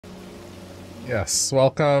Yes,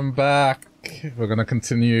 welcome back. We're gonna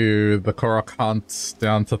continue the Korok hunt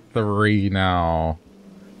down to 3 now.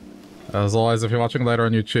 As always, if you're watching later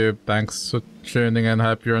on YouTube, thanks for tuning in,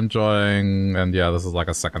 hope you're enjoying. And yeah, this is like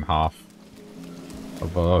a second half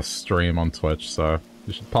of a stream on Twitch, so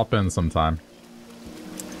you should pop in sometime.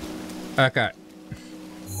 Okay.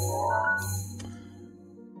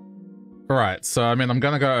 Right, so I mean, I'm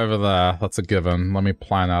gonna go over there, that's a given. Let me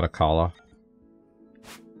plan out Akala.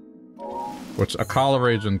 Which Akala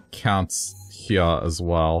region counts here as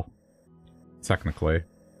well, technically.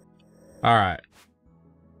 Alright.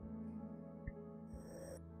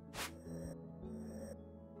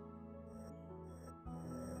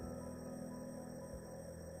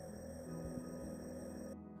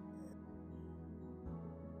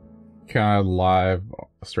 Can I live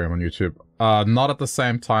stream on YouTube? Not at the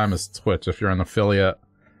same time as Twitch. If you're an affiliate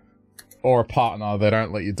or a partner, they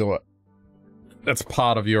don't let you do it. It's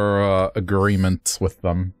part of your agreement with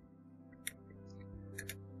them.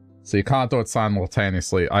 So you can't do it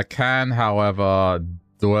simultaneously. I can, however,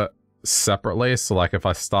 do it separately. So like if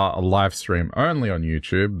I start a live stream only on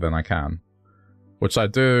YouTube, then I can. Which I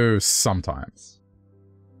do sometimes.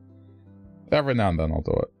 Every now and then I'll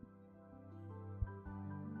do it.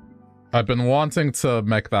 I've been wanting to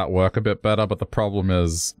make that work a bit better, but the problem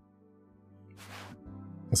is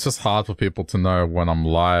it's just hard for people to know when I'm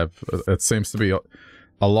live. It seems to be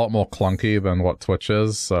a lot more clunky than what Twitch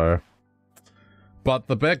is, so... But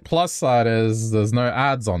the big plus side is there's no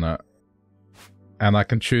ads on it. And I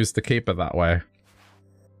can choose to keep it that way.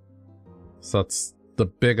 So that's the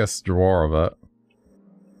biggest draw of it.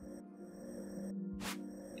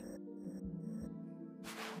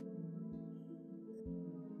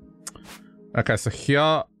 Okay, so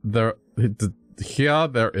here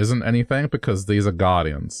there isn't anything because these are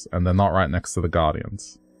guardians and they're not right next to the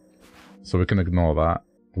guardians. So we can ignore that.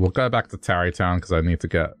 We'll go back to Tarrytown because I need to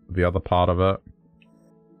get the other part of it.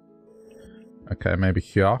 Okay, maybe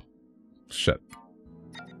here. Shit.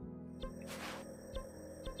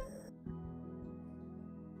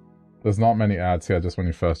 There's not many ads here just when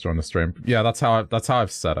you first join the stream. Yeah, that's how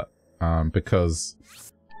I've set it. Because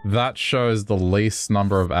that shows the least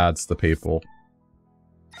number of ads to people.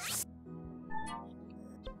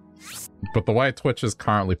 But the way Twitch is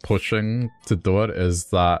currently pushing to do it is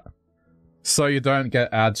that so you don't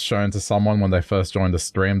get ads shown to someone when they first join the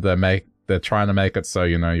stream, they're trying to make it so,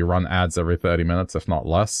 you know, you run ads every 30 minutes, if not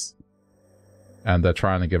less. And they're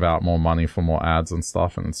trying to give out more money for more ads and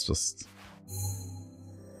stuff, and it's just...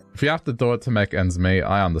 If you have to do it to make ends meet,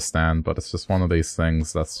 I understand, but it's just one of these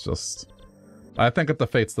things that's just... I think it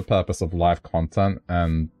defeats the purpose of live content,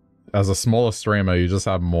 and as a smaller streamer, you just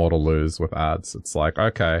have more to lose with ads. It's like,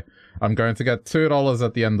 okay, I'm going to get $2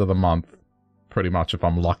 at the end of the month, pretty much if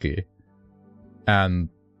I'm lucky. And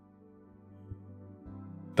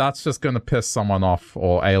that's just going to piss someone off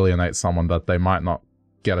or alienate someone that they might not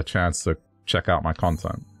get a chance to check out my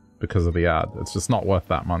content because of the ad. It's just not worth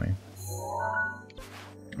that money.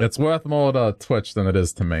 It's worth more to Twitch than it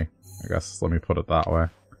is to me, I guess. Let me put it that way.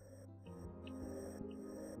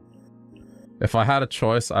 If I had a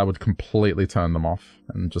choice, I would completely turn them off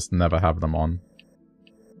and just never have them on.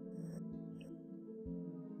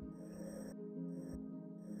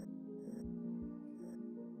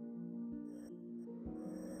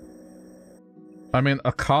 I mean,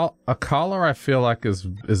 Akala I feel like is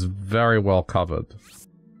very well covered.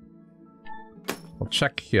 I'll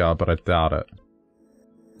check here, but I doubt it.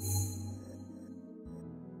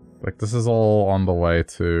 Like, this is all on the way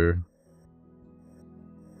to...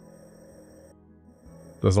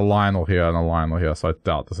 There's a Lionel here and a Lionel here, so I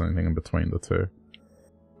doubt there's anything in between the two.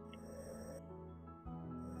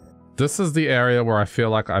 This is the area where I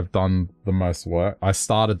feel like I've done the most work. I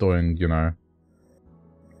started doing, you know,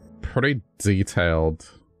 pretty detailed...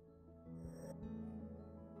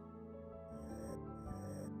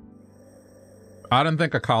 I don't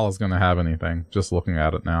think Akala's gonna have anything, just looking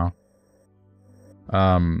at it now.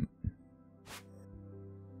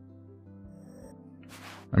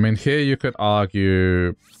 I mean, here you could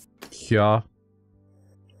argue here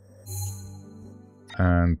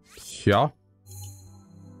and here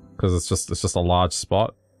because it's just a large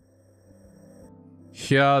spot.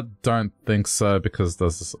 Here, don't think so because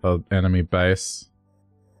there's an enemy base,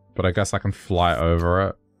 but I guess I can fly over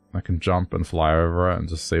it. I can jump and fly over it and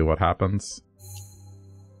just see what happens.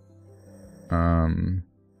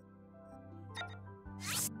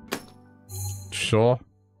 Sure,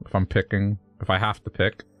 if I have to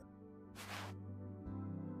pick.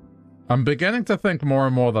 I'm beginning to think more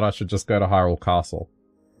and more that I should just go to Hyrule Castle.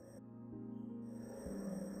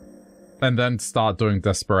 And then start doing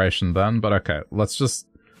Desperation then, but okay, let's just...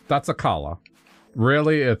 That's Akala.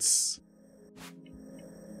 really, it's...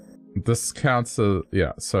 This counts as...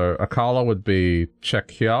 Yeah, so Akala would be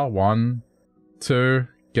check here. 1, 2,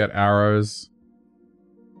 get arrows.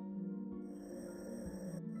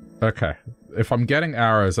 Okay. If I'm getting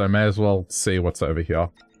arrows, I may as well see what's over here.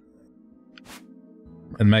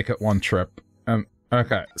 And make it one trip.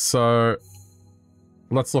 Okay, so...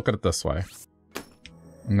 Let's look at it this way.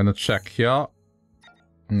 I'm gonna check here.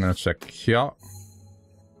 I'm gonna check here.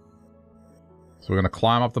 So we're gonna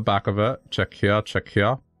climb up the back of it. Check here, check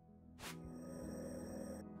here.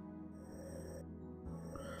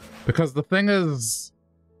 Because the thing is...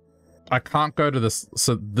 I can't go to this...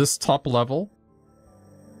 So this top level...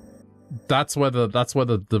 That's where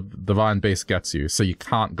the divine beast gets you. So you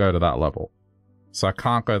can't go to that level. So I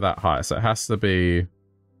can't go that high. So it has to be...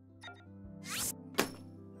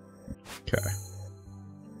 Okay.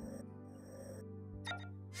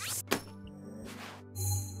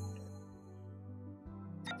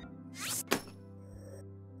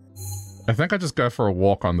 I think I just go for a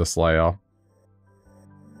walk on this layer.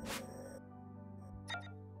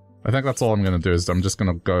 I think that's all I'm going to do is I'm just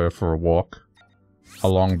going to go for a walk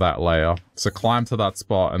along that layer. So climb to that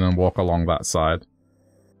spot and then walk along that side.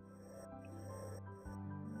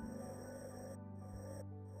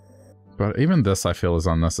 But even this I feel is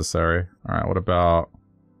unnecessary. Alright, what about...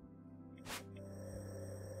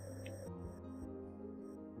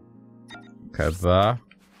 Okay, there.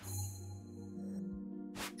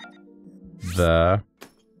 There.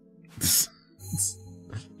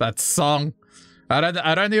 That song. I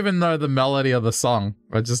don't even know the melody of the song.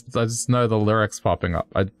 I just know the lyrics popping up.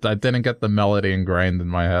 I didn't get the melody ingrained in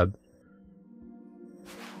my head.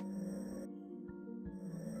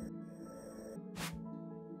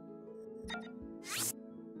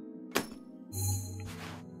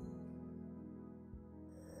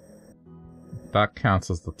 That counts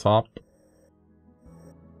as the top.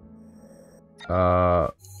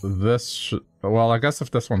 This should... Well, I guess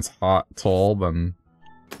if this one's tall, then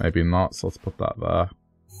maybe not, so let's put that there.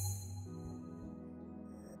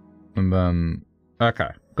 And then... Okay,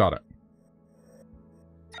 got it.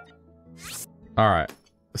 Alright.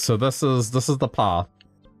 So this is the path.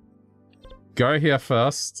 Go here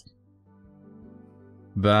first.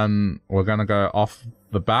 Then we're gonna go off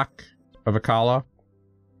the back of Akala.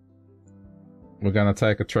 We're gonna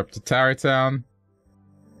take a trip to Tarrytown.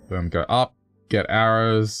 Then go up, get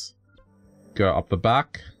arrows, go up the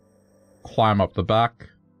back, climb up the back,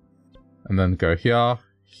 and then go here,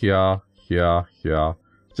 here, here, here.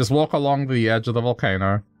 Just walk along the edge of the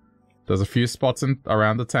volcano. There's a few spots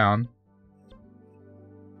around the town.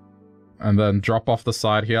 And then drop off the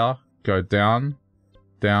side here, go down,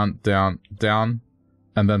 down, down, down,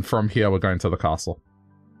 and then from here we're going to the castle.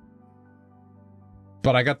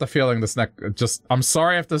 But I get the feeling this I'm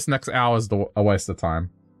sorry if this next hour is a waste of time.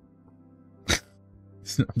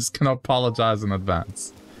 I'm just gonna apologize in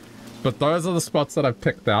advance. But those are the spots that I've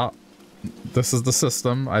picked out. This is the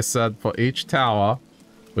system. I said for each tower,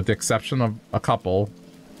 with the exception of a couple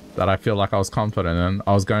that I feel like I was confident in,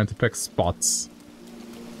 I was going to pick spots.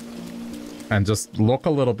 And just look a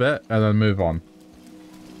little bit and then move on.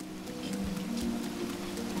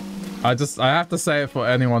 I have to say it for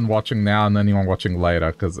anyone watching now and anyone watching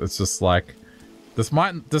later, because it's just like, this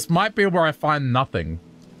might be where I find nothing.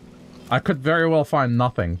 I could very well find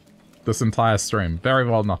nothing this entire stream. Very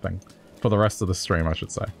well nothing. For the rest of the stream, I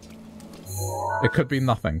should say. It could be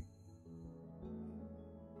nothing.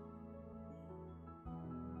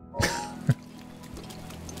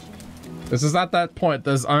 This is at that point,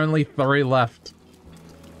 there's only 3 left.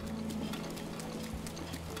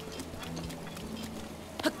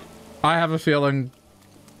 I have a feeling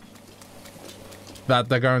that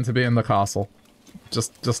they're going to be in the castle.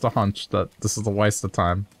 Just a hunch that this is a waste of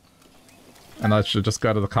time. And I should just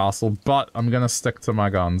go to the castle, but I'm gonna stick to my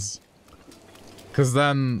guns. Because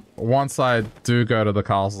then, once I do go to the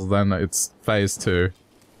castle, then it's phase 2.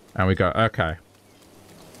 And we go, okay.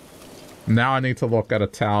 Now I need to look at a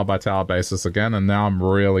tower by tower basis again, and now I'm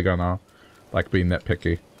really gonna, like, be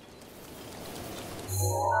nitpicky.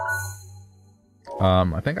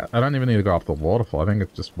 I think I don't even need to go up the waterfall. I think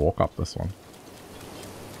it's just walk up this one.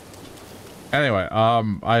 Anyway,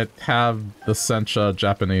 I have the Sencha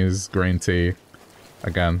Japanese green tea.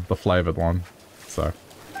 Again, the flavored one. So.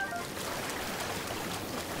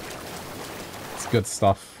 It's good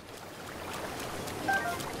stuff.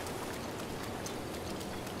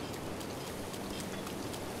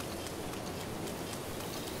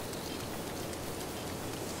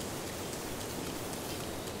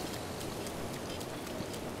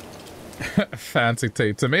 Fancy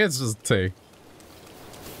tea. To me, it's just tea.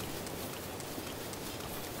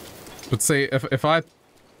 But see, if I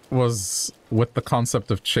was with the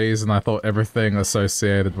concept of cheese and I thought everything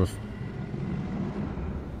associated with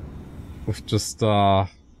just,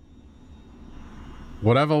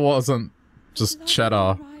 whatever wasn't just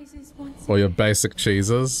cheddar or your basic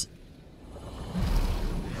cheeses,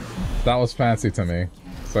 that was fancy to me.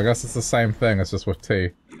 So I guess it's the same thing, it's just with tea.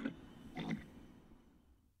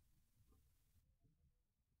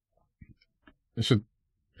 You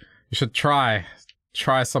should try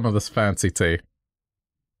some of this fancy tea.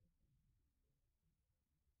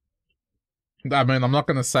 I mean, I'm not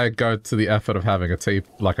gonna say go to the effort of having a tea,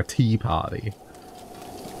 like a tea party.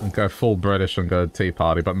 And go full British and go tea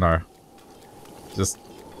party, but no. Just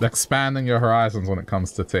expanding your horizons when it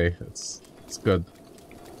comes to tea. It's good.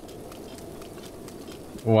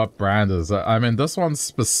 What brand is it? I mean, this one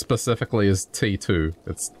specifically is T2.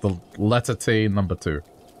 It's the letter T, number 2.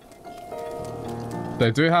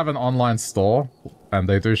 They do have an online store, and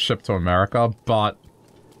they do ship to America, but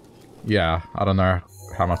yeah, I don't know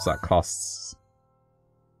how much that costs.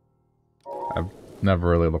 I've never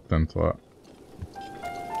really looked into it.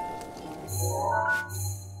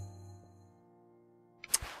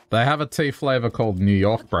 They have a tea flavor called New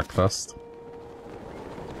York Breakfast.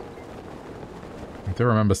 I do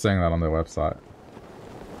remember seeing that on their website.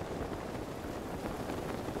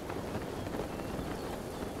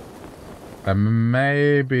 I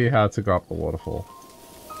maybe had to go up the waterfall.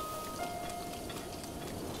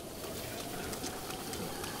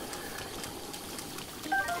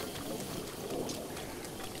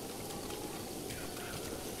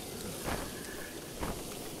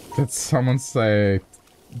 Did someone say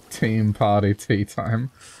team party tea time?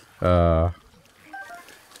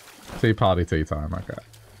 Tea party tea time, okay.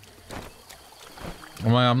 I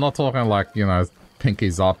mean, I'm not talking like, you know,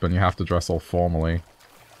 pinkies up and you have to dress all formally.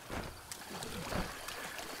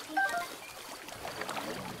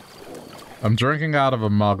 I'm drinking out of a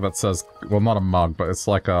mug that says, well, not a mug, but it's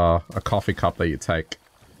like a coffee cup that you take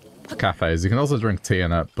to cafes. You can also drink tea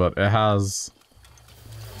in it, but it has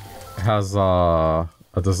a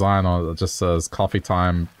design on it that just says coffee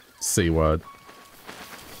time C word.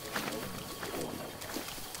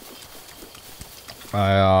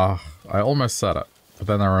 I almost said it, but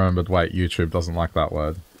then I remembered, wait, YouTube doesn't like that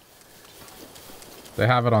word. They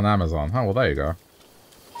have it on Amazon. Oh, well, there you go.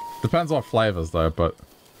 Depends on flavors, though, but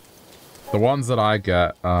the ones that I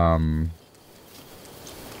get,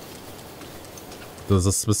 there's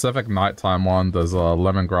a specific nighttime one. There's a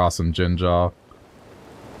lemongrass and ginger.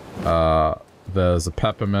 There's a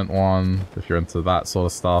peppermint one, if you're into that sort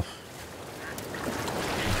of stuff.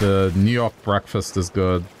 The New York breakfast is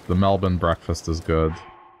good. The Melbourne breakfast is good.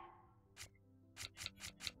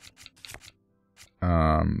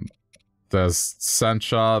 There's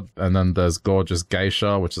sencha, and then there's gorgeous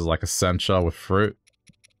geisha, which is like a sencha with fruit.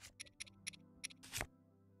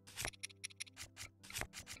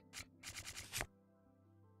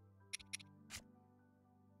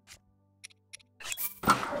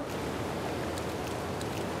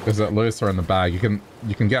 Is it loose or in the bag? You can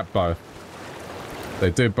get both. They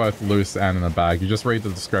do both loose and in a bag. You just read the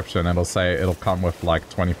description, it'll say it'll come with like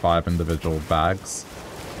 25 individual bags.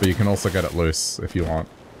 But you can also get it loose if you want.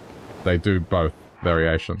 They do both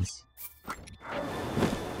variations.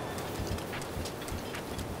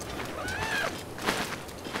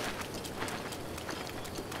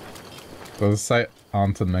 Does it say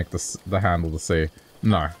to make the handle to see?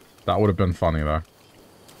 No. That would have been funny though.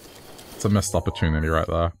 It's a missed opportunity right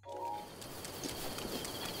there.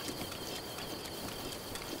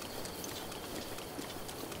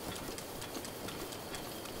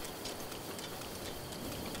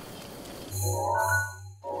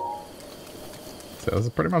 So this is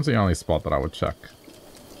pretty much the only spot that I would check.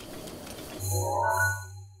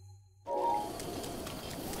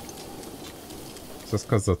 Just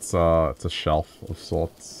because it's a shelf of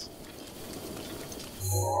sorts.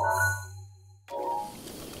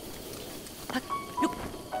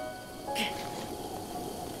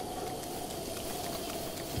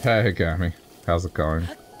 Hey, Gammy. How's it going?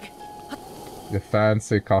 Your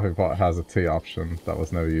fancy coffee pot has a tea option that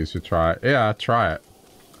was never used. You try it. Yeah, try it.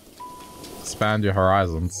 Expand your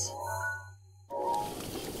horizons.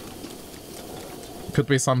 Could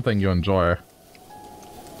be something you enjoy.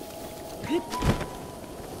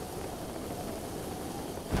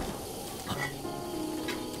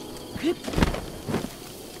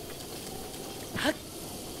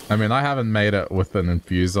 I mean, I haven't made it with an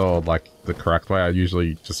infuser like the correct way. I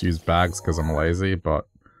usually just use bags because I'm lazy, but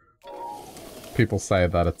people say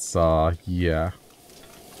that it's, yeah.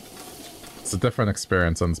 It's a different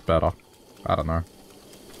experience and it's better. I don't know.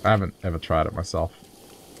 I haven't ever tried it myself.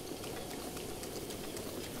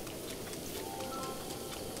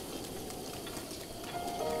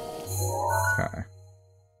 Okay.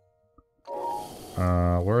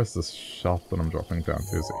 Where is this shelf that I'm dropping down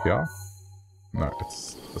to? Is it here? No,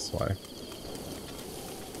 it's this way.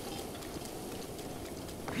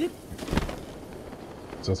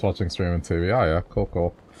 Just watching streaming TV. Oh yeah, cool,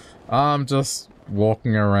 cool. I'm just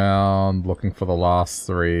walking around looking for the last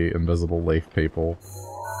 3 invisible leaf people.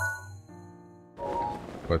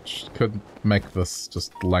 Which could make this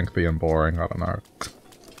just lengthy and boring, I don't know.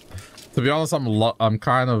 To be honest, I'm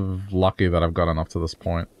kind of lucky that I've gotten up to this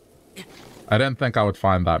point. I didn't think I would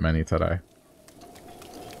find that many today.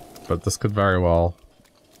 But this could very well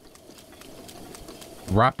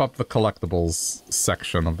wrap up the collectibles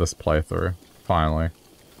section of this playthrough, finally.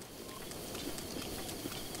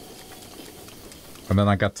 And then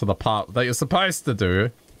I get to the part that you're supposed to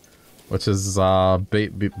do, which is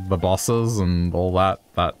beat the bosses and all that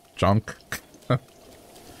junk.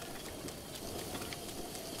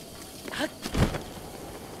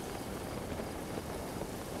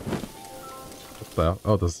 What the?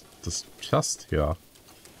 Oh, there's this chest here.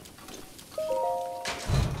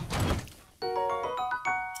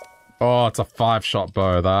 Oh, it's a 5-shot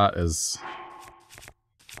bow. That is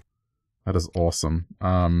awesome.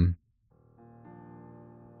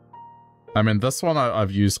 I mean, this one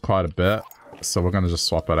I've used quite a bit, so we're gonna just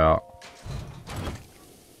swap it out.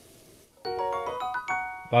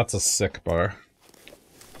 That's a sick bow.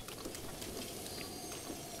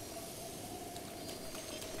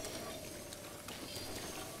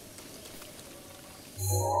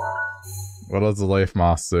 What does the leaf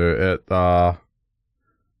mask do? It does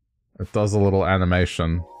a little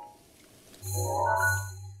animation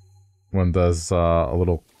when there's a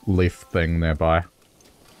little leaf thing nearby.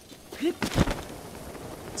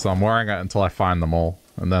 So I'm wearing it until I find them all,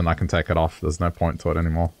 and then I can take it off. There's no point to it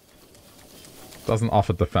anymore. It doesn't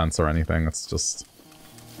offer defense or anything, it's just...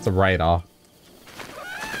 it's a radar.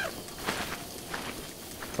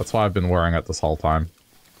 That's why I've been wearing it this whole time.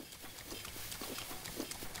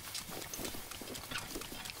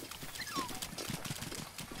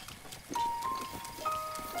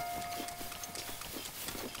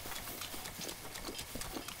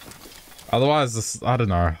 Otherwise, this, I don't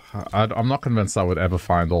know. I'm not convinced I would ever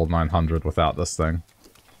find all 900 without this thing.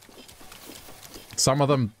 Some of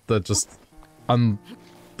them, they're just...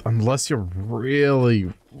 unless you're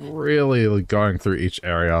really, really going through each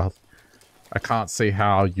area, I can't see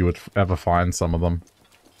how you would ever find some of them.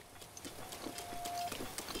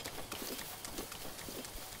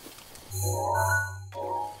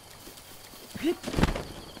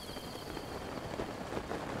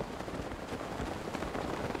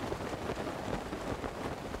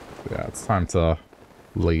 Yeah, it's time to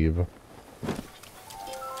leave. I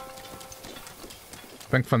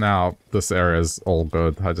think for now, this area is all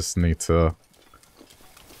good. I just need to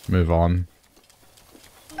move on.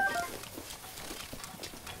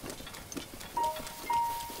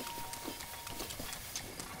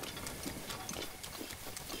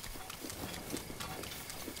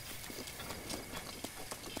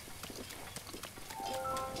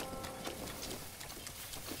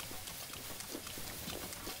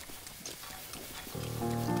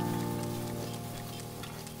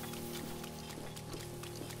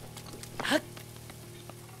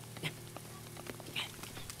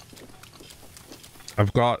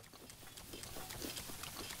 I've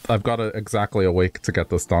got exactly a week to get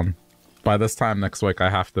this done. By this time next week, I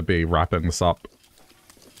have to be wrapping this up.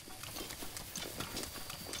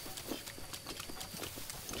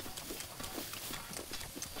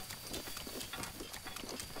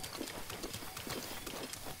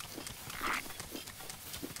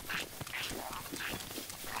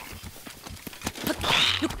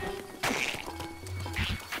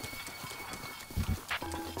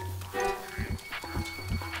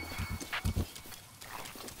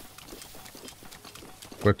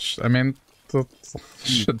 Which, I mean, that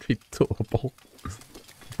should be doable.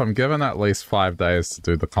 If I'm given at least 5 days to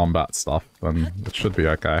do the combat stuff, then it should be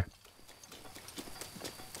okay.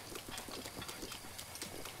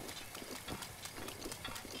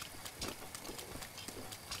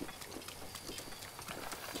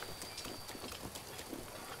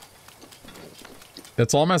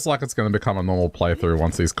 It's almost like it's going to become a normal playthrough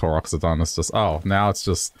once these Koroks are done. It's just, oh, now it's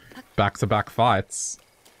just back-to-back fights.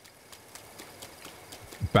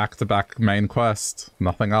 Back-to-back main quest.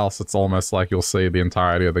 Nothing else. It's almost like you'll see the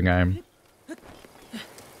entirety of the game.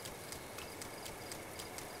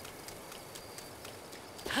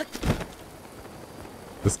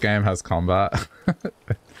 This game has combat.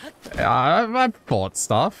 I've fought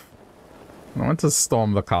stuff. I went to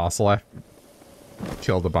storm the castle. I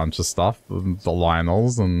killed a bunch of stuff. The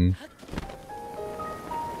Lionels and...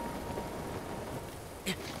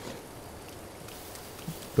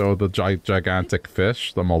 Or the gigantic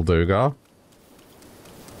fish, the Molduga.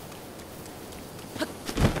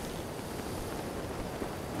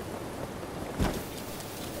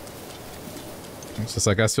 It's just,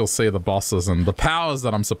 I guess you'll see the bosses and the powers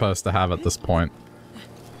that I'm supposed to have at this point.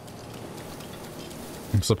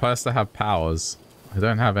 I'm supposed to have powers. I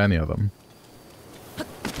don't have any of them.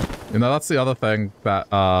 You know, that's the other thing that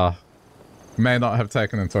may not have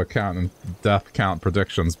taken into account in death count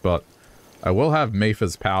predictions, but I will have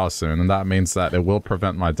Mipha's power soon, and that means that it will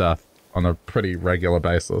prevent my death on a pretty regular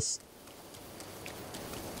basis.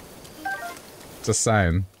 Just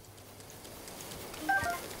saying.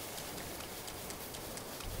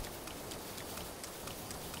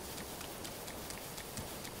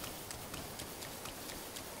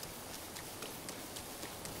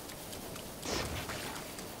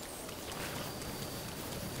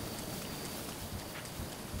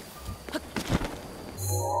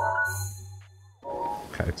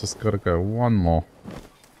 Okay, just gotta go one more.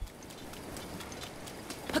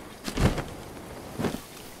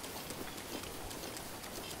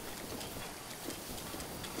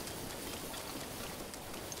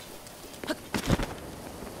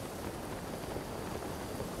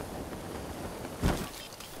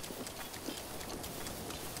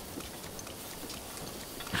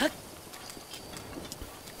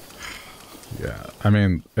 Yeah, I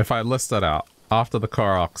mean, if I list that out, after the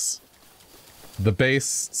Koroks, the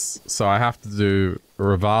beasts, so I have to do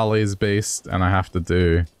Rivali's beast, and I have to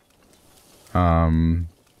do,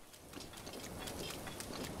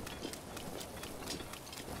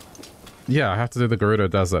 yeah, I have to do the Gerudo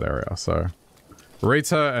Desert area, so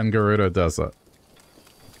Rita and Gerudo Desert.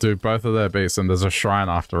 Do both of their beasts, and there's a shrine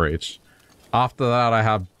after each. After that, I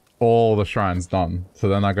have all the shrines done, so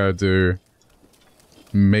then I go do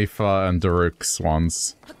Mipha and Daruk's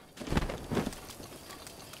ones.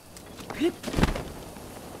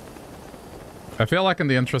 I feel like in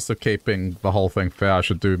the interest of keeping the whole thing fair, I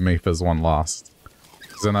should do Mipha's one last.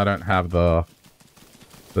 Because then I don't have the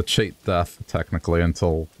cheat death, technically,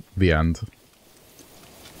 until the end.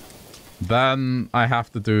 Then I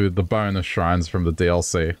have to do the bonus shrines from the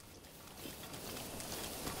DLC.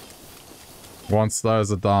 Once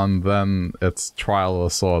those are done, then it's Trial of the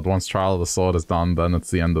Sword. Once Trial of the Sword is done, then it's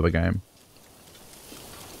the end of the game.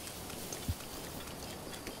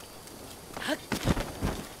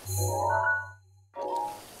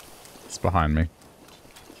 It's behind me.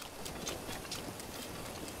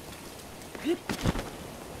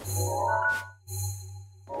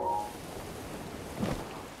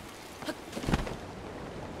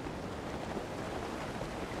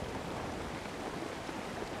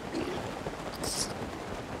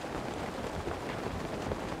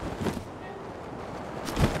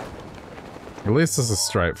 At least this is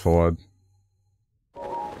straightforward.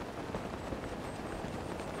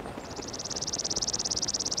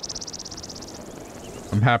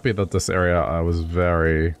 I'm happy that this area I was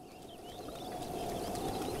very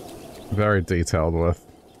detailed with.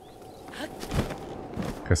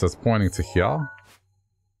 Okay, so it's pointing to here?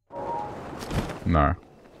 No.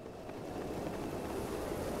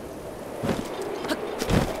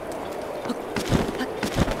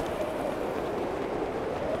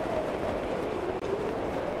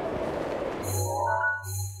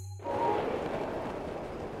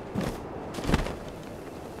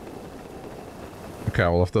 Okay,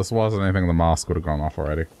 well if this was anything, the mask would have gone off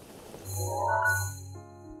already.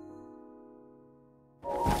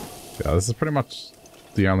 Yeah, this is pretty much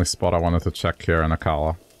the only spot I wanted to check here in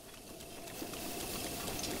Akala.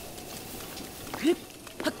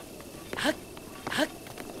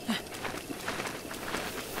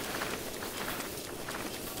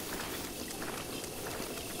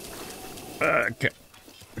 Okay.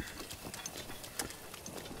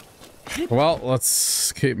 Well,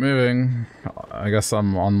 let's keep moving. I guess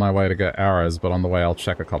I'm on my way to get arrows, but on the way I'll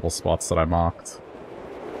check a couple spots that I marked.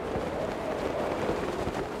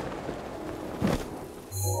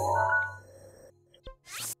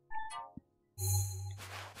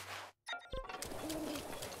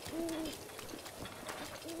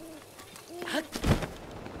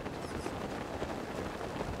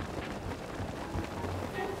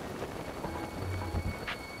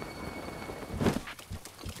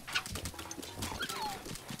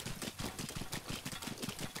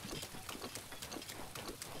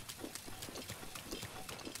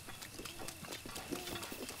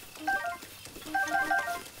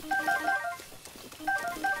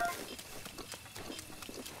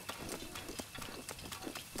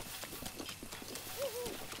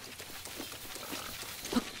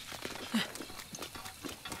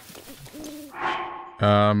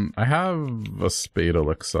 I have a speed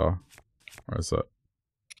elixir. Where is it?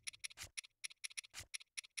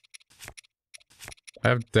 I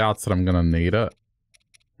have doubts that I'm gonna need it.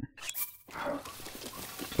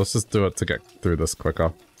 Let's just do it to get through this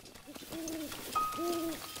quicker.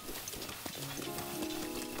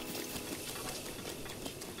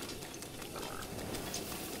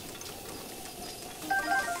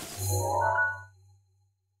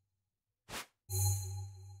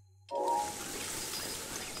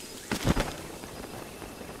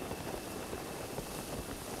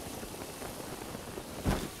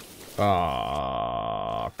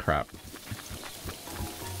 Ah, crap.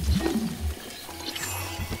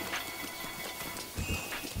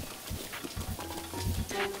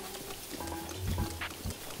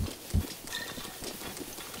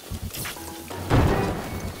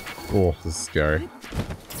 Oh, this is scary.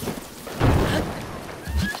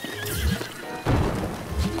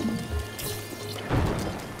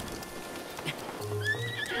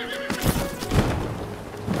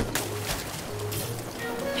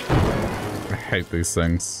 I hate these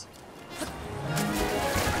things.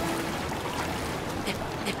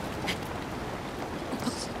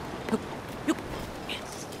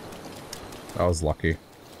 That was lucky.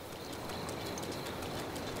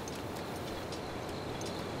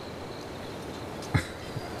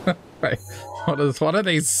 Wait, what are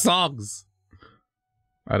these songs?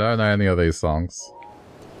 I don't know any of these songs.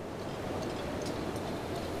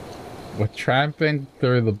 We're tramping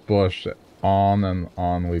through the bush. On and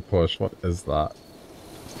on we push. What is that?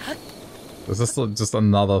 Is this just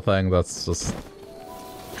another thing that's just...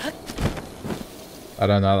 I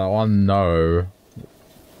don't know that one. No.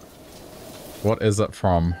 What is it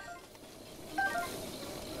from?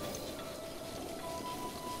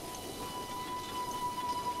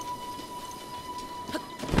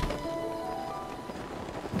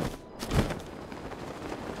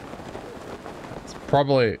 It's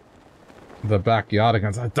probably the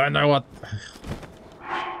backyardigans. I don't know what...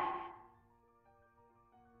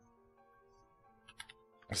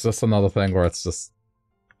 It's just another thing where it's just...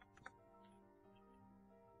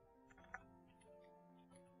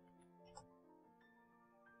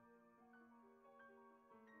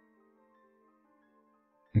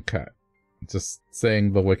 Okay. Just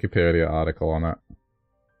seeing the Wikipedia article on it.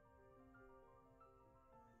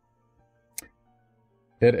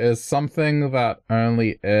 It is something that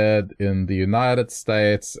only aired in the United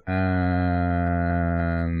States and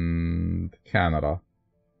Canada.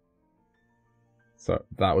 So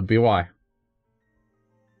that would be why.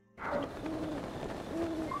 I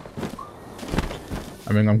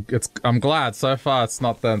mean, I'm glad so far it's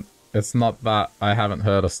not that I haven't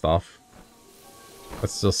heard of stuff.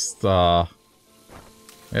 It's just yeah,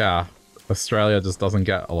 Australia just doesn't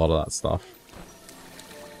get a lot of that stuff.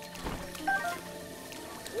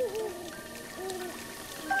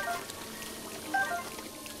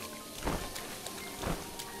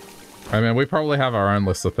 I mean, we probably have our own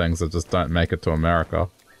list of things that just don't make it to America.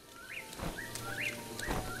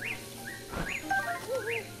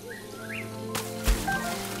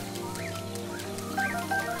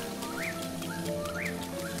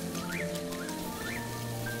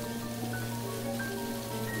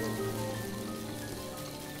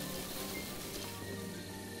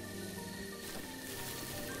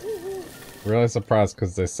 Really surprised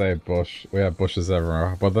because they say bush. We have bushes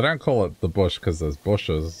everywhere. But they don't call it the bush because there's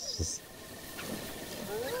bushes. It's just...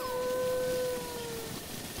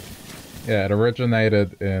 Yeah, it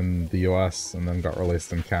originated in the US and then got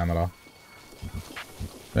released in Canada.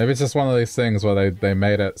 Maybe it's just one of these things where they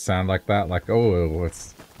made it sound like that. Like, oh,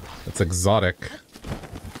 it's exotic.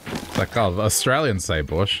 It's like, oh, the Australians say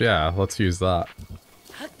bush. Yeah, let's use that.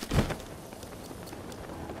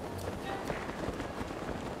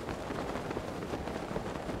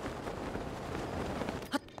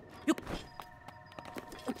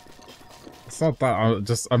 Not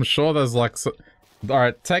that, I'm sure there's like...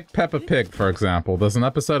 Alright, take Peppa Pig, for example. There's an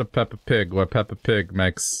episode of Peppa Pig where Peppa Pig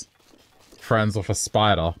makes friends with a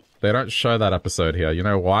spider. They don't show that episode here. You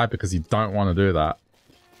know why? Because you don't want to do that.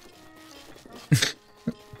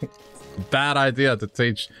 Bad idea to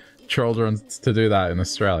teach children to do that in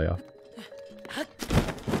Australia.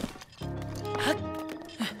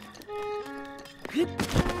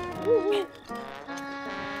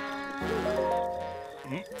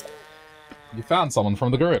 You found someone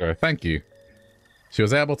from the Gerudo, thank you. She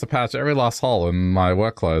was able to patch every last hole in my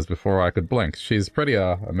work clothes before I could blink. She's pretty,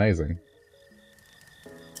 amazing.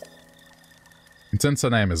 And since her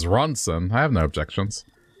name is Ronson, I have no objections.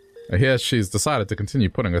 I hear she's decided to continue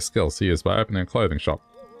putting her skills to use by opening a clothing shop.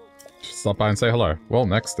 Just stop by and say hello. Well,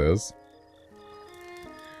 next is...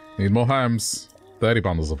 Need more homes. 30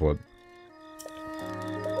 bundles of wood.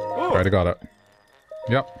 Already got it.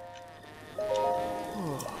 Yep.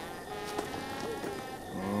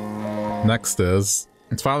 Next is,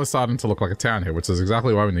 it's finally starting to look like a town here, which is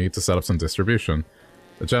exactly what we need to set up some distribution.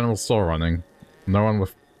 A general store running. No one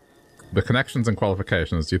with the connections and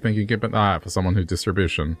qualifications. Do you think you can keep an eye out for someone who's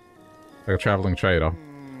distribution? Like a traveling trader.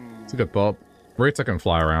 It's a good thought. Rita can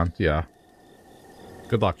fly around, yeah.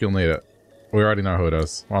 Good luck, you'll need it. We already know who it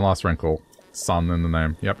is. One last wrinkle. Sun in the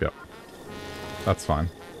name. Yep, yep. That's fine.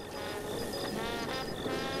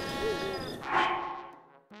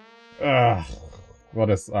 Ugh. What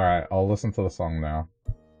is... Alright, I'll listen to the song now.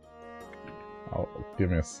 Give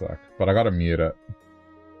me a sec. But I gotta mute it.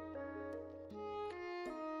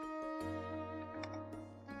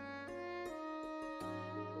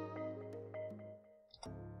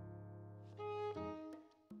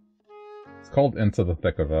 It's called Into the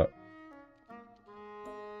Thick of It.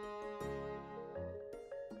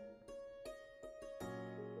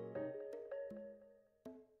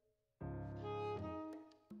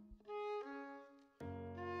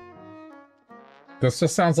 This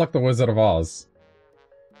just sounds like the Wizard of Oz.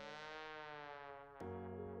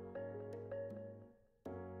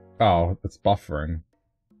 Oh, it's buffering.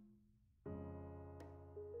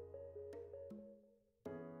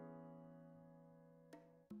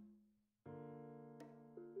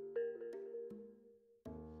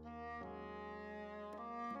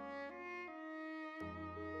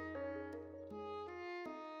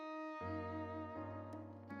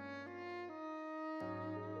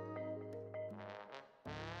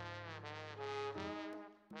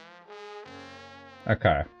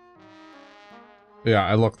 Okay. Yeah,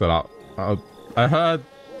 I looked it up. I heard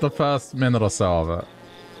the first minute or so of it.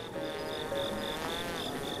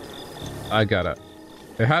 I get it.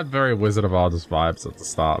 It had very Wizard of Oz vibes at the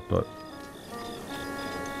start, but...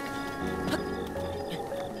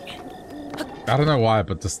 I don't know why,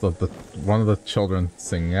 but just the one of the children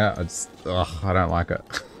singing it, I don't like it.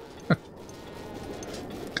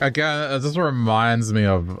 Again, it just reminds me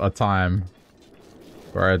of a time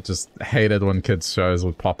where I just hated when kids' shows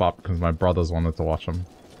would pop up because my brothers wanted to watch them.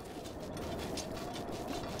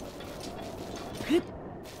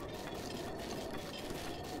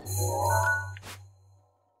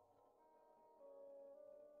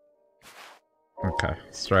 Okay,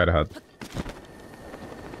 straight ahead.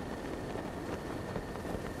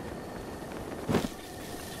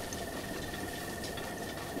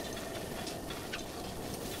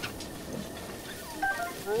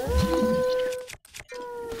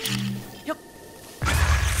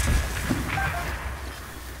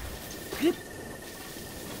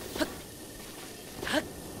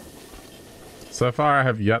 So far, I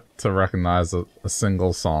have yet to recognize a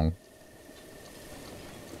single song.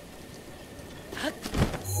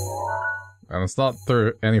 And it's not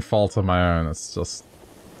through any fault of my own, it's just...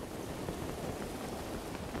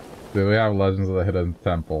 Do we have Legends of the Hidden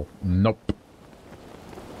Temple? Nope.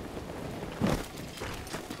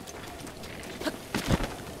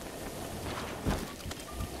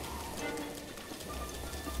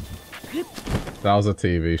 That was a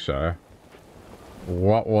TV show.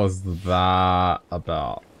 What was that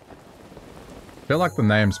about? I feel like the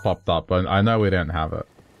names popped up, but I know we didn't have it.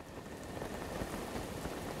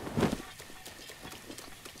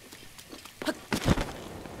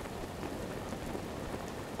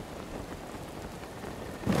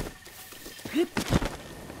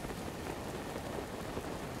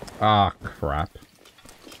 Ah, crap.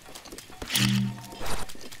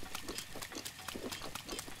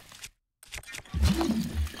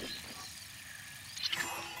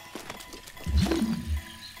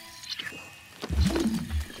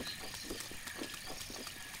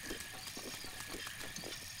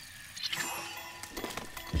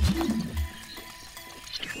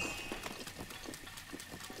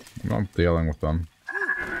 I'm not dealing with them.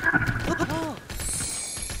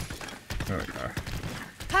 There we go.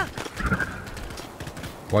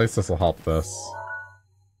 At least this will help this.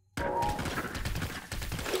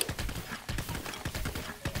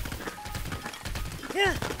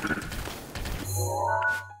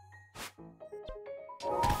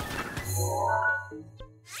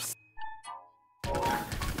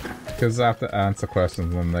 Kids have to answer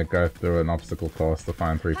questions and then they go through an obstacle course to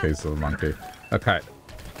find 3 pieces of the monkey. Okay.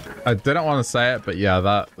 I didn't want to say it, but yeah,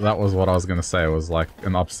 that was what I was going to say. It was like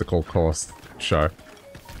an obstacle course show.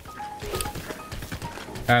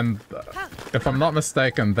 And if I'm not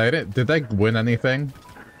mistaken, did they win anything?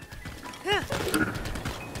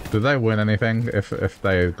 Did they win anything if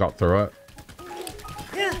they got through it?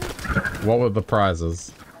 What were the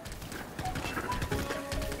prizes?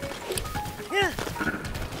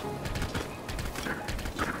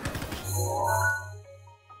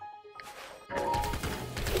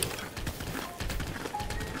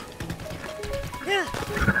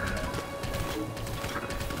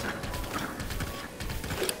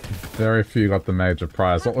 Very few got the major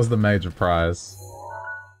prize. What was the major prize?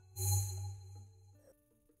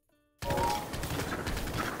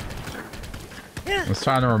 I was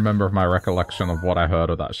trying to remember if my recollection of what I heard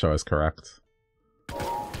of that show is correct.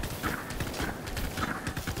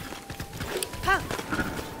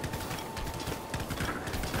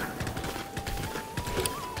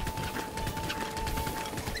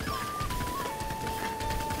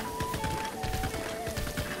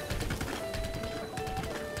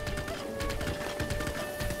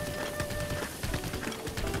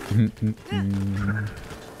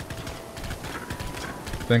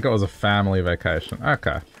 I think it was a family vacation.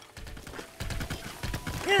 Okay.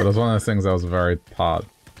 But it was one of those things that was very hard.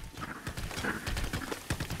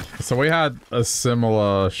 So we had a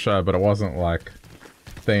similar show, but it wasn't like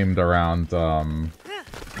themed around,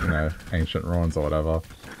 you know, ancient ruins or whatever.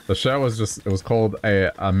 The show was just, it was called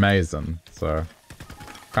a mason. So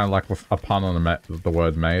kind of like with a pun on the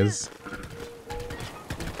word maze.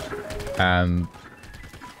 And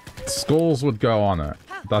schools would go on it.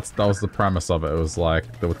 That was the premise of it. It was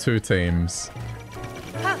like there were 2 teams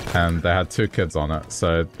and they had 2 kids on it.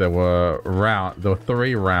 So there were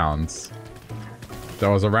 3 rounds. There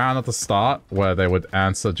was a round at the start where they would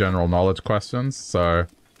answer general knowledge questions. So,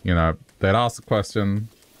 you know, they'd ask a question,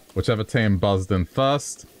 whichever team buzzed in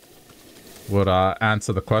first would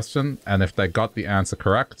answer the question, and if they got the answer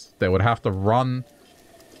correct, they would have to run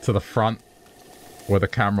to the front where the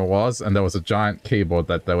camera was, and there was a giant keyboard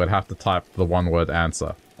that they would have to type the one-word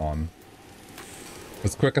answer on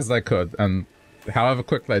as quick as they could, and however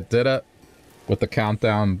quick they did it with the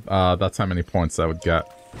countdown, that's how many points they would get.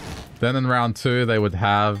 Then in round 2 they would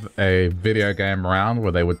have a video game round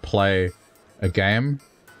where they would play a game.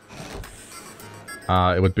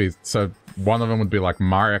 It would be, so one of them would be like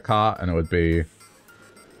Mario Kart, and it would be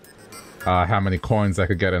how many coins they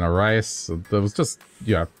could get in a race. So there was just,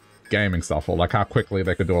 yeah, gaming stuff, or like how quickly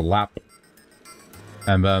they could do a lap,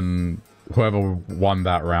 and then whoever won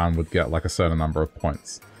that round would get like a certain number of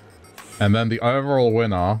points, and then the overall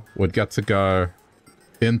winner would get to go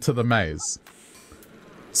into the maze.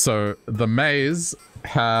 So the maze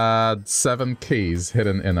had 7 keys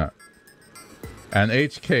hidden in it, and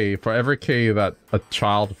each key, for every key that a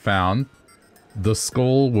child found, the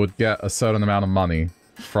school would get a certain amount of money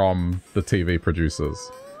from the TV producers.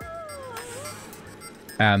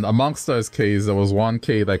 And amongst those keys, there was one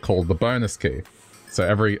key they called the bonus key. So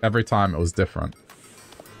every time it was different.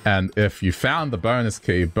 And if you found the bonus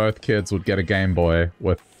key, both kids would get a Game Boy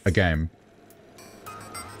with a game.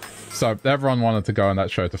 So everyone wanted to go on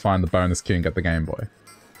that show to find the bonus key and get the Game Boy.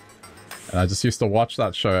 And I just used to watch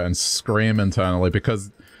that show and scream internally,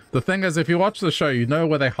 because the thing is, if you watch the show, you know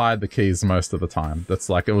where they hide the keys most of the time. That's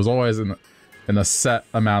like, it was always in a set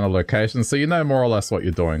amount of locations, so you know more or less what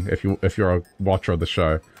you're doing if you're a watcher of the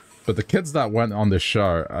show. But the kids that went on this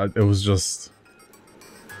show, it was just,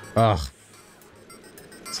 ugh,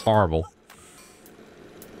 it's horrible.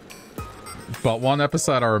 But one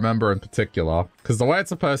episode I remember in particular, because the way it's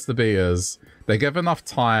supposed to be is they give enough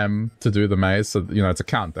time to do the maze, so you know it's a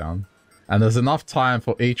countdown, and there's enough time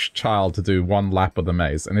for each child to do 1 lap of the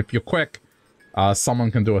maze, and if you're quick, someone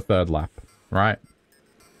can do a 3rd lap, right?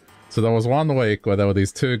 So there was one week where there were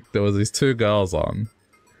these two girls on,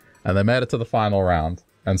 and they made it to the final round.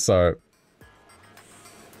 And so,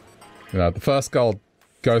 you know, the first girl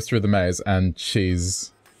goes through the maze, and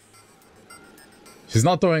she's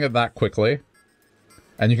not doing it that quickly.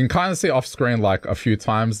 And you can kind of see off screen like a few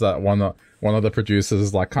times that one of the producers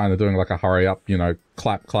is like kind of doing like a hurry up, you know,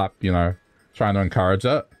 clap, clap, you know, trying to encourage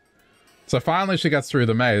it. So finally she gets through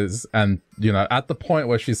the maze, and, you know, at the point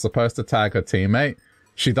where she's supposed to tag her teammate,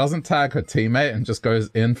 she doesn't tag her teammate and just goes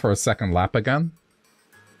in for a 2nd lap again.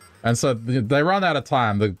 And so they run out of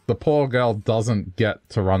time. The poor girl doesn't get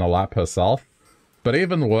to run a lap herself. But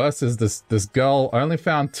even worse is this girl only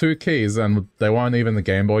found 2 keys, and they weren't even the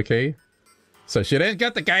Game Boy key. So she didn't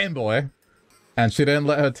get the Game Boy, and she didn't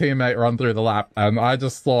let her teammate run through the lap. And I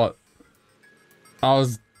just thought, I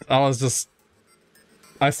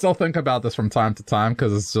still think about this from time to time,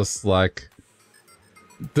 because it's just like,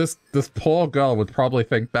 this poor girl would probably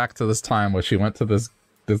think back to this time where she went to this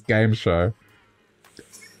game show,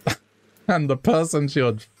 and the person she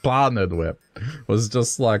had partnered with was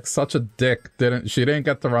just like such a dick. She didn't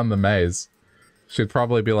get to run the maze. She'd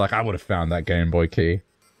probably be like, I would have found that Game Boy key.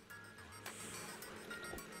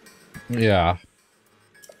 Yeah.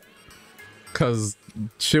 Because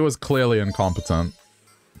she was clearly incompetent.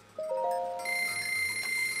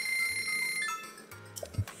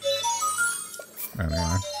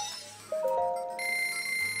 Anyway.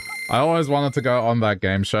 I always wanted to go on that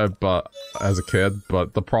game show, but as a kid,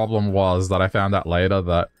 but the problem was that I found out later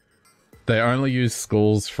that they only used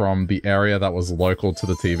schools from the area that was local to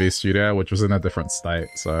the TV studio, which was in a different state,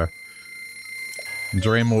 so...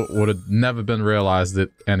 Dream would have never been realized it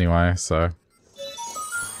anyway, so...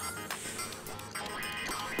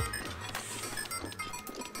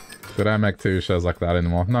 Did I make 2 shows like that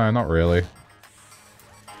anymore? No, not really.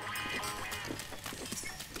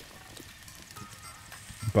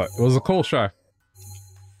 But it was a cool show.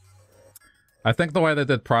 I think the way they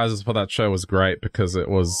did prizes for that show was great because it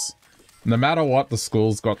was... No matter what, the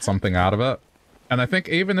schools got something out of it. And I think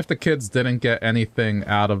even if the kids didn't get anything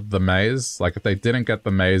out of the maze, like if they didn't get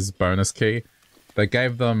the maze bonus key, they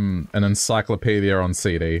gave them an encyclopedia on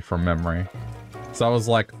CD from memory. So that was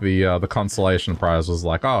like the consolation prize was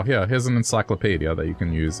like, oh, here's an encyclopedia that you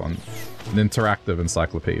can use on an interactive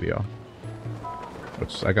encyclopedia.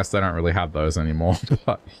 Which I guess they don't really have those anymore,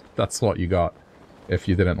 but that's what you got if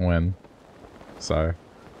you didn't win. So,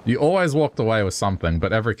 you always walked away with something,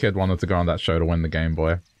 but every kid wanted to go on that show to win the Game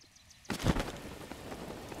Boy.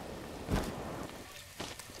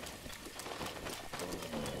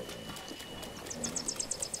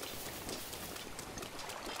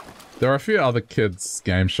 There are a few other kids'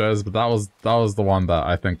 game shows, but that was the one that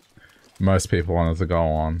I think most people wanted to go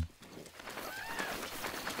on.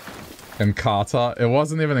 In Carter? It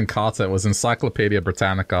wasn't even in Carter, it was Encyclopedia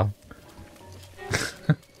Britannica.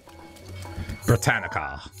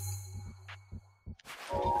 Britannica.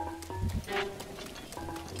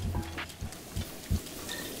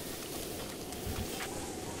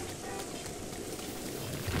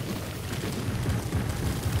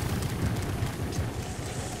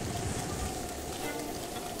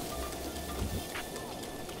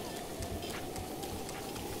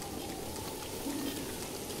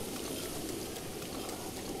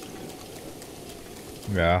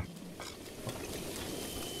 Yeah.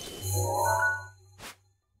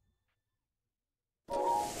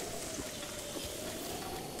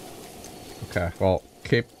 Okay, well,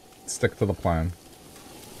 stick to the plan.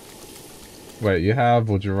 Wait, you have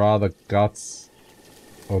Would You Rather Guts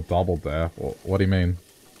or Double Dare? What do you mean?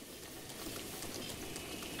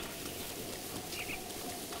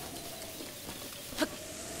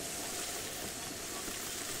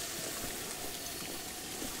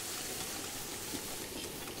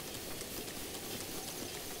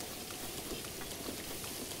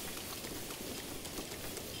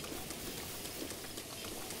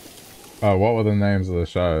 Oh, what were the names of the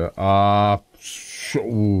show?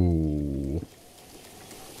 Ooh.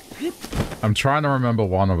 I'm trying to remember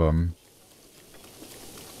one of them.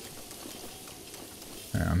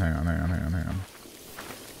 Hang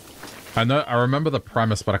on. I remember the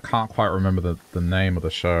premise, but I can't quite remember the name of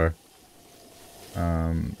the show.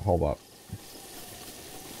 Hold up.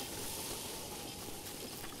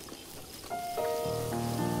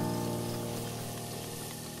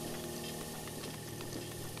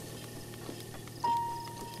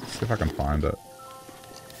 See if I can find it.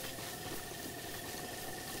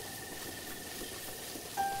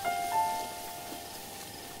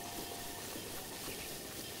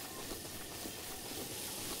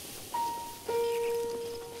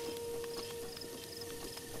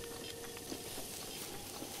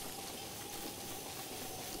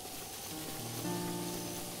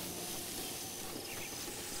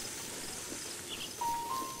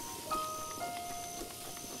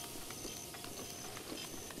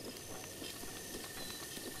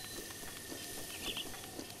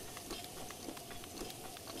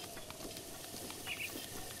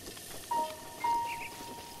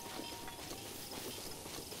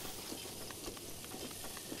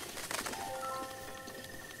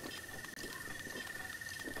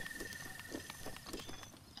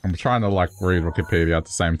 I'm trying to, like, read Wikipedia at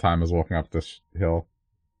the same time as walking up this hill.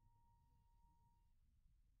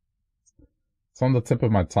 It's on the tip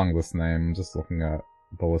of my tongue, this name. I'm just looking at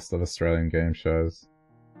the list of Australian game shows.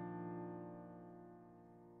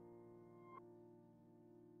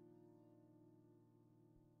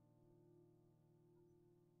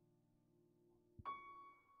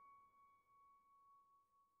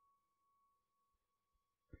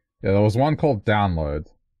 Yeah, there was one called Download.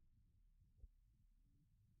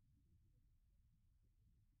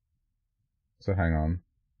 So hang on.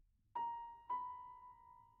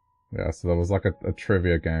 Yeah, so there was like a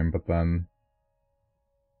trivia game, but then...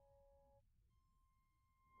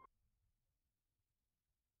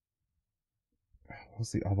 What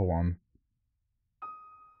was the other one?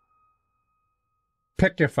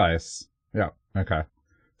 Pick Your Face. Yeah, okay.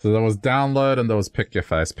 So there was Download and there was Pick Your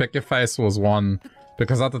Face. Pick Your Face was one...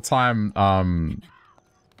 Because at the time,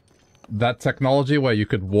 that technology where you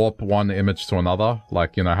could warp one image to another,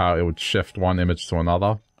 like, you know, how it would shift one image to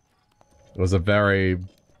another, it was a very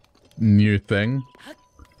new thing.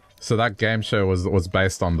 So that game show was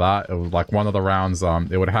based on that. It was like one of the rounds,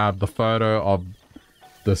 it would have the photo of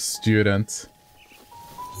the student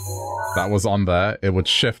that was on there. It would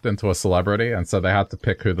shift into a celebrity, and so they had to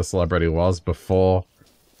pick who the celebrity was before,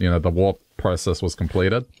 you know, the warp process was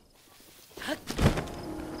completed.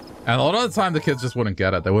 And a lot of the time the kids just wouldn't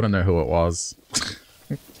get it. They wouldn't know who it was.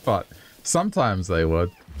 But sometimes they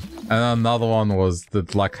would. And another one was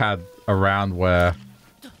that like had a round where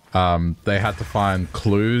they had to find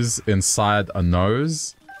clues inside a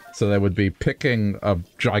nose. So they would be picking a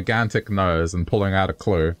gigantic nose and pulling out a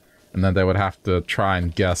clue. And then they would have to try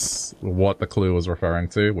and guess what the clue was referring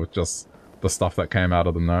to with just the stuff that came out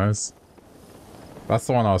of the nose. That's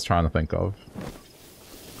the one I was trying to think of.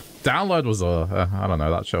 Download was I don't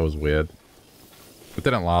know, that show was weird. It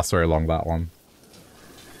didn't last very long, that one.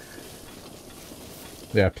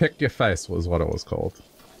 Yeah, Pick Your Face was what it was called.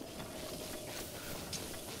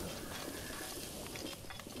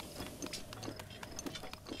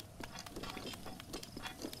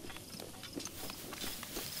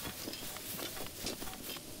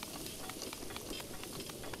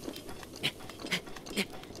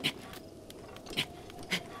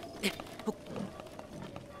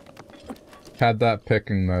 Had that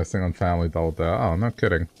picking nose thing on Family Double there. Oh, no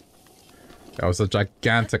kidding. That was a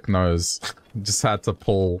gigantic nose. Just had to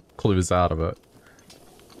pull clues out of it.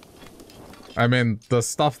 I mean, the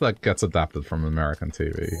stuff that gets adapted from American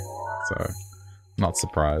TV, so not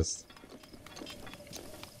surprised.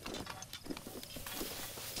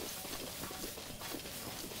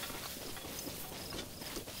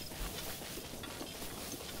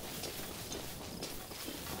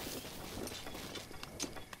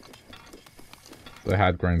 They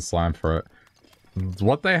had green slime for it.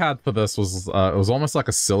 What they had for this was, it was almost like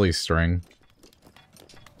a silly string.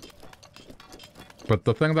 But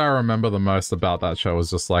the thing that I remember the most about that show was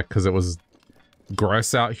just like, because it was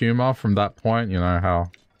gross out humor from that point, you know,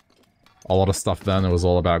 how a lot of stuff then, it was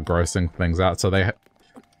all about grossing things out. So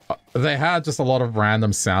they had just a lot of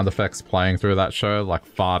random sound effects playing through that show, like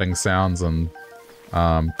farting sounds and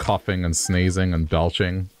coughing and sneezing and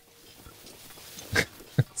belching.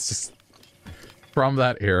 It's just from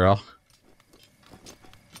that era.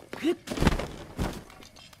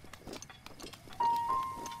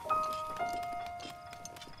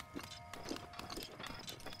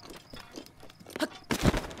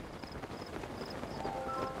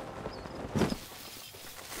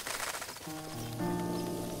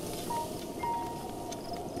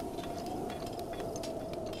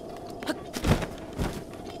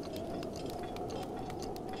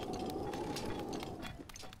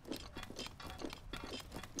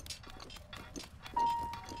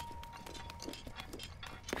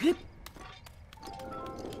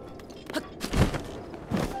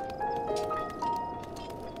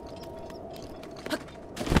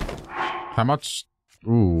 How much?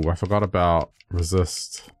 Ooh, I forgot about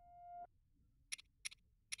resist.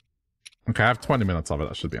 Okay, I have 20 minutes of it.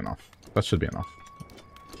 That should be enough. That should be enough.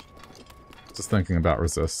 Just thinking about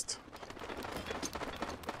resist.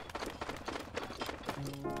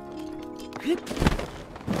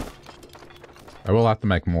 I will have to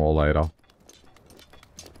make more later.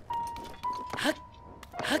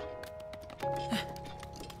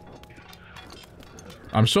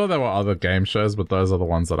 I'm sure there were other game shows, but those are the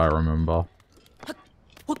ones that I remember.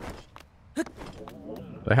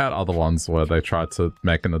 They had other ones where they tried to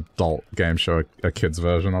make an adult game show, a kid's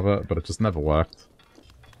version of it, but it just never worked.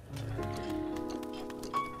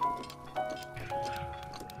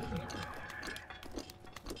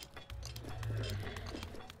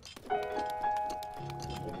 I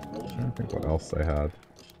don't think what else they had.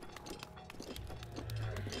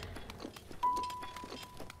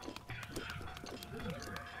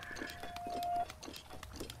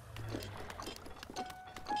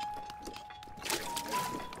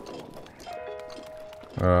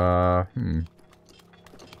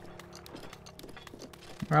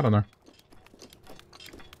 I don't know.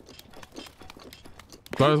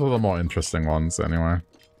 Those were the more interesting ones, anyway.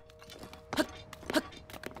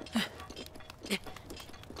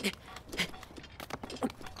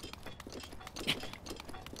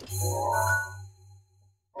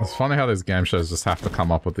 It's funny how these game shows just have to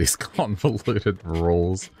come up with these convoluted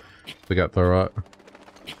rules to get through it.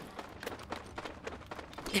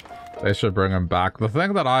 They should bring them back. The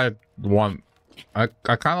thing that I want... I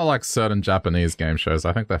kind of like certain Japanese game shows.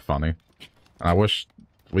 I think they're funny. And I wish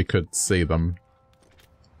we could see them.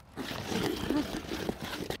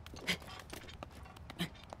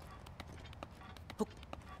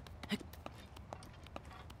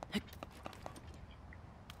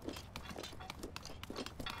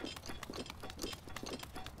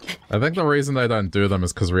 I think the reason they don't do them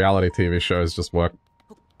is because reality TV shows just work.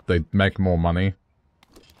 They make more money.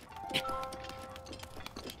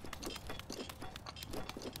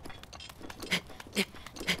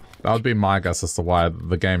 That would be my guess as to why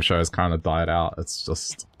the game shows kind of died out. It's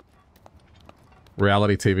just...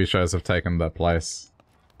 reality TV shows have taken their place.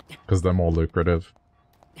 Because they're more lucrative.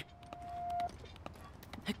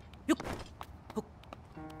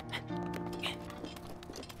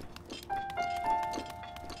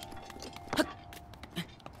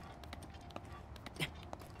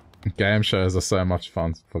 Game shows are so much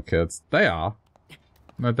fun for kids. They are.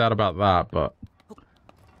 No doubt about that, but...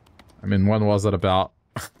 I mean, when was it about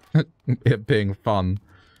it being fun?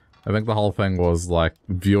 I think the whole thing was, like,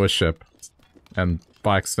 viewership. And,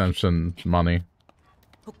 by extension, money.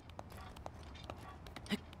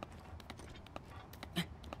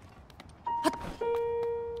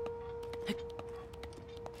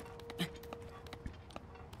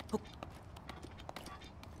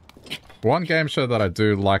 One game show that I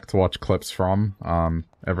do like to watch clips from,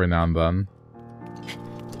 every now and then.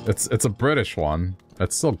 It's a British one.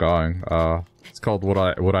 It's still going. It's called Would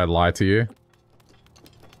I Lie to You?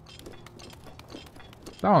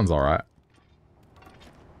 That one's alright.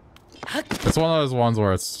 It's one of those ones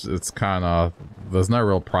where it's kind of... there's no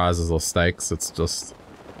real prizes or stakes. It's just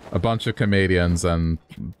a bunch of comedians and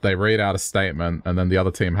they read out a statement and then the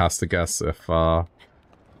other team has to guess if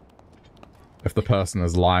the person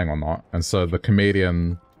is lying or not. And so the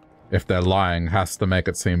comedian, if they're lying, has to make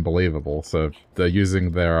it seem believable. So they're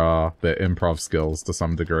using their improv skills to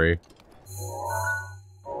some degree.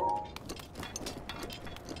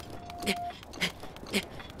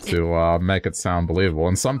 To make it sound believable.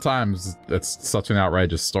 And sometimes it's such an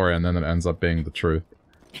outrageous story and then it ends up being the truth.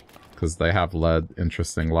 Because they have led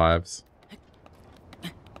interesting lives.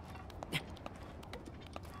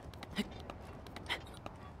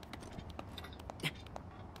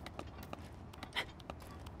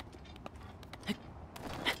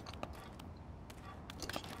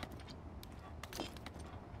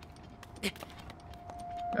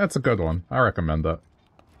 That's a good one. I recommend it.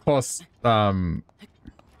 Of course, there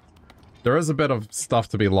is a bit of stuff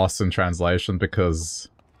to be lost in translation because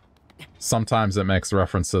sometimes it makes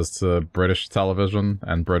references to British television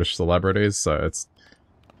and British celebrities, so it's...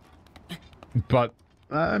 but,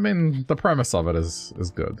 I mean, the premise of it is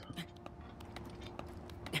good.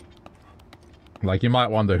 Like, you might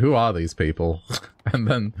wonder, who are these people? And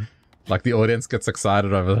then, like, the audience gets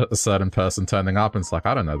excited over a certain person turning up, and it's like,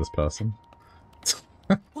 I don't know this person.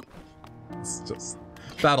 It's just...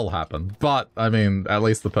 that'll happen. But, I mean, at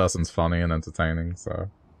least the person's funny and entertaining, so...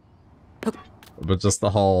 but just the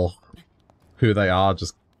whole... who they are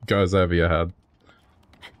just goes over your head.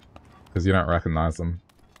 Because you don't recognize them.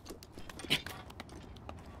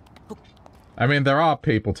 I mean, there are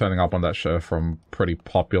people turning up on that show from pretty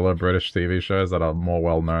popular British TV shows that are more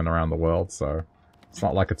well-known around the world, so... it's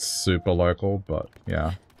not like it's super local, but,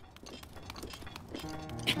 yeah.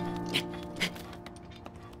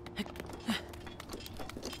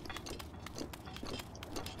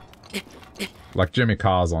 Like, Jimmy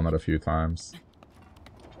Carr's on it a few times.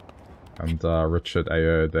 And, Richard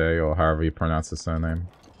Ayoade, or however you pronounce his surname.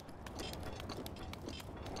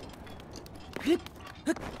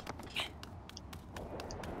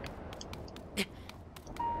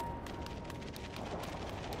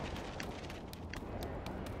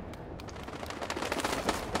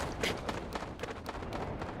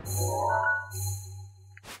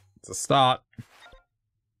 It's a start.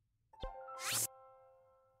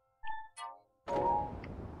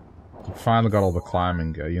 Finally got all the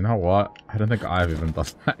climbing gear. You know what? I don't think I've even done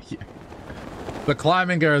that yet. The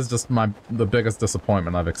climbing gear is just the biggest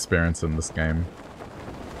disappointment I've experienced in this game.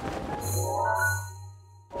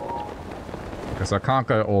 Okay, so I can't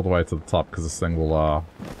go all the way to the top because this thing will,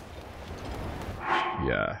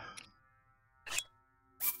 yeah.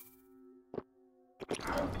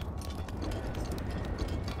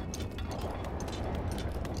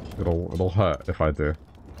 It'll hurt if I do.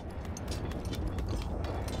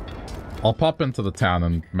 I'll pop into the town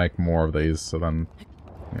and make more of these, so then,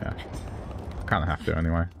 yeah. Kinda have to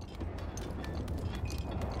anyway.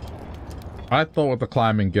 I thought with the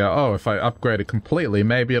climbing gear, oh, if I upgrade it completely,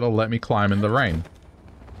 maybe it'll let me climb in the rain.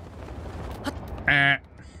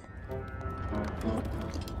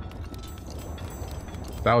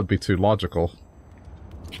 That would be too logical.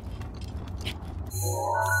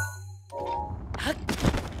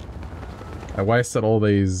 I wasted all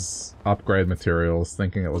these upgrade materials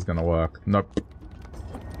thinking it was gonna work. Nope.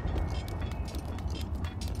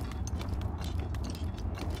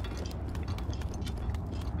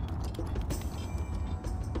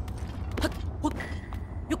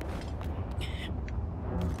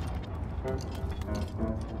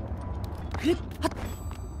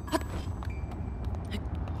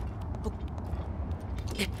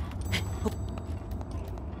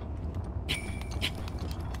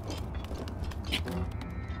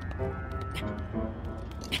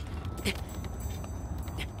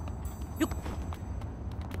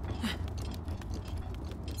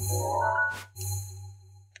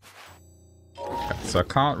 So I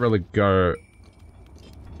can't really go,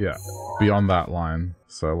 yeah, beyond that line.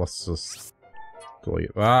 So let's just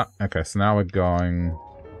delete that. Okay, so now we're going,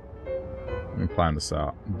 let me plan this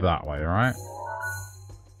out, that way, right?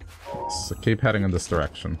 So keep heading in this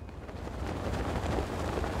direction.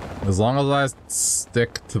 As long as I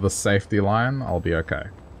stick to the safety line, I'll be okay.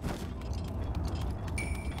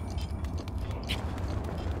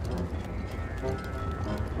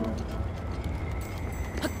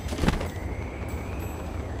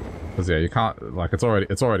 Because yeah, you can't, like, it's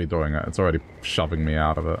already doing it. It's already shoving me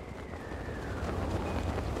out of it.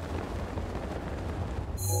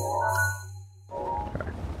 Okay,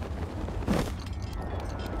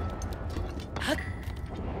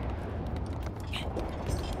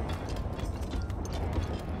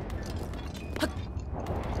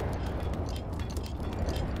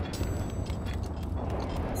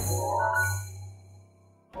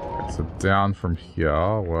 so down from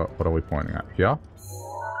here, what are we pointing at? Here?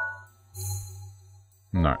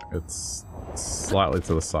 No, it's slightly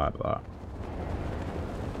to the side of that.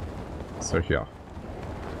 So here.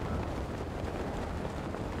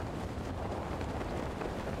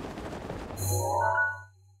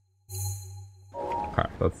 Okay,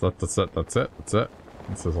 that's it.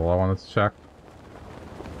 This is all I wanted to check.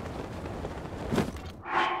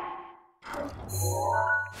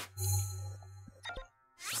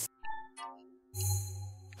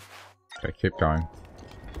 Okay, keep going.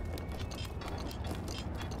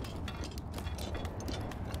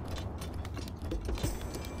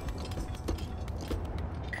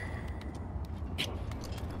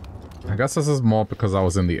 I guess this is more because I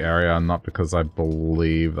was in the area, not because I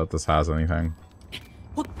believe that this has anything.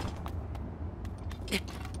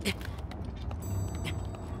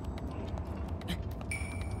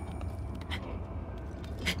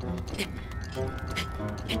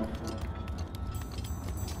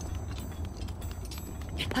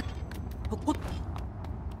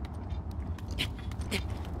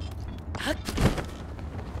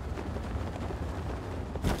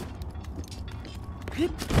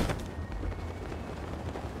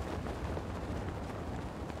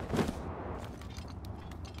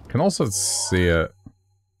 Can also see it.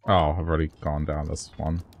 Oh, I've already gone down this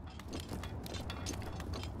one.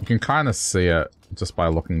 You can kind of see it just by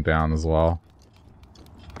looking down as well.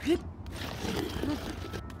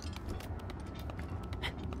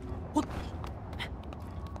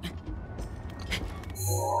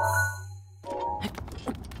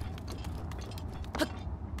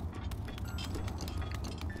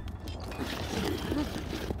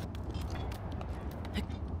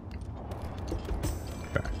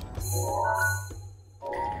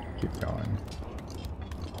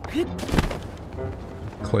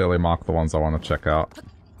 Clearly mark the ones I want to check out.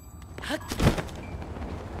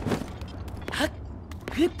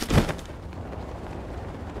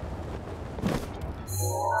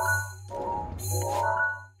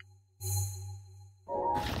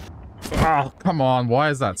 Oh, come on. Why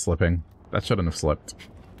is that slipping? That shouldn't have slipped.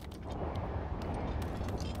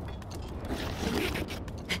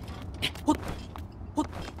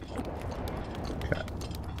 Okay.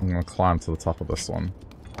 I'm gonna climb to the top of this one.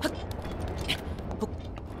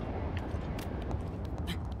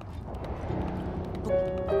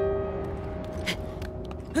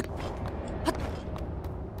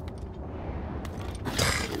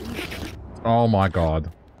 Oh my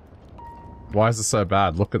god. Why is it so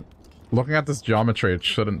bad? Looking at this geometry, it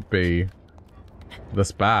shouldn't be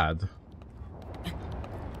this bad.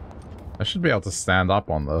 I should be able to stand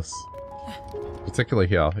up on this. Particularly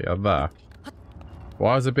here. Yeah, there.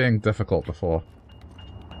 Why was it being difficult before?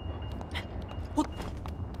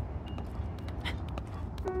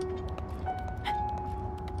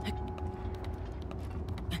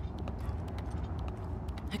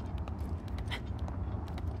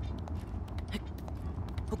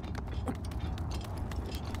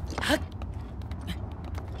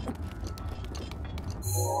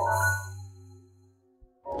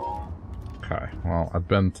 I've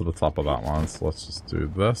been to the top of that one, so let's just do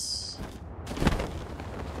this.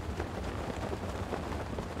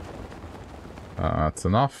 That's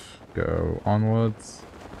enough. Go onwards.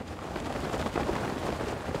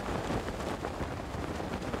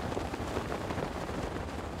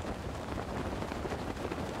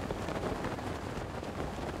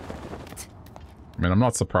 I mean, I'm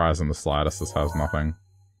not surprised in the slightest this has nothing.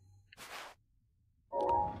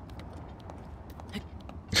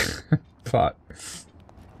 But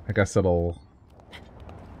I guess it'll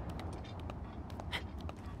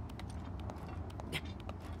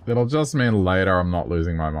just mean later I'm not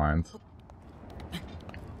losing my mind.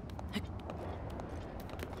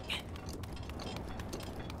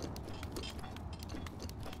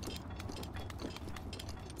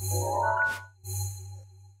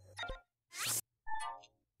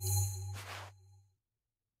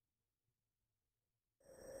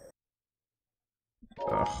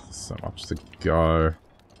 Ugh, so much to go.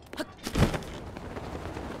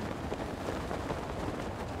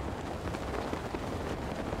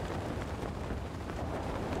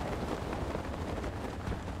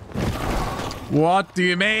 What do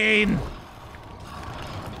you mean?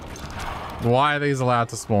 Why are these allowed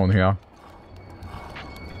to spawn here?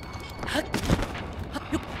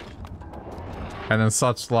 And in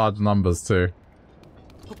such large numbers too.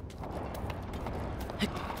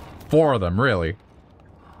 4 of them, really?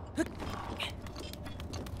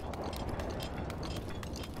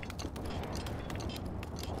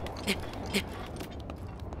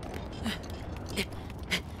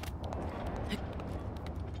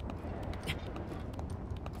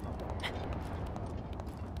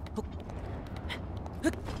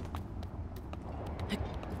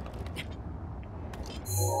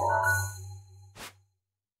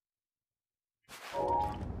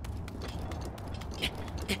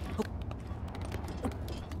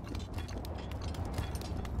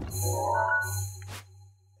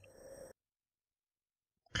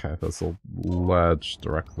 Okay, there's a ledge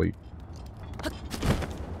directly.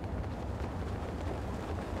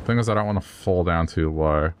 Thing is, I don't want to fall down too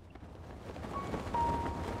low.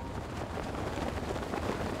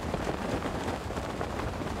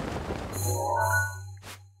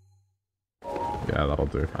 Yeah, that'll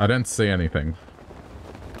do. I didn't see anything.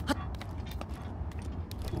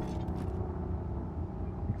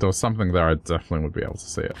 If there was something there, I definitely would be able to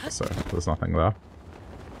see it, so there's nothing there.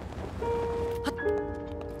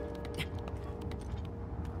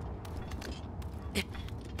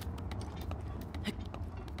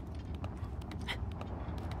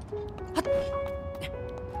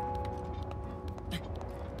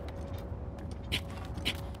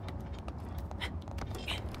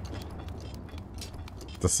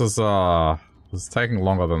 This is taking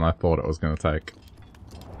longer than I thought it was going to take.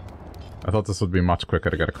 I thought this would be much quicker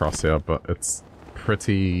to get across here, but it's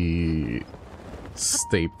pretty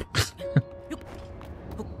steep.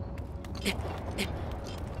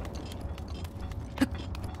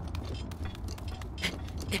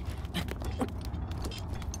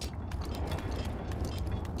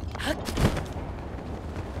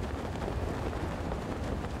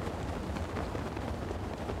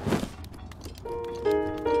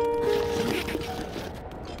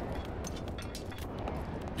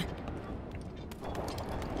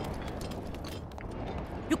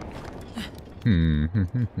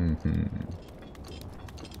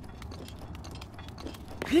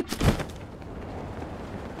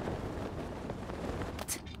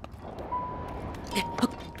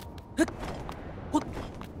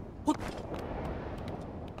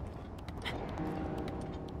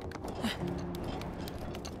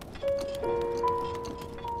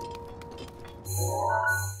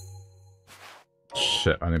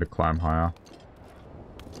 Shit, I need to climb higher.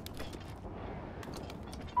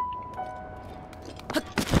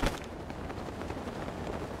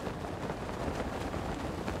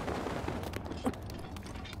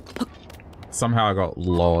 Somehow I got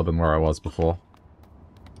lower than where I was before.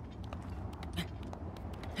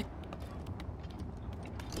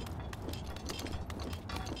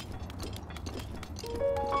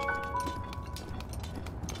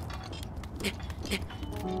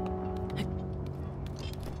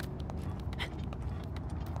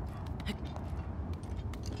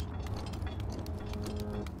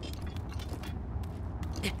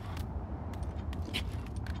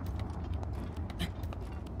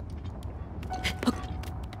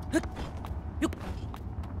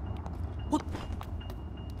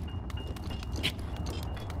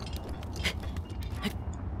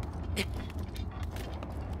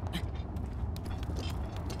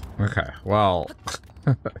 Okay, well,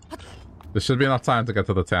 there should be enough time to get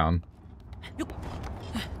to the town.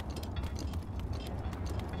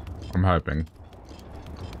 I'm hoping.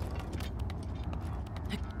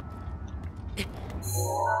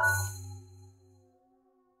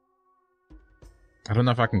 I don't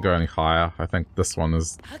know if I can go any higher. I think this one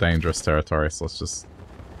is dangerous territory, so let's just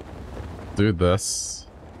do this.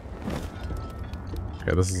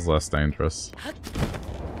 Okay, this is less dangerous.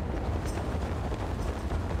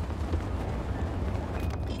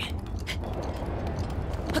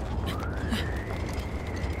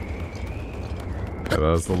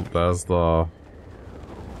 there's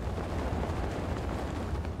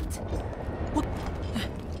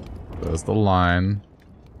the line.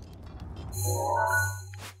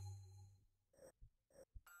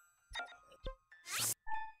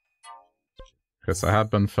 Okay, so I had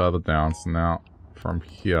been further down, so now from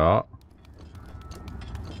here, go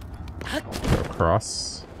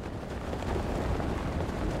across.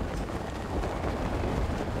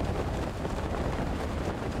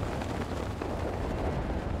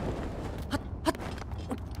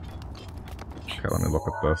 Okay, let me look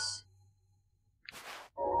at this.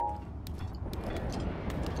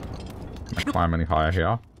 Can I climb any higher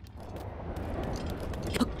here?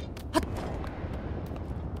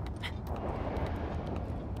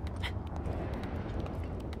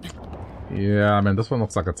 Yeah, I mean, this one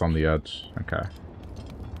looks like it's on the edge. Okay.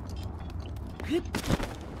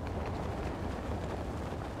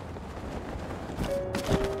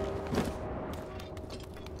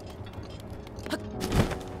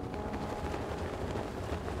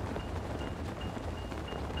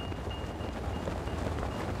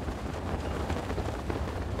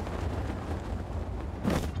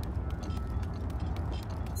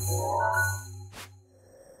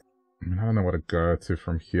 I don't know where to go to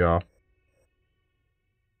from here.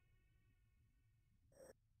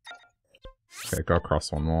 Okay, go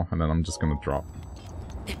across one more, and then I'm just gonna drop.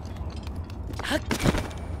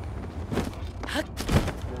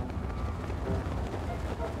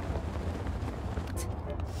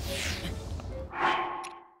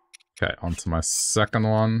 Okay, onto my second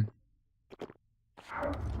one.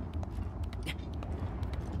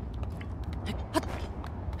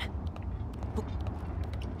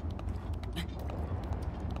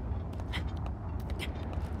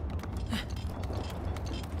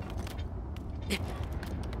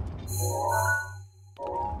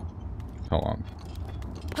 Hold on.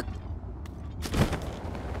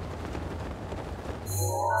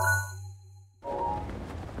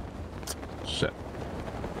 Shit.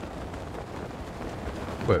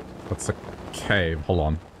 Wait, what's a cave? Hold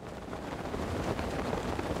on.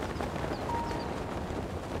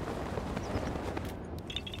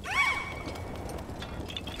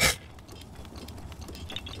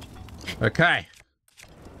 Okay.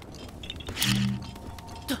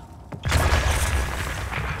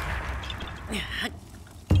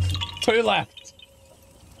 Two left.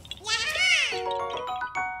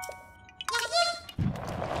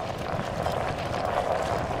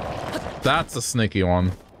 That's a sneaky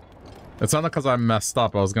one. It's only because I messed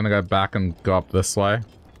up. I was gonna go back and go up this way.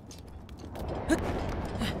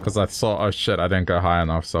 Because I saw, oh shit, I didn't go high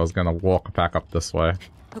enough, so I was gonna walk back up this way.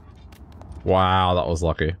 Wow, that was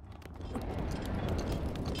lucky.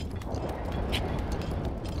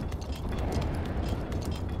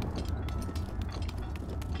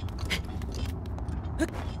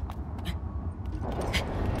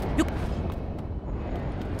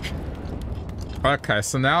 Okay,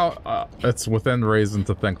 so now it's within reason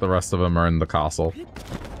to think the rest of them are in the castle.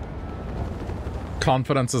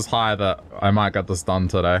 Confidence is high that I might get this done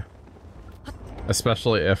today.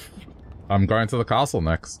 Especially if I'm going to the castle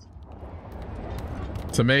next.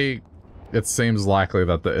 To me, it seems likely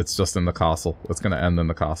that it's just in the castle. It's going to end in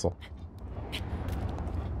the castle.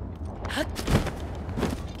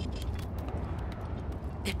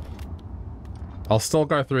 I'll still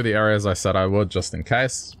go through the areas I said I would just in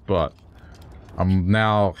case, but I'm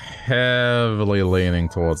now heavily leaning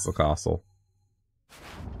towards the castle.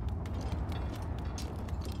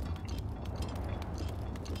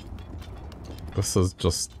 This is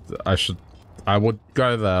just... I would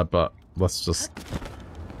go there, but let's just...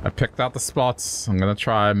 I picked out the spots. I'm gonna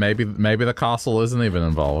try. Maybe the castle isn't even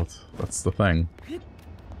involved. That's the thing.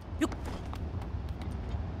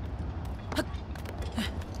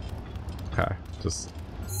 Okay, just...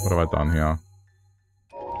 What have I done here?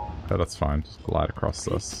 Okay, that's fine. Just glide across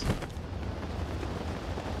this.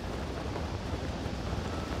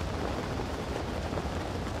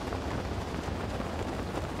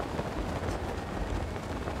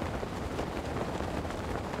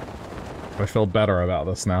 I feel better about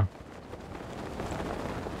this now.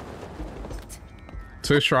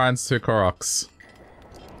 2 shrines, 2 Koroks.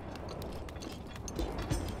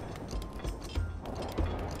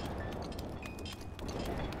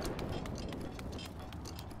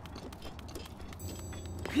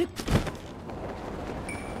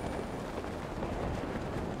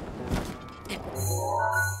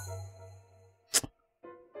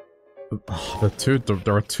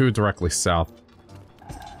 There are 2 directly south.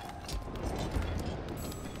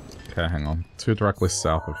 Okay, hang on. 2 directly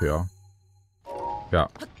south of here. Yeah.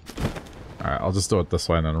 Alright, I'll just do it this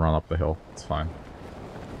way and then run up the hill. It's fine.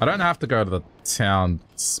 I don't have to go to the town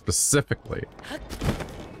specifically.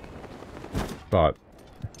 But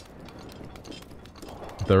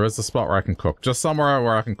there is a spot where I can cook. Just somewhere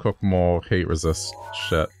where I can cook more heat resist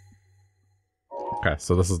shit. Okay,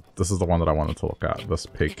 so this is the one that I wanted to look at. This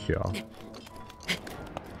peak here.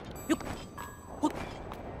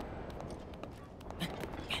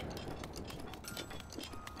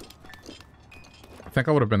 I think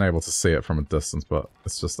I would have been able to see it from a distance, but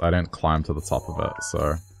it's just I didn't climb to the top of it,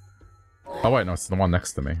 so... Oh wait, no, it's the one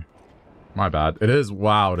next to me. My bad. It is,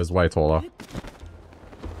 wow, it is way taller.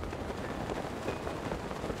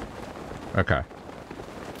 Okay.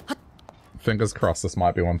 Fingers crossed this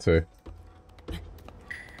might be one too.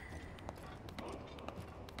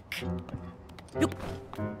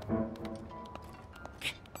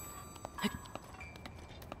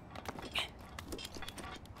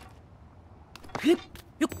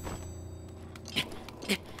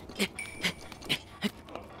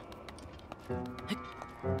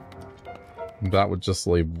 That would just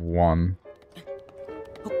leave one.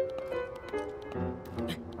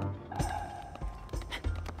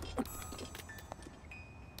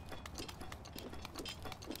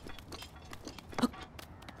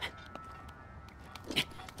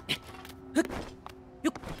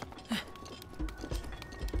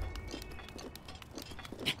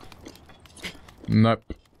 Nope.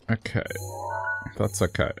 Okay. That's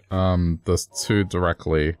okay. There's two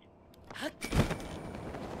directly.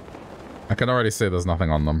 I can already see there's nothing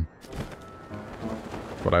on them.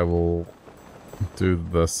 But I will do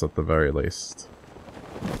this at the very least.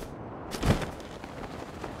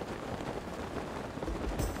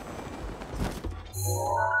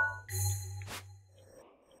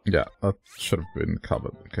 Yeah, that should have been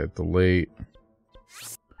covered. Okay, delete.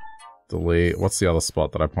 Delete. What's the other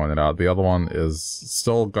spot that I pointed out? The other one is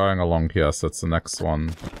still going along here, so it's the next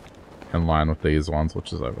one in line with these ones,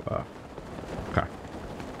 which is over there. Okay.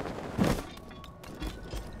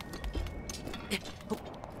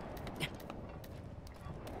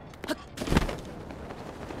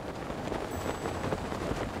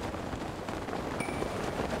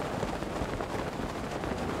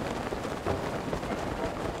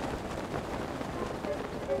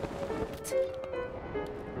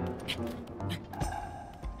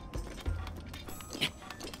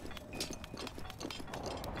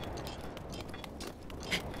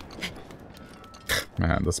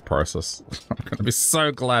 Man, this process. I'm gonna be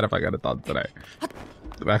so glad if I get it done today.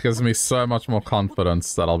 That gives me so much more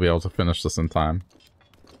confidence that I'll be able to finish this in time.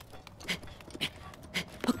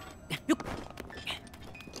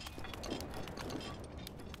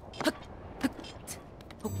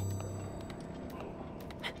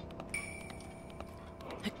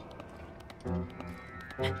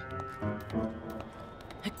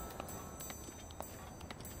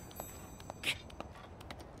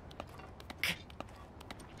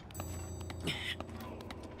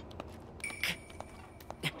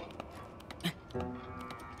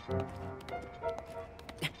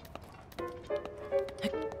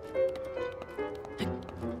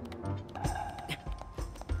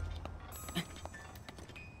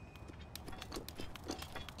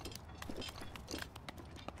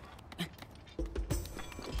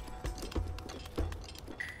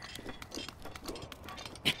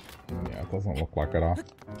 Doesn't look like it, huh?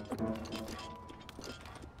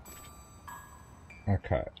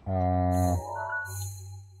 Okay,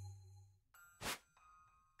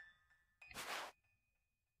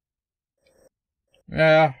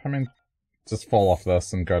 yeah, I mean, just fall off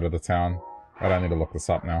this and go to the town. I don't need to look this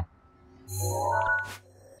up now.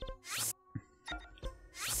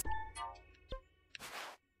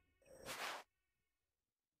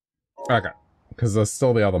 Okay, because there's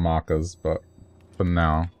still the other markers, but for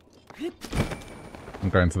now... I'm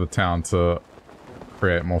going to the town to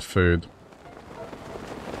create more food.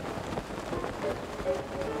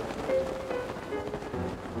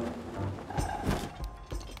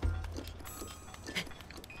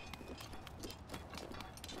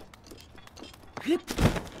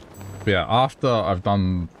 But yeah, after I've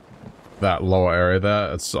done that lower area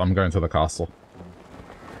there, I'm going to the castle.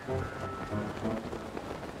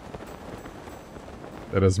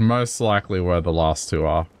 It is most likely where the last two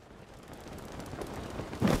are.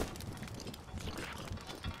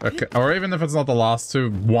 Okay, or even if it's not the last two,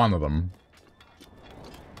 one of them.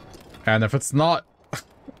 And if it's not...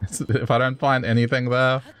 if I don't find anything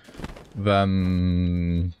there,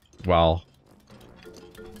 then... well...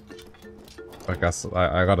 I guess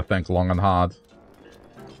I gotta think long and hard.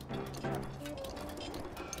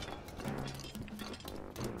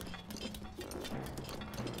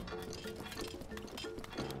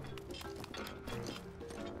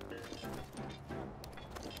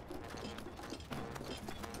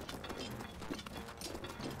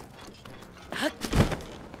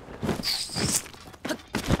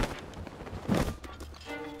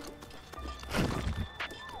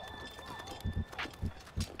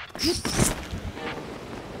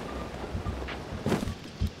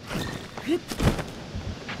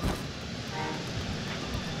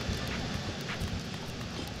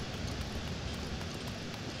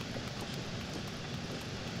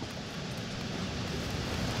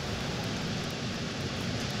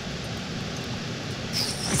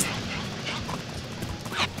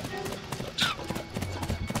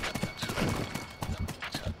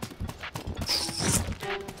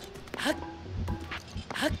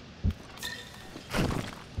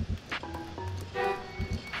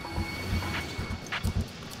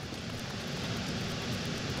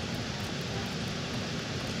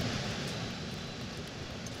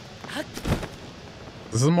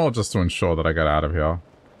 This is more just to ensure that I get out of here.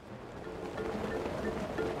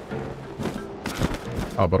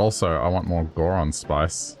 Oh, but also, I want more Goron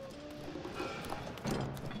spice.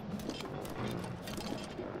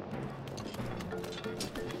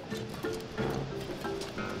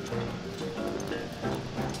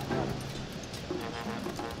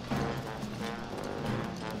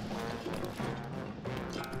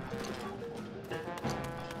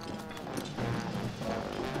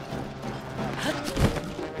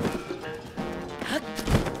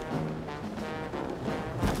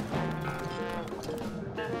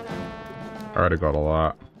 Already got a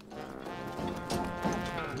lot.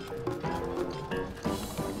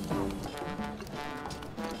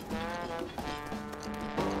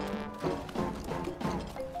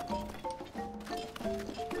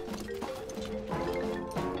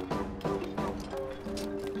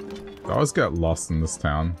 I always get lost in this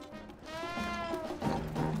town.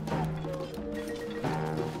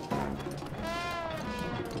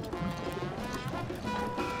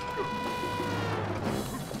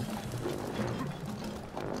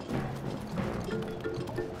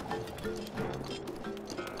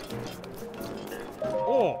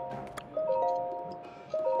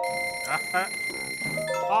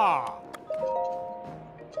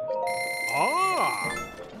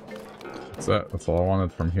 That's all I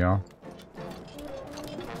wanted from here.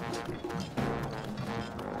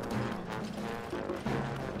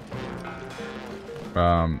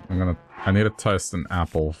 I need to toast an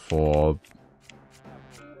apple for...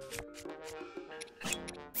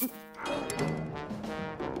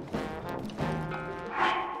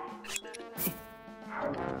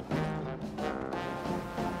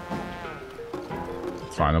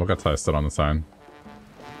 It's fine, it'll get toasted on its own.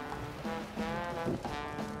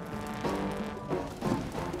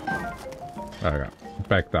 There we go.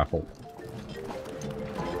 Baked apple.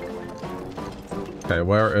 Okay,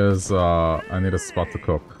 where is, I need a spot to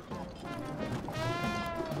cook.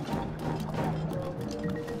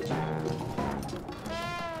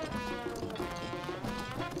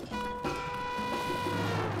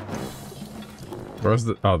 Where's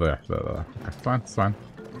the, oh, there. Okay, fine, it's fine.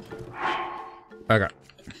 Okay.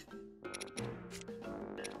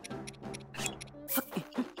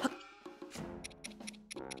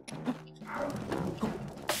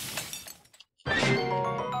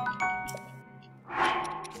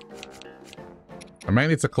 I may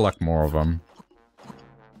need to collect more of them.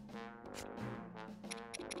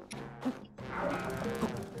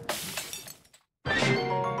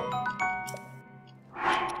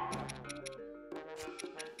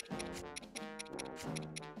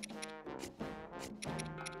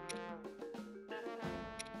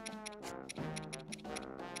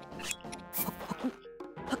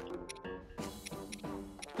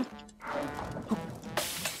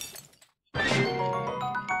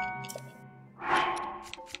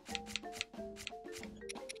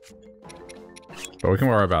 But we can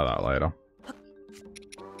worry about that later.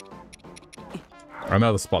 I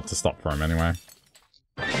know the spot to stop for him anyway.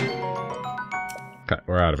 Okay,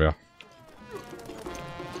 we're out of here.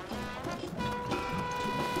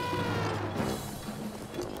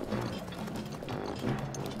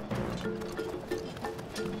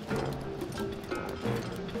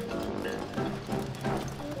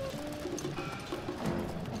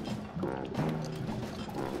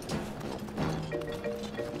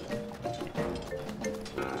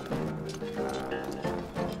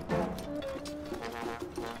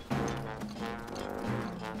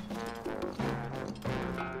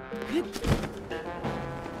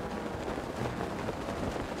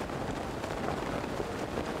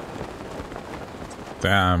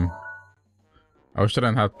 Damn. I wish they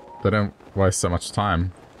didn't waste so much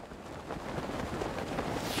time.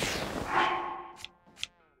 I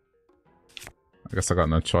guess I got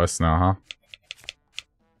no choice now, huh?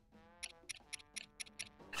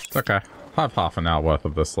 It's okay. I'll have half an hour worth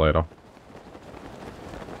of this later.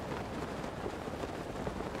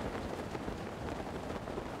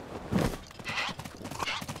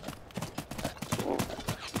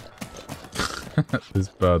 These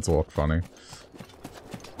birds walk funny.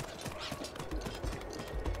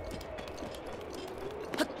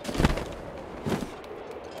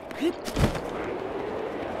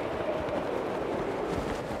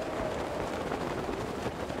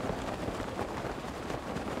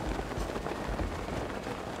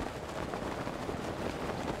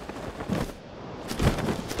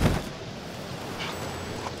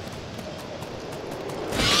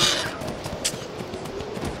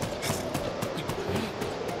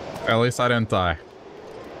 At least I didn't die.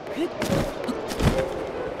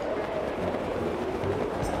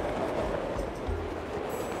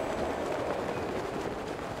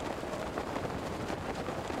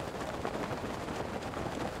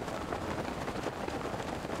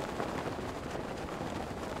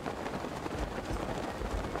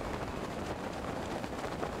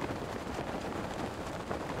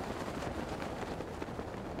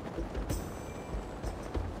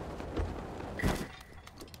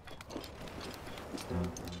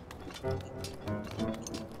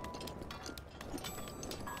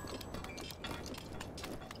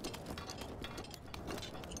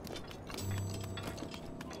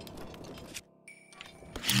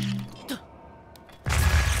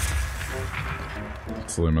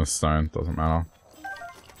 It's Luminous Stone, doesn't matter.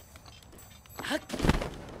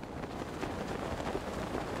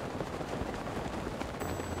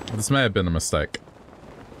 This may have been a mistake.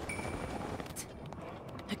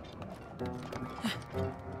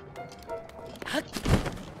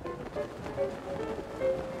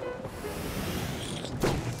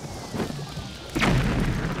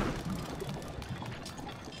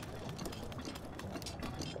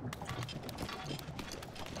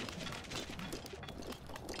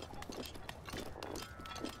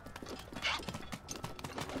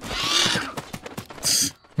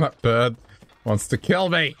 That bird wants to kill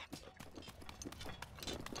me.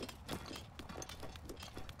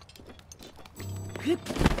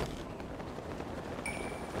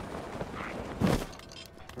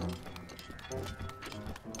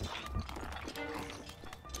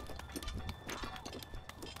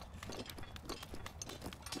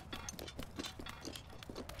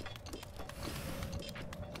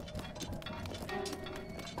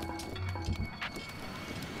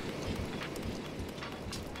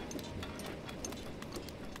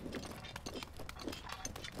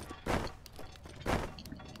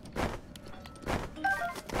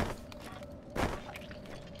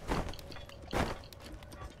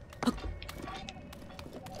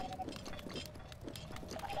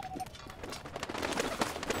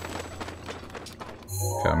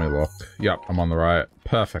 Yep, I'm on the right.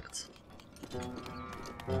 Perfect.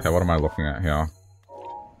 Okay, what am I looking at here?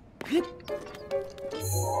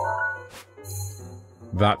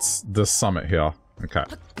 That's the summit here. Okay.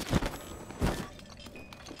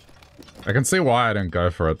 I can see why I didn't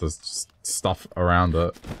go for it. There's just stuff around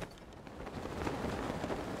it.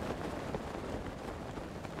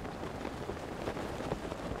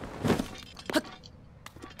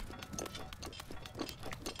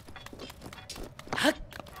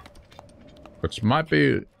 Which might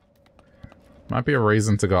be a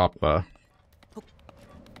reason to go up there.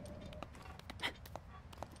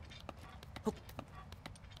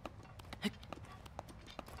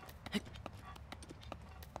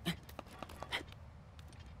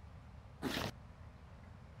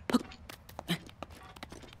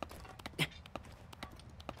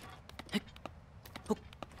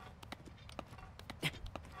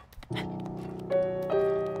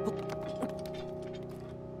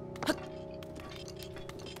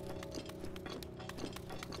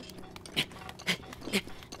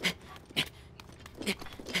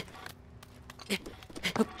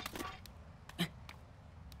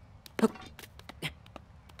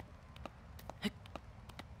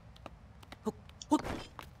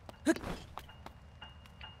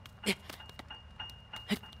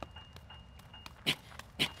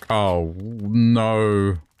 Oh,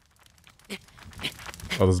 no.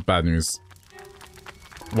 Oh, this is bad news.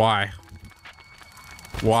 Why?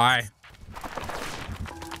 Why?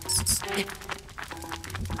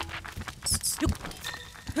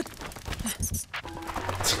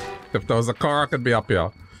 If there was a car, I could be up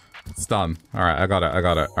here. It's done. Alright, I got it, I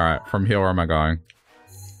got it. Alright, from here, where am I going?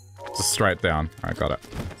 Just straight down. Alright, got it.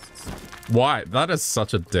 Why? That is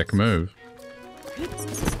such a dick move.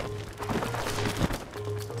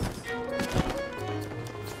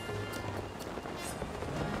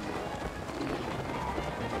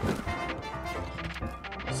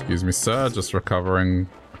 Excuse me, sir. Just recovering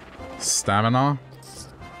stamina.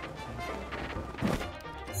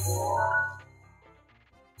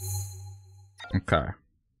 Okay.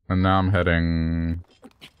 And now I'm heading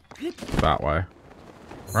that way.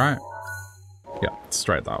 Right? Yeah,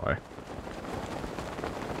 straight that way.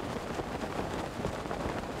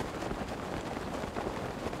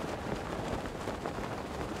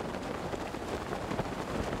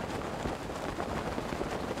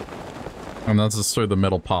 And that's just through the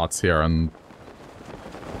middle parts here, and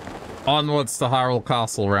onwards to Hyrule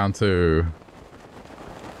Castle round 2.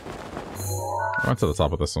 I went to the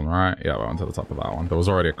top of this one, right? Yeah, I went to the top of that one. There was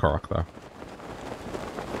already a Korok there.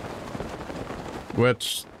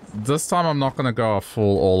 Which, this time I'm not going to go a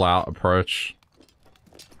full all-out approach.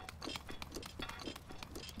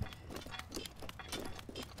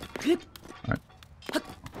 Right.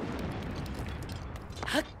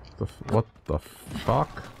 What the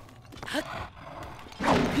fuck?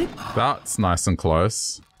 That's nice and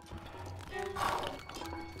close.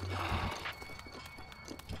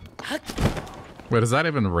 Wait, is that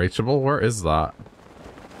even reachable? Where is that?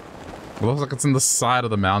 It looks like it's in the side of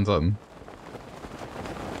the mountain.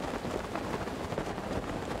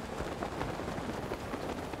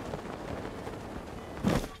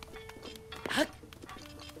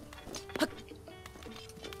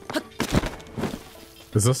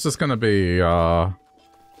 Is this just gonna be, like,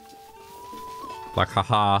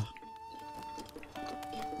 haha?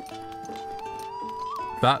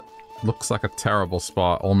 That looks like a terrible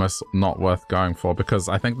spot, almost not worth going for, because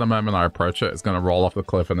I think the moment I approach it, it's gonna roll off the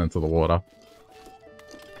cliff and into the water.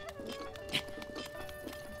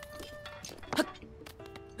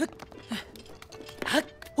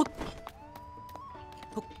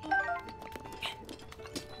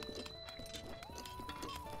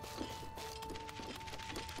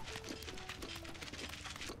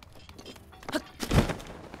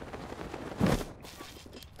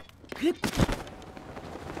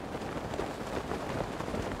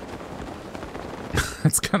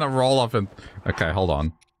 It's gonna roll off and... Okay, hold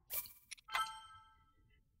on.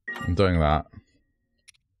 I'm doing that.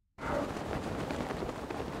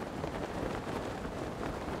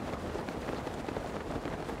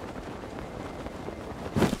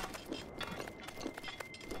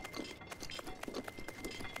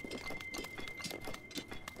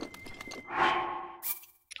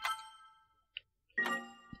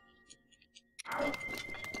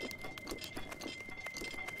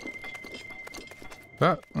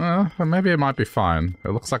 That, maybe it might be fine. It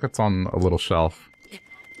looks like it's on a little shelf.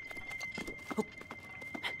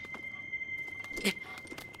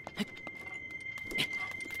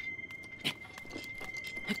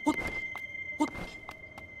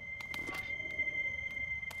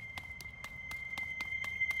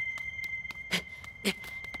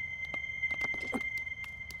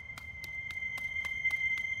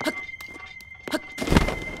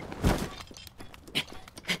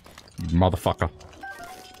 Motherfucker.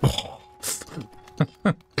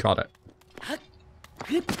 Got it.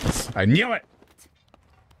 I knew it!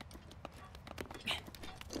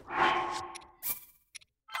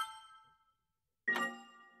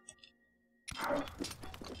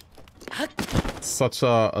 Such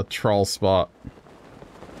a troll spot.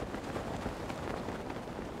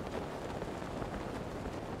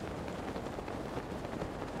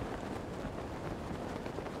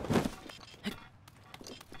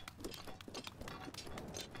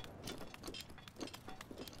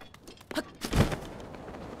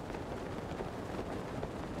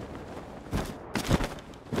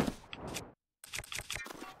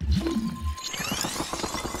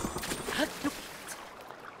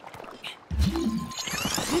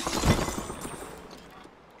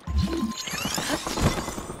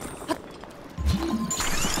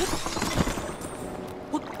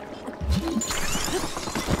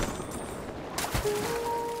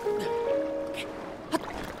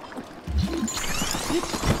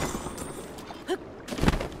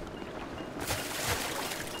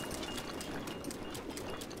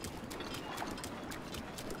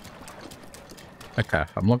 Okay,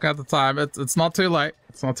 I'm looking at the time. It's not too late.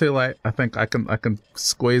 It's not too late. I think I can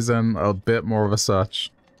squeeze in a bit more of a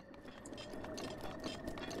search.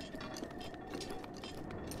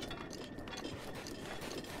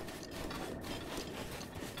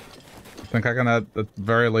 I think I can at the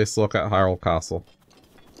very least look at Hyrule Castle.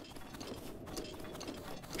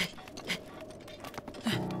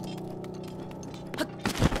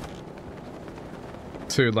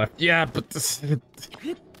 Two left. Yeah, but this...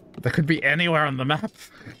 They could be anywhere on the map.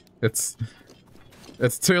 It's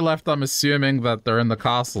two left, I'm assuming that they're in the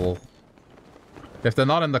castle. If they're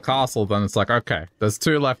not in the castle, then it's like, okay, there's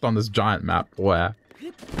two left on this giant map. Where?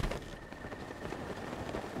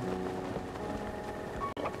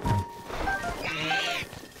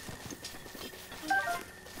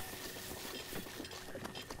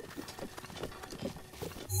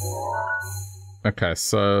 Okay,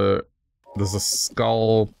 so there's a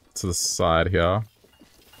skull to the side here.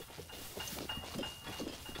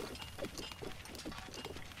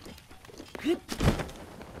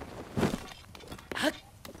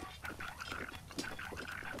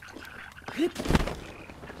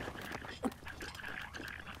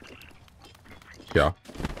 Yeah.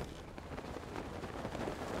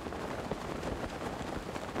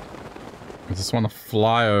 I just want to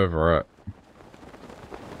fly over it.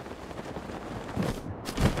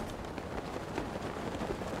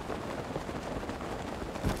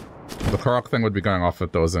 The Korok thing would be going off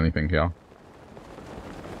if there was anything here.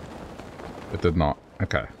 It did not.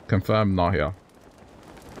 Okay. Confirm not here.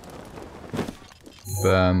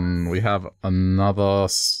 Then we have another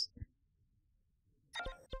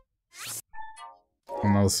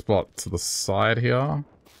spot to the side here.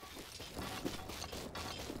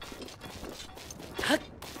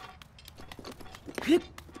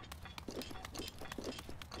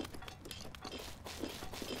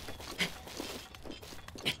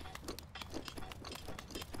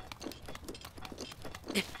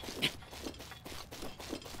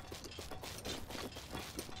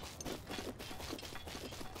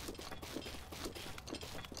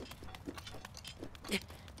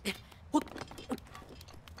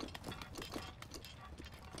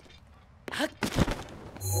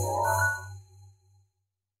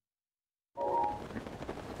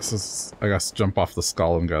 just, I guess, jump off the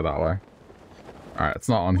skull and go that way. Alright, it's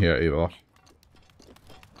not on here either.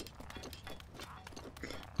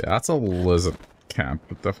 Yeah, that's a lizard camp,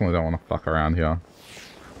 but definitely don't want to fuck around here.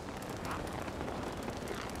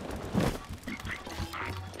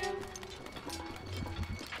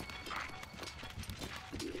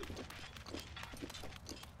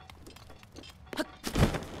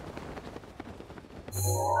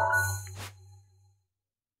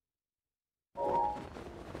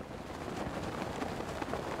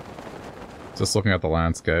 Just looking at the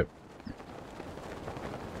landscape.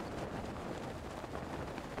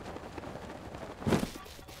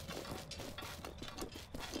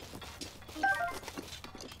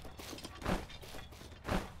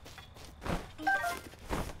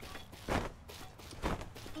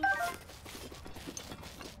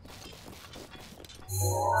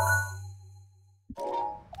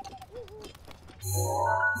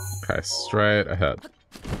 Okay, straight ahead.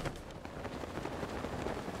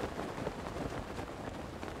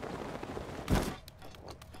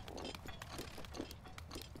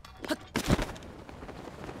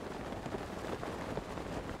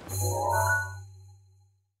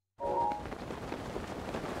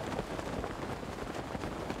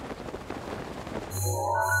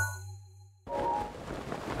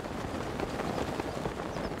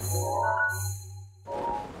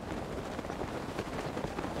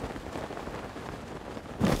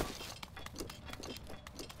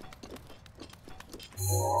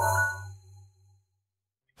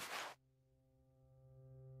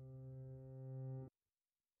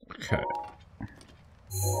 Okay.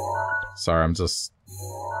 Sorry, I'm just...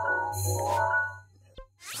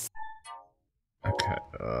 Okay,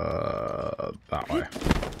 that way.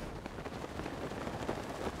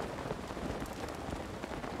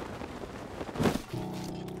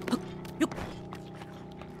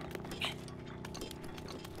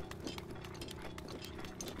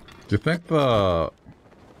 Do you think the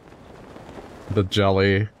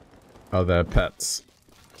jelly are their pets?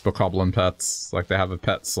 Bokoblin pets? Like they have a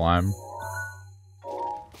pet slime?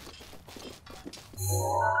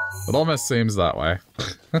 It almost seems that way.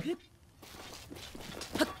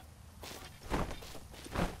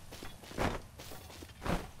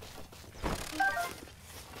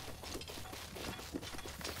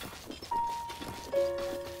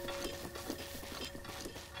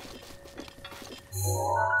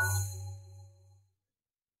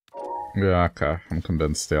 Yeah, okay. I'm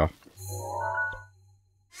convinced, yeah.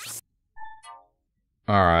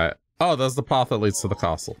 Alright. Oh, there's the path that leads to the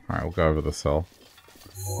castle. Alright, we'll go over this hill.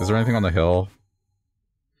 Is there anything on the hill?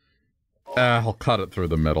 I'll cut it through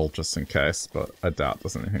the middle just in case, but I doubt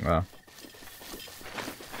there's anything there.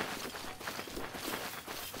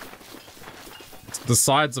 The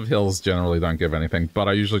sides of hills generally don't give anything, but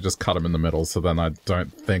I usually just cut them in the middle so then I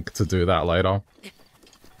don't think to do that later.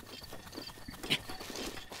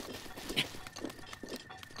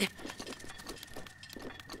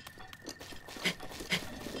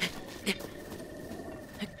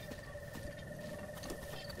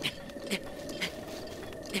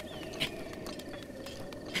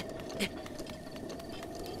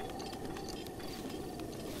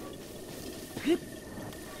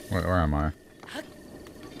 Wait, where am I?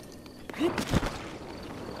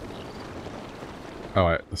 Oh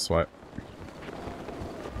wait, this way.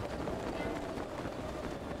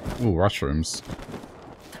 Ooh, mushrooms.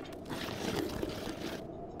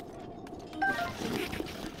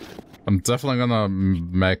 I'm definitely gonna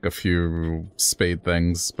make a few speed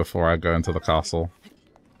things before I go into the castle.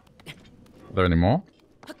 Are there any more?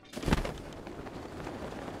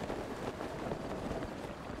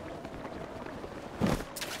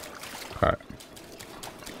 Okay.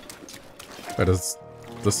 Wait, is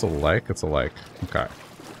this a lake? It's a lake. Okay.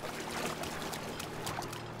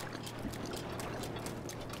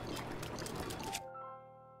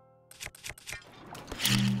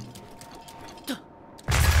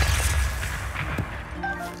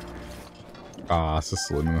 Ah, it's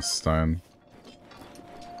just luminous stone.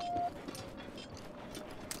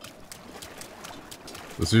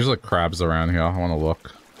 There's usually crabs around here. I want to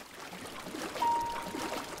look.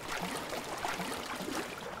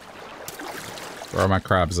 Where are my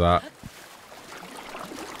crabs at?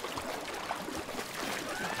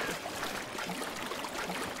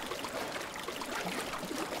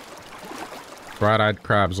 Bright-eyed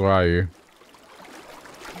crabs, where are you?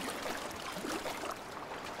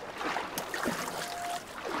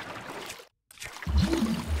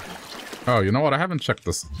 Oh, you know what? I haven't checked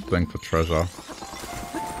this thing for treasure.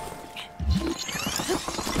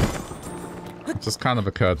 It just kind of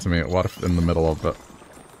occurred to me, what if in the middle of it?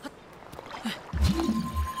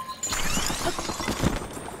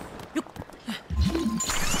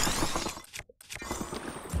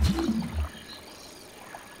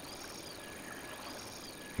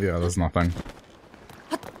 Yeah, there's nothing.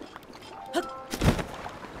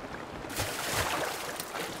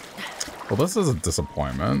 Well, this is a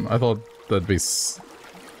disappointment. I thought there'd be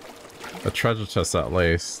a treasure chest at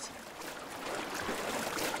least.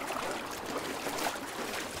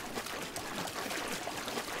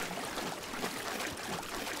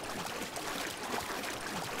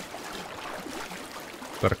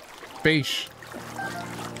 Got a fish.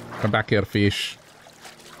 Come back here, fish.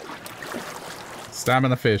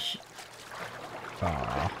 Stamina fish.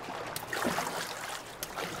 Aww.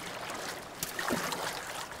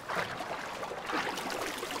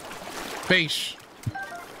 Fish!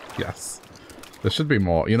 Yes. There should be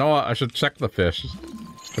more. You know what? I should check the fish.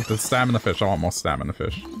 If there's stamina fish, I want more stamina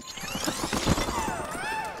fish.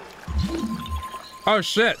 Oh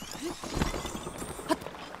shit!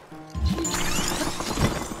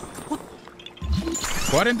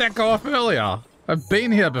 Why didn't that go off earlier? I've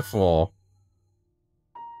been here before.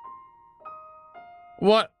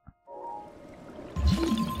 What?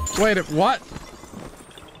 Wait, what?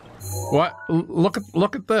 What?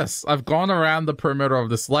 Look at this. I've gone around the perimeter of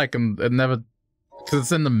this lake and it never... Because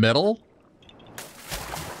it's in the middle?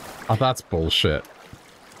 Oh, that's bullshit.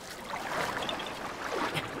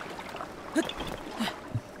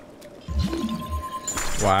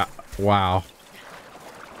 Wow. Wow.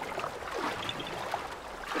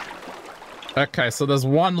 Okay, so there's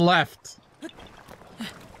one left.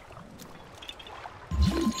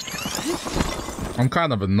 I'm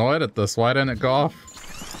kind of annoyed at this. Why didn't it go off?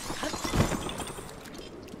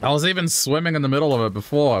 I was even swimming in the middle of it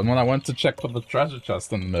before, and when I went to check for the treasure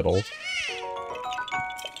chest in the middle...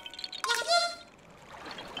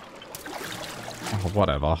 Oh,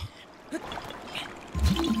 whatever.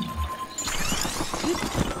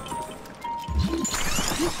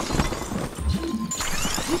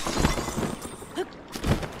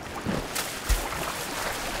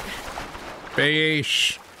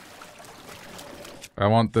 Fish! I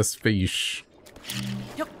want this fish.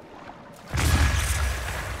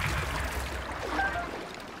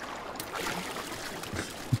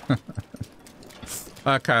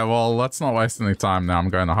 Okay, well, let's not waste any time now. I'm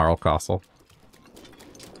going to Harrow Castle.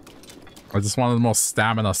 I just wanted more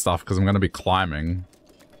stamina stuff because I'm going to be climbing.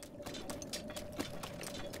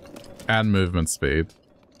 And movement speed.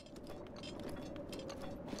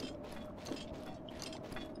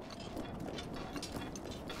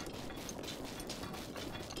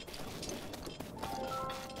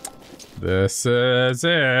 This is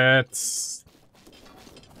it.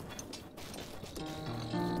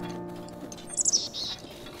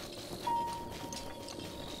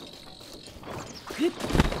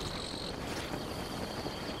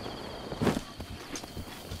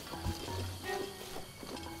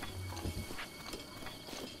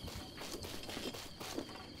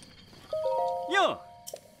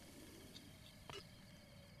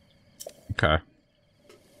 Okay.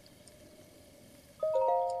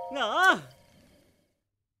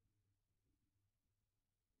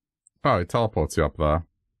 Oh, he teleports you up there.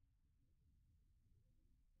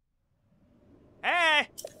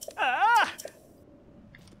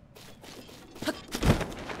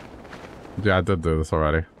 Yeah, I did do this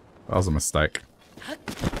already. That was a mistake.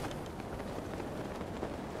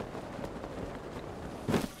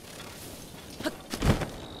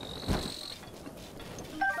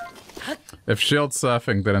 If shield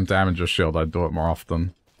surfing didn't damage your shield, I'd do it more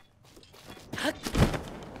often.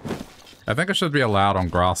 I think it should be allowed on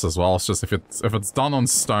grass as well. It's just if it's done on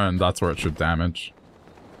stone, that's where it should damage.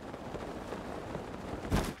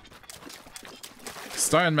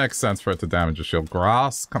 Stone makes sense for it to damage your shield.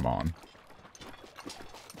 Grass? Come on.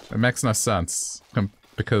 It makes no sense.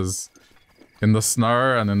 Because in the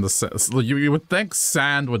snow and in the... You would think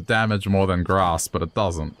sand would damage more than grass, but it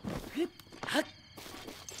doesn't.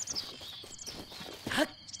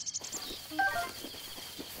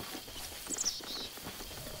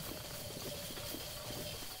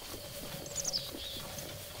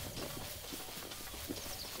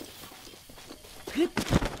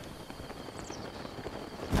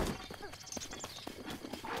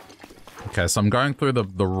 Okay, so I'm going through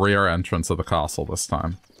the rear entrance of the castle this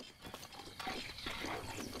time.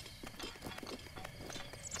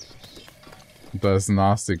 There's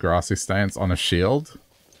nasty grassy stains on a shield.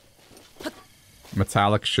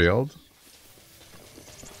 Metallic shield.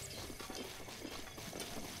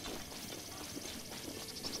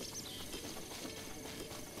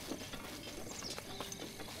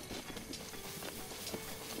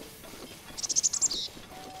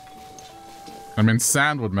 I mean,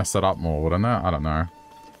 sand would mess it up more, wouldn't it? I don't know.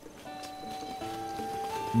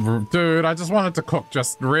 Dude, I just wanted to cook.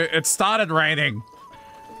 It started raining.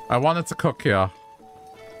 I wanted to cook here.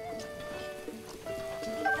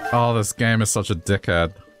 Oh, this game is such a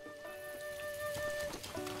dickhead.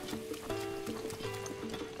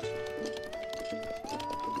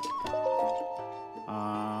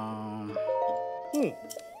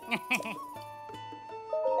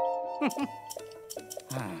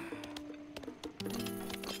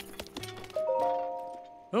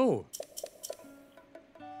 Oh.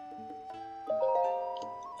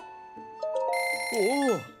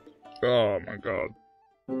 Oh. Oh my god.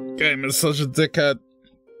 Game is such a dickhead.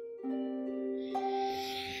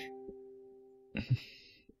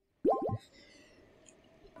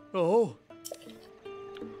 Oh.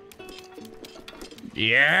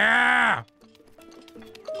 Yeah!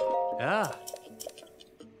 Yeah.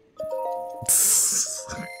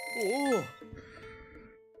 Oh.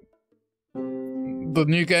 The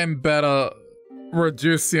new game better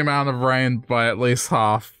reduce the amount of rain by at least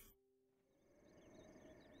half.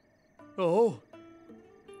 Oh.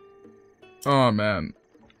 Oh man.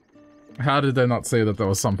 How did they not see that there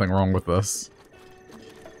was something wrong with this?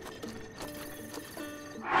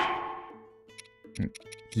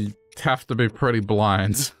 You have to be pretty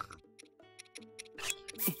blind.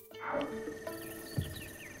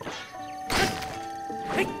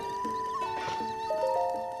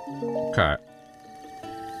 Okay.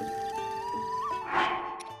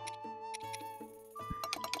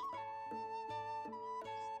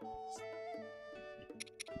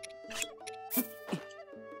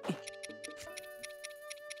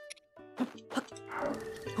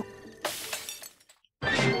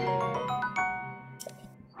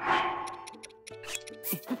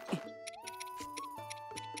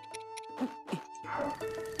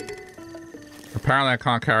 Apparently I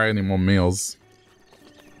can't carry any more meals.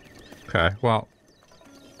 Okay, well.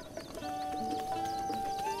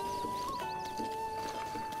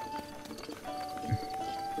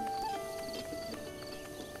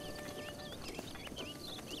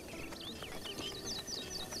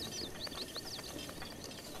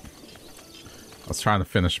 I was trying to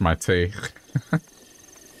finish my tea.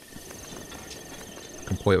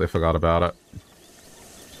 Completely forgot about it.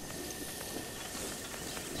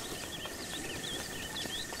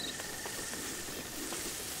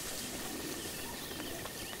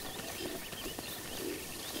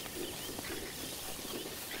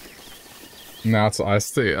 Now it's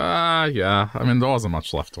iced tea. Yeah. I mean, there wasn't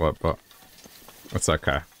much left to it, but it's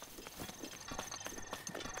okay.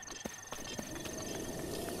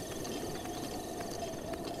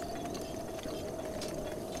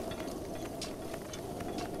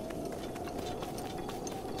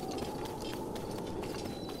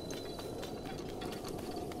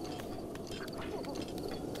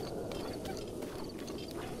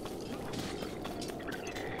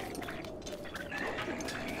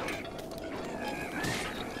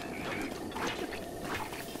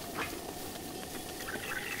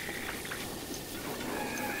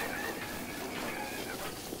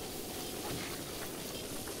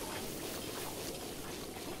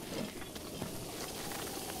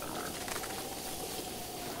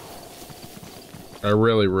 I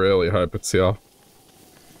really, really hope it's here.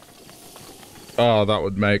 Oh, that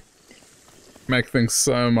would make things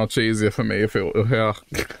so much easier for me if it were here.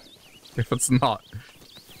 If it's not,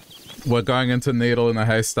 we're going into needle in a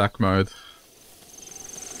haystack mode.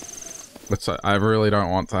 Which I really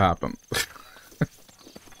don't want to happen.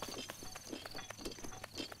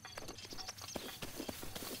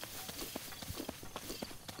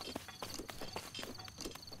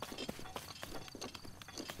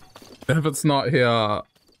 If it's not here,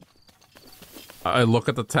 I look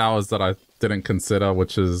at the towers that I didn't consider,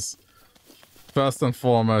 which is first and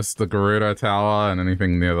foremost the Gerudo Tower and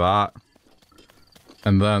anything near that.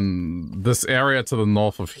 And then this area to the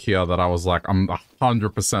north of here that I was like, I'm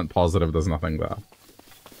 100% positive there's nothing there.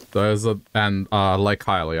 Those are, and Lake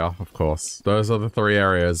Hylia, of course. Those are the three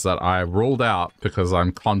areas that I ruled out because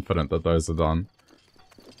I'm confident that those are done.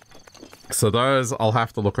 So those, I'll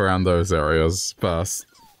have to look around those areas first.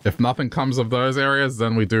 If nothing comes of those areas,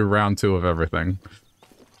 then we do round 2 of everything.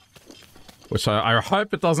 Which I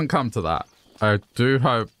hope it doesn't come to that. I do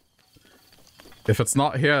hope. If it's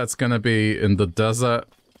not here, it's gonna be in the desert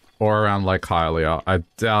or around Lake Hylia. I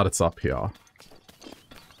doubt it's up here.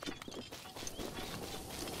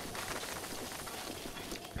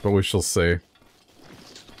 But we shall see.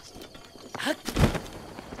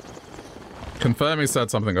 Confirming said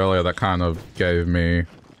something earlier that kind of gave me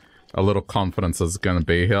a little confidence it's gonna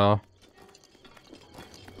be here.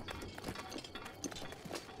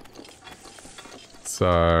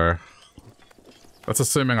 So that's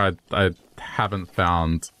assuming I haven't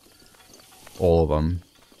found all of them.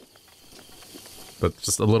 But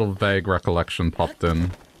just a little vague recollection popped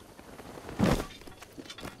in.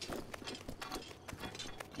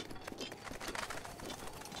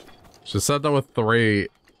 She said there were 3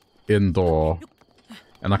 indoor,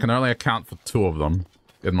 and I can only account for 2 of them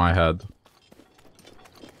in my head.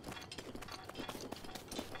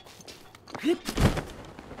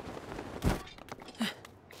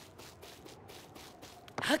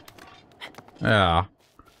 Yeah.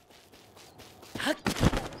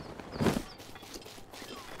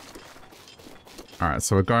 Alright,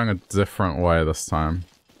 so we're going a different way this time.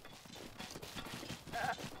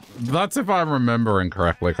 That's if I'm remembering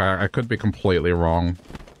correctly. I could be completely wrong.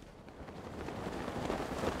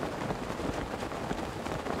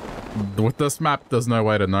 With this map, there's no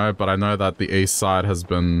way to know, but I know that the east side has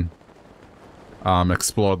been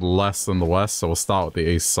explored less than the west, so we'll start with the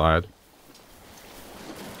east side.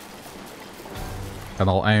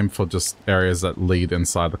 And I'll aim for just areas that lead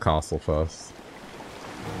inside the castle first.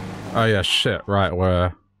 Oh yeah, shit, right,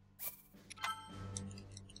 we're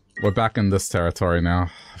back in this territory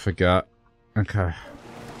now. I forgot. Okay.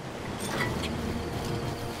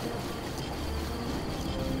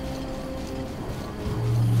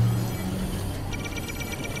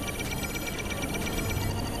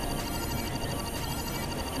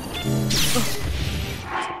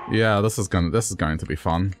 Yeah, this is going to be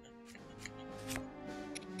fun.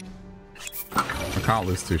 I can't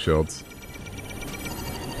lose 2 shields.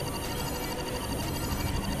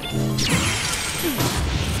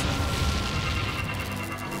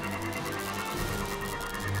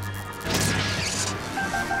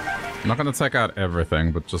 I'm not gonna take out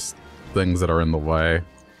everything, but just things that are in the way.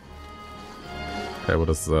 Okay, what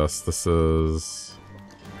is this? This is...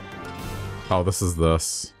 Oh, this is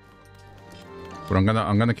this. But I'm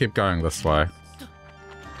gonna keep going this way.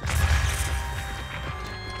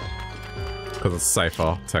 Because it's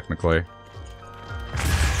safer, technically.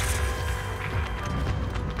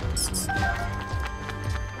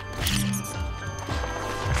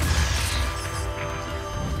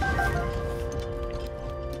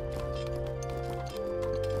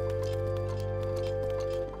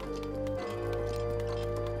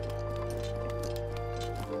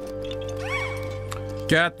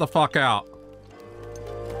 Get the fuck out.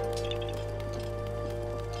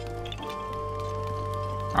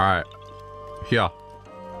 Alright. Here.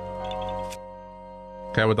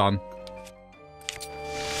 Okay, we're done.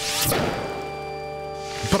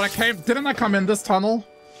 But didn't I come in this tunnel?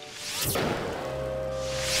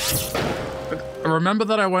 Remember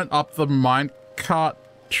that I went up the minecart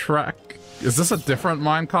track? Is this a different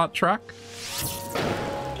minecart track?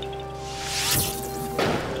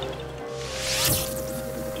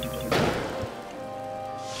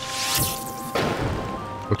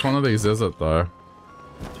 Which one of these is it, though?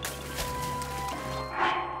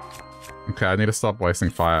 Okay, I need to stop wasting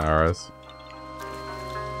fire arrows.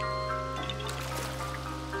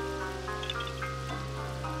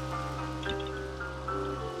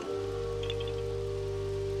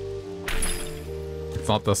 It's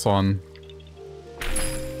not this one.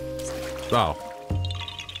 Oh.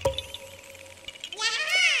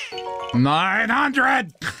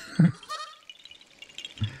 900!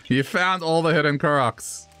 You found all the hidden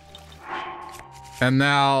Koroks. And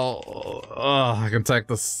now... I can take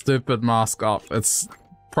the stupid mask off. It's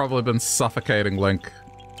probably been suffocating Link.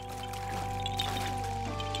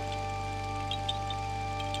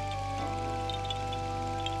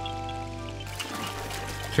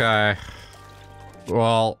 Okay.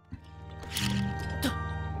 Well...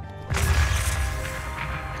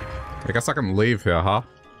 I guess I can leave here, huh?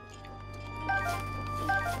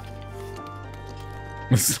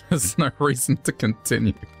 There's no reason to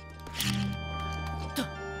continue.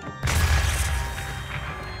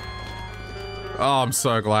 Oh, I'm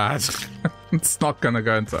so glad. It's not gonna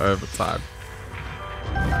go into overtime.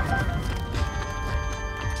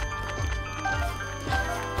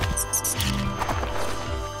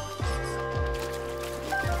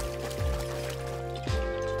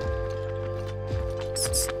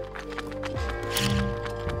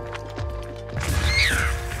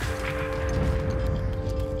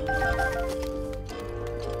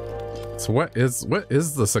 So what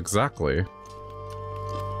is this exactly?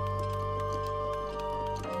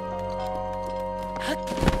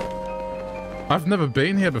 I've never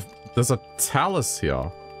been here before. There's a talus here.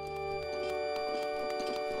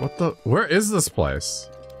 What the? Where is this place?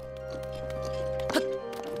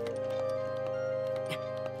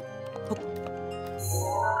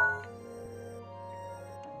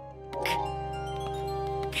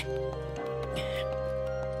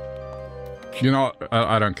 You know,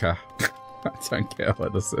 I don't care. I don't care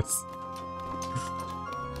what this is.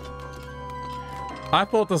 I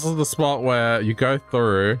thought this was the spot where you go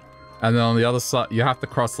through, and then on the other side, you have to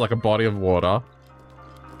cross like a body of water.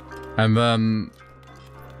 And then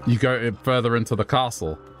you go further into the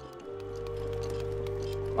castle.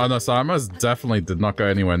 Oh no, so I most definitely did not go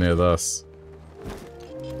anywhere near this.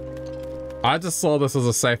 I just saw this as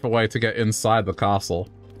a safer way to get inside the castle.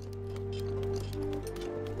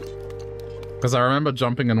 Because I remember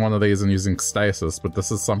jumping in one of these and using stasis, but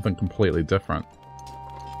this is something completely different.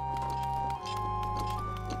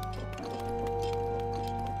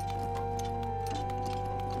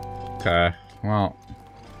 Okay, well...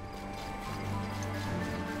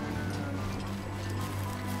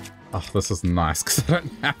 Oh, this is nice, because I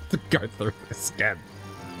don't have to go through this again.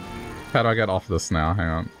 How do I get off this now? Hang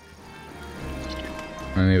on.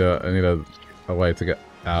 I need a way to get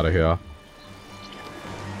out of here.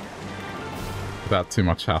 Without too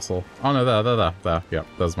much hassle. Oh no, there. Yep,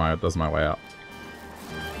 there's my way out.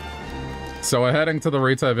 So we're heading to the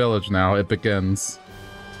Rito village now. It begins.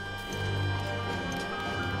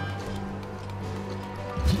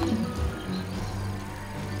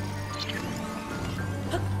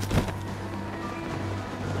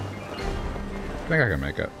 I think I can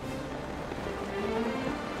make it.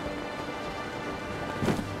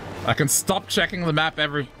 I can stop checking the map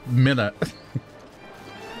every minute.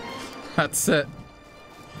 That's it.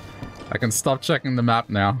 I can stop checking the map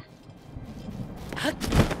now.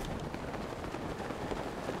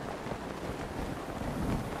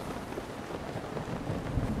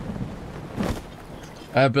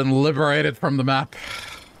 I've been liberated from the map.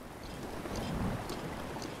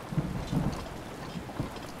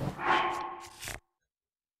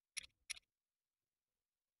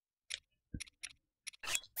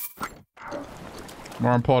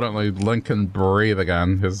 More importantly, Link can breathe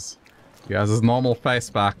again. He has his normal face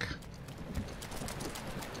back.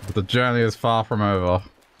 But the journey is far from over.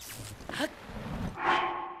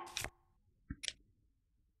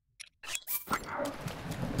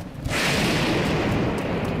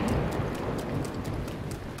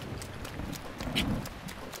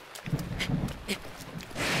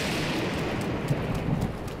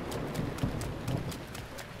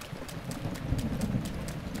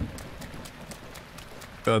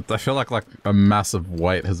 I feel like a massive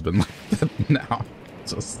weight has been lifted now.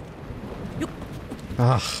 Just...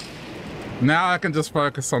 Ugh. Now I can just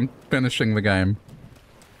focus on finishing the game.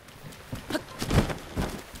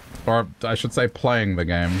 Or I should say playing the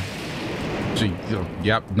game. Gee,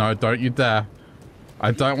 yep, no, don't you dare.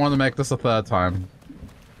 I don't want to make this a third time.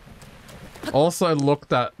 Also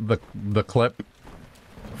looked at the clip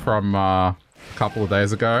from a couple of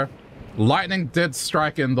days ago. Lightning did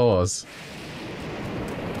strike indoors.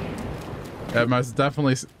 It most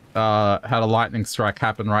definitely had a lightning strike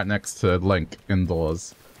happen right next to Link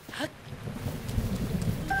indoors.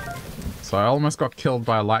 So I almost got killed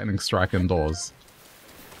by a lightning strike indoors.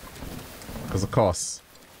 Because of course.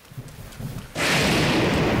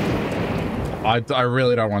 I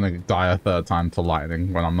really don't want to die a third time to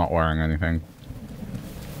lightning when I'm not wearing anything.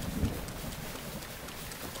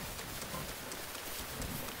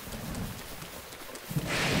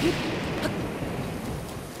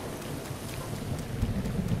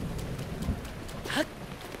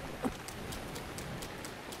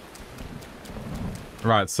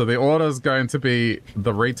 Right, so the order is going to be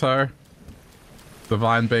the Rito,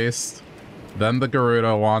 Divine Beast, then the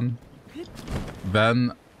Gerudo one,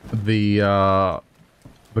 then the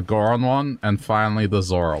Goron one, and finally the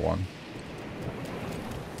Zora one.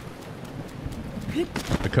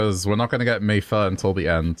 Because we're not going to get Mipha until the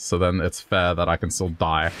end, so then it's fair that I can still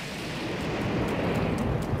die.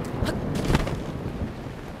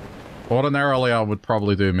 Ordinarily, I would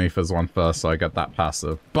probably do Mipha's one first so I get that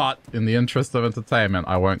passive. But, in the interest of entertainment,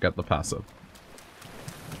 I won't get the passive.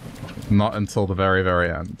 Not until the very,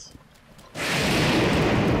 very end.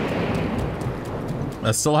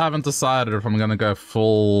 I still haven't decided if I'm gonna go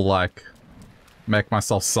full, like, make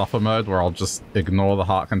myself suffer mode, where I'll just ignore the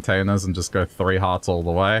heart containers and just go 3 hearts all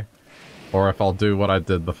the way. Or if I'll do what I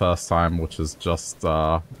did the first time, which is just,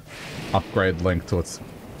 upgrade Link to its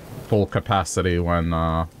full capacity when,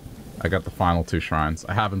 I got the final 2 shrines.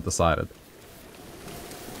 I haven't decided.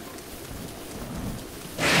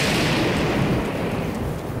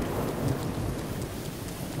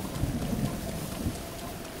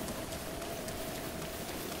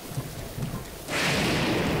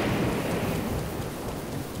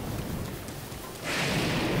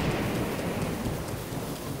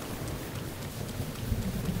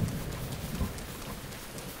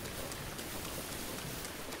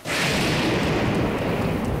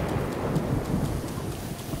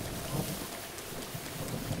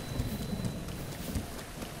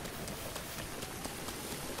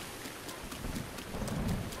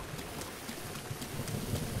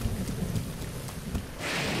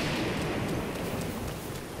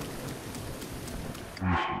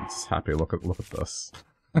 happy. Look at this.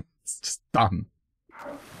 It's just done.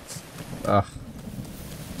 Ugh.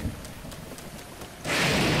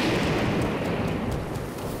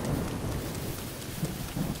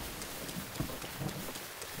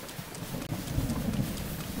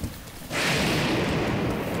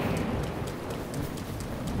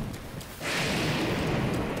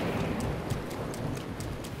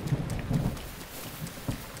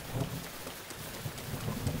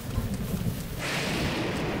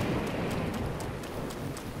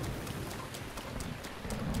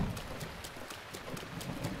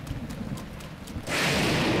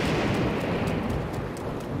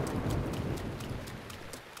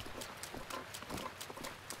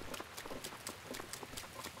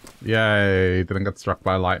 Yay, didn't get struck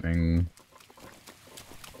by lightning.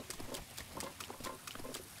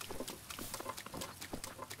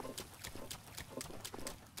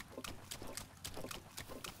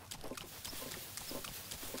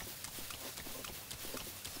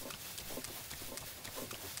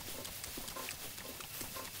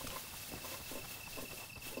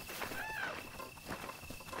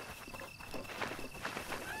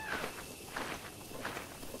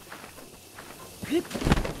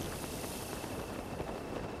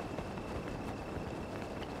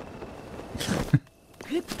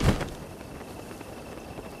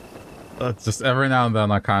 Just every now and then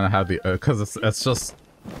I kind of have the... because it's just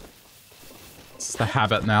a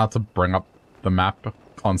habit now to bring up the map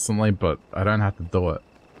constantly, but I don't have to do it.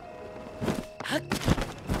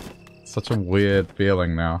 Such a weird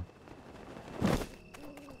feeling now.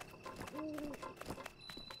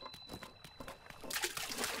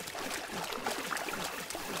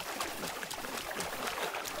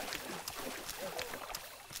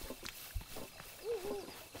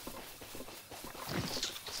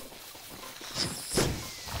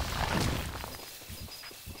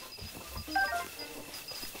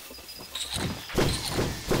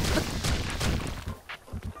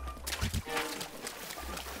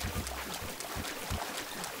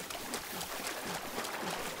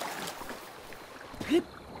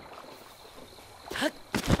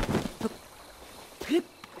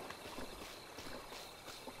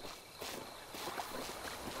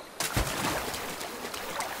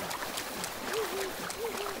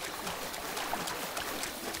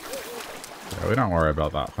 We don't worry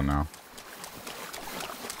about that for now.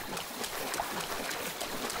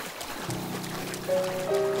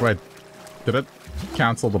 Wait, did it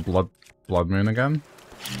cancel the blood moon again?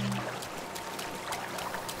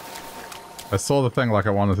 I saw the thing like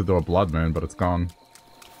I wanted to do a blood moon, but it's gone.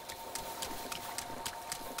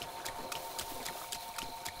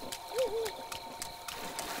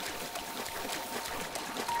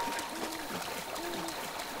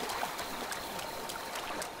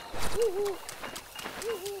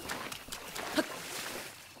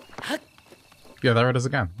 Yeah, there it is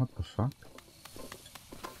again. What the fuck?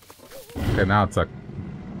 Okay, now it's like,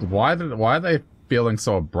 why are they feeling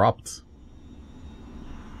so abrupt?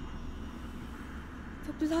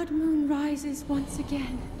 The blood moon rises once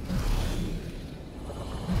again.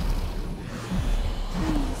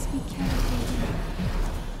 Please be careful.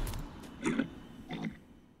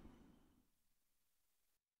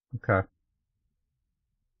 Okay.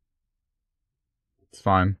 It's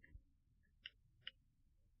fine.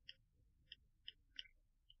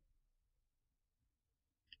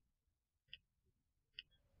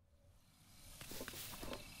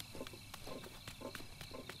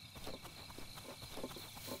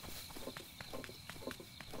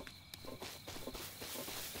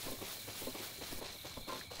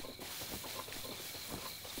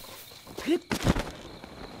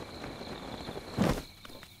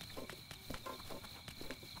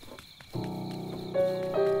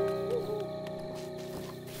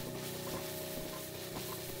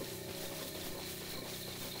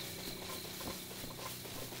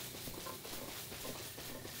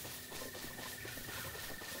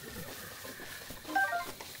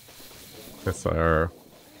 So,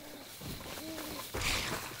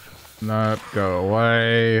 nope, go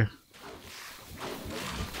away.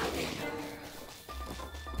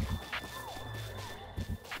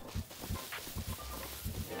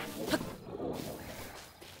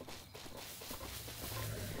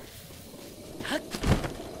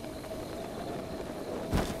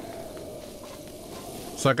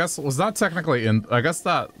 So I guess, was that technically in, I guess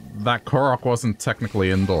that Korok wasn't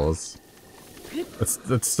technically indoors.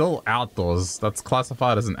 It's still outdoors. That's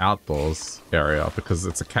classified as an outdoors area because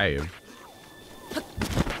it's a cave.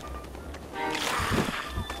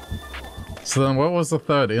 So then what was the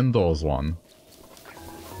third indoors one?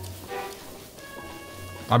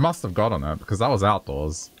 I must have gotten it because that was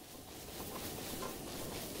outdoors.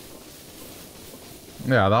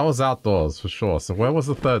 Yeah, that was outdoors for sure. So where was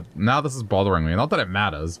the third? Now this is bothering me. Not that it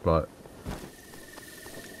matters, but...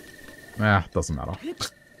 Yeah, doesn't matter.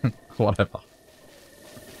 Whatever.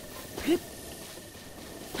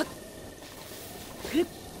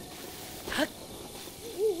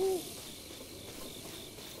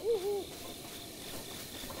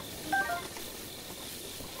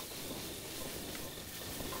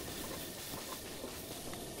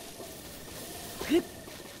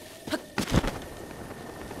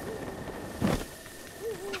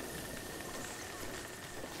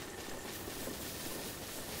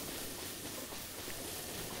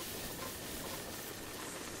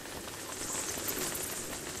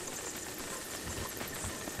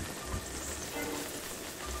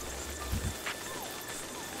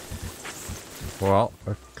 Well,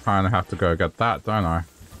 I kind of have to go get that, don't I?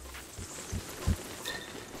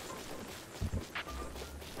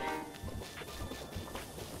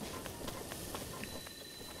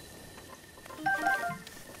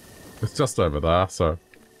 It's just over there, so...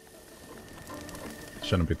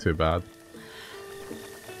 Shouldn't be too bad.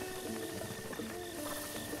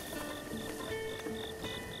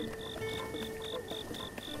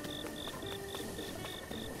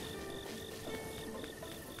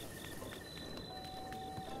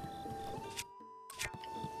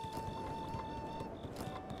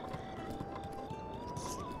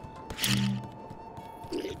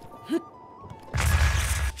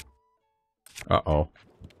 Uh-oh.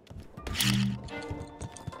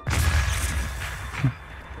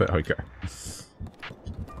 There we go.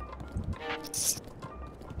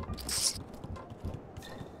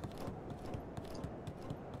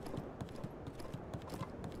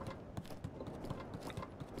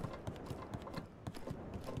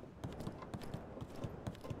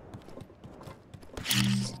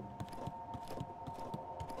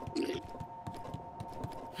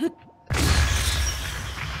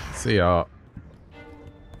 See ya.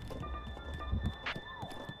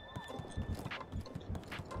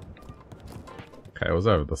 Okay, it was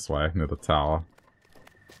over this way, near the tower.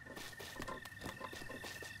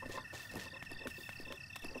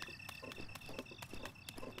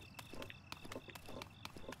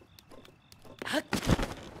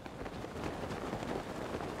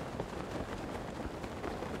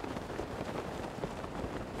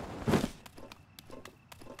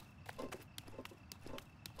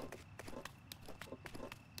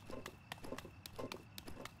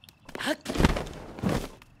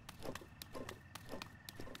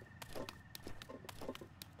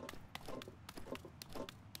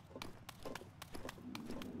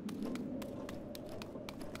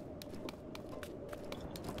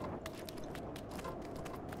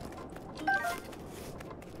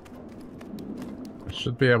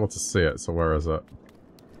 Should be able to see it, so where is it?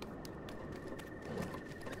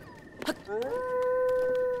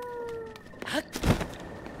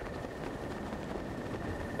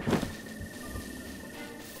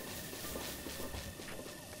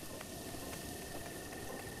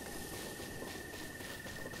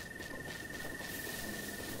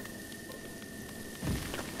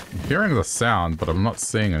 I'm hearing the sound, but I'm not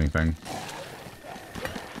seeing anything.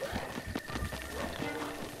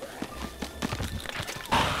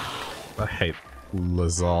 I hate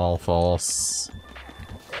Lazal False.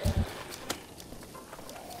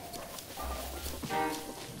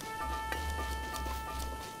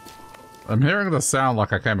 I'm hearing the sound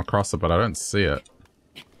like I came across it, but I don't see it.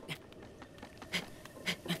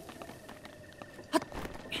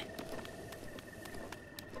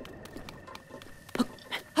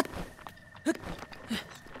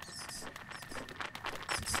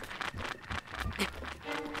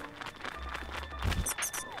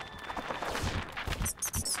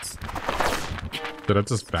 Did it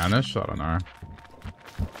just vanish? I don't know.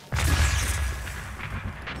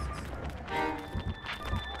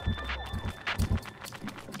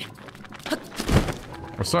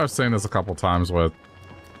 So I've seen this a couple times where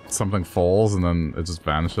something falls and then it just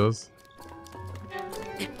vanishes.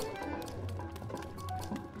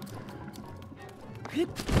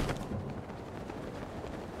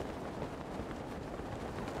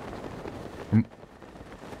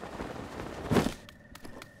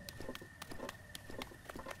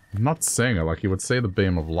 I'm not seeing it, like you would see the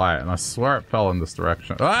beam of light, and I swear it fell in this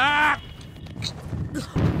direction. Ah!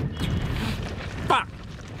 Fuck!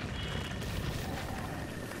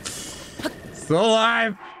 Still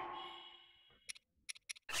alive!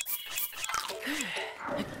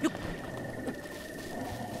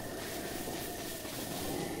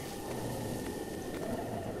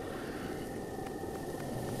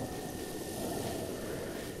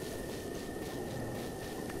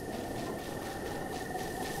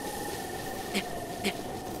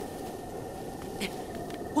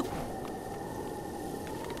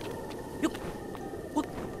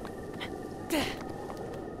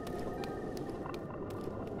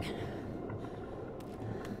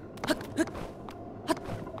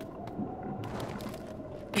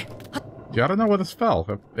 Yeah, I don't know where this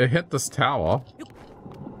fell. It hit this tower.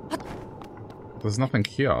 There's nothing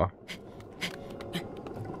here.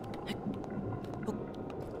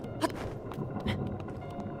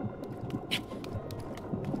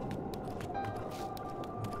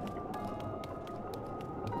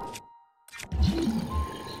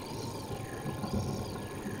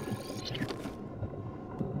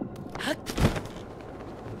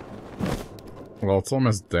 Well, it's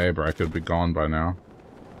almost daybreak. It'd be gone by now.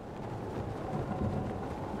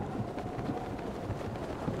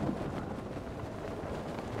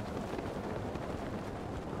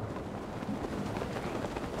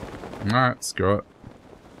 Alright, screw it.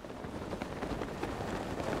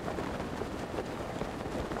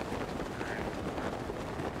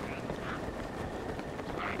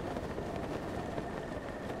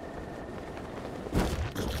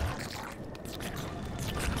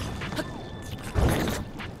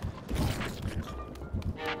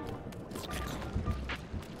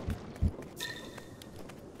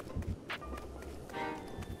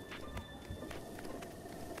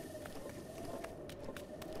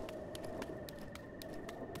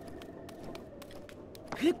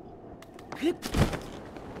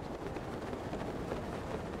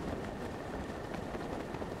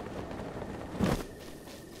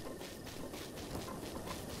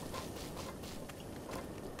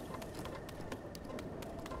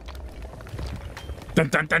 Dun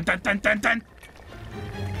dun dun dun dun dun dun!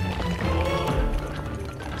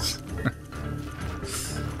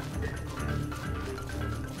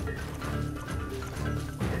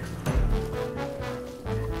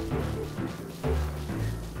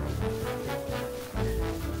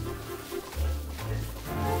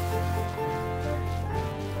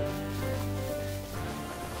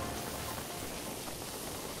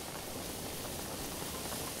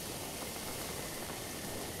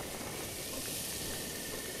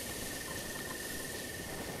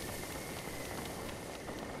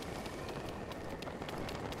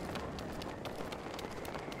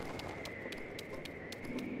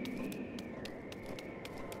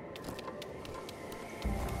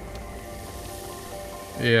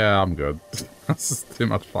 Yeah, I'm good. This is too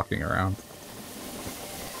much fucking around.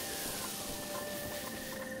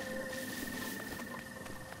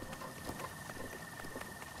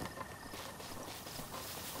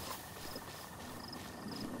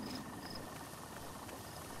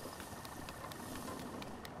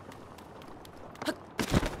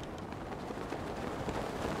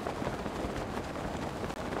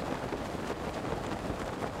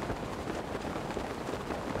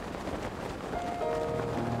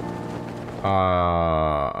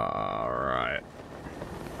 Right.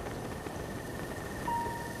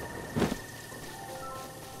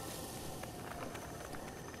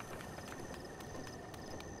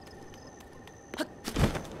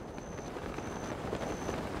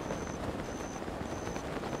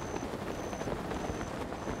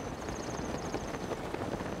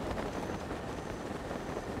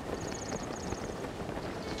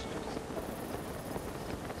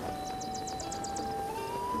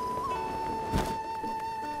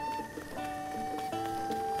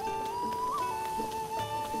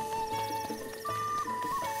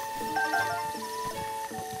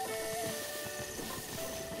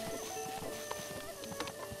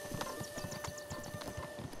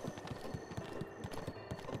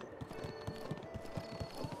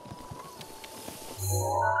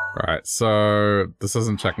 Right, so this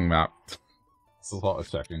isn't checking map. This is what we're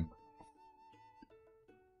checking.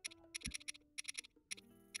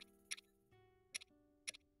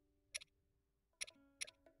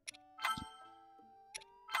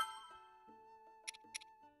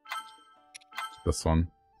 This one.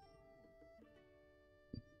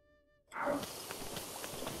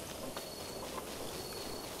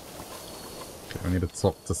 Okay, I need to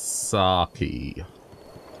talk to Saki.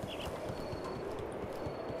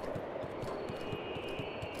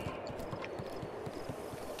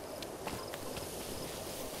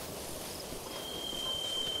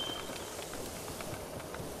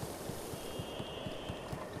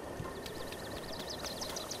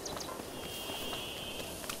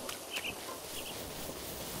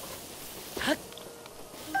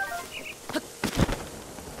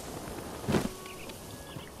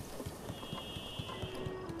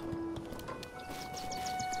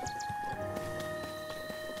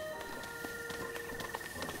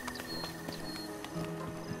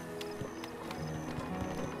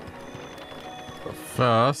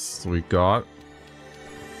 First, we got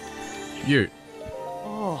you.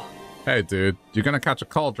 Oh. Hey, dude, you're gonna catch a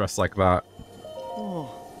cold dressed like that. Oh.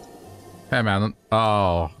 Hey, man.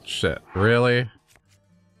 Oh, shit. Really?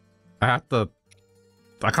 I have to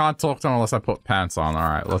I can't talk to him unless I put pants on.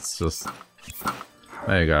 Alright, let's just...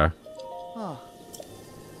 There you go. Oh.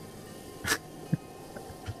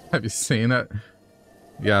 Have you seen it?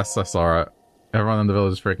 Yes, I saw it. Everyone in the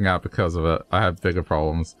village is freaking out because of it. I have bigger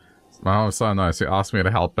problems. My mom is so nice. She asked me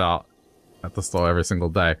to help out at the store every single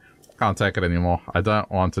day. Can't take it anymore. I don't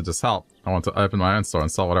want to just help. I want to open my own store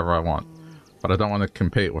and sell whatever I want. But I don't want to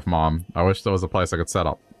compete with Mom. I wish there was a place I could set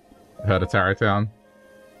up. Heard of Tarrytown?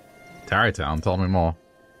 Tarrytown? Tell me more.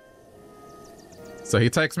 So he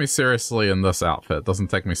takes me seriously in this outfit. Doesn't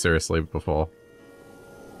take me seriously before.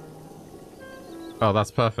 Oh,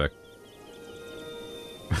 that's perfect.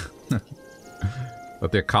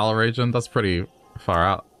 But the Akala region, that's pretty far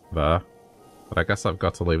out there. But I guess I've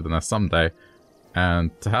got to leave the nest someday.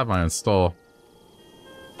 And to have my own store.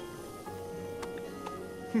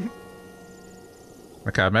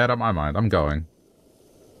 Okay, I made up my mind. I'm going.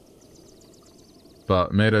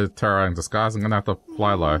 But made a terror in disguise, I'm gonna have to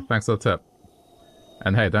fly low. Thanks for the tip.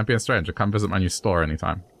 And hey, don't be a stranger. Come visit my new store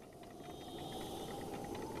anytime.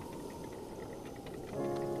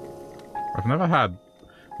 I've never had...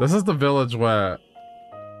 This is the village where...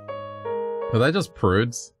 Are they just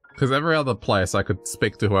prudes? Because every other place I could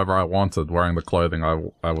speak to whoever I wanted wearing the clothing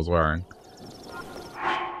I was wearing.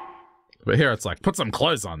 But here it's like, put some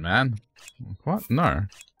clothes on, man. What? No.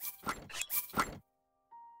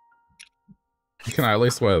 Can I at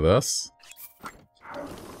least wear this?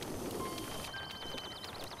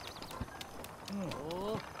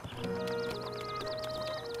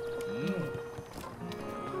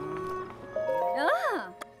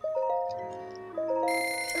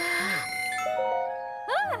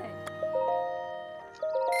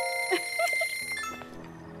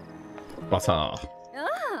 Butter.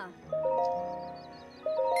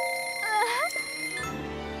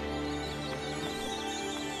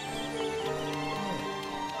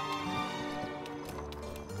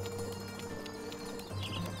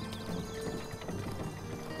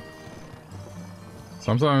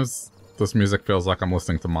 Sometimes this music feels like I'm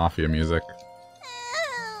listening to mafia music.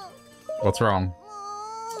 What's wrong?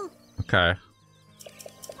 Okay.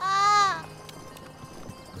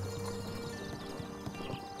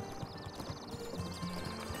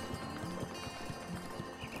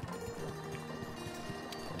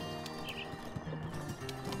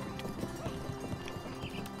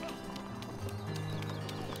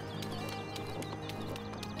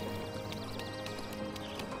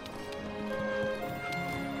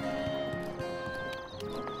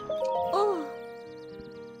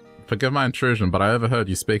 Forgive my intrusion, but I overheard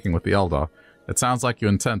you speaking with the Elder. It sounds like you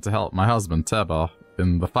intend to help my husband, Teba,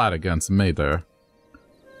 in the fight against Maeder.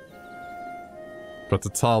 But to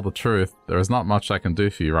tell the truth, there is not much I can do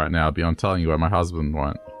for you right now beyond telling you where my husband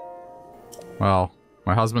went. Well,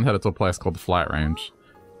 my husband headed to a place called the Flight Range.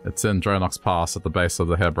 It's in Dronox Pass at the base of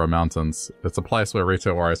the Hebra Mountains. It's a place where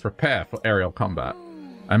retail warriors prepare for aerial combat.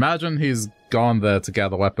 I imagine he's gone there to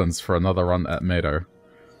gather weapons for another run at Maeder.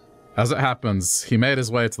 As it happens, he made his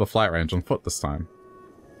way to the flight range on foot this time.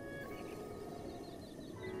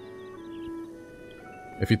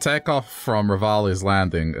 If you take off from Rivali's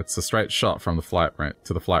Landing, it's a straight shot from the flight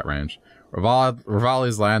to the flight range.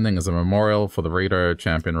 Rivali's Landing is a memorial for the Rito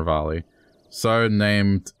champion Rivali, so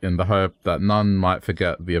named in the hope that none might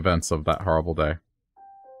forget the events of that horrible day.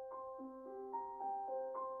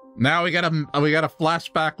 Now we get a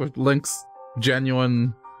flashback with Link's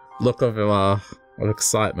genuine look of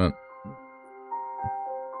excitement.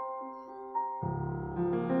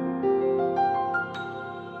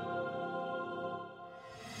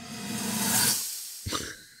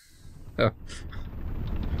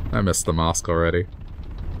 I missed the mask already.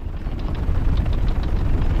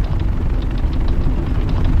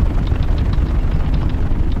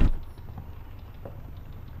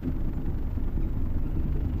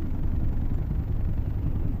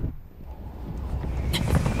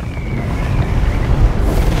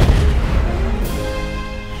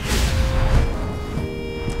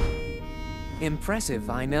 Impressive,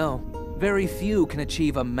 I know. Very few can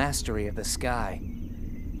achieve a mastery of the sky.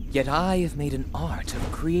 Yet I have made an art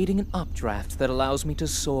of creating an updraft that allows me to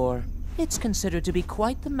soar. It's considered to be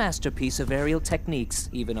quite the masterpiece of aerial techniques,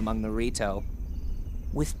 even among the Rito.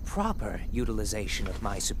 With proper utilization of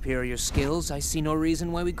my superior skills, I see no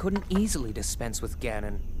reason why we couldn't easily dispense with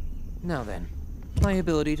Ganon. Now then, my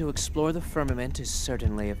ability to explore the firmament is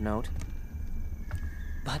certainly of note.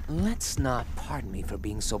 But let's not, pardon me for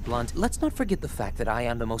being so blunt, let's not forget the fact that I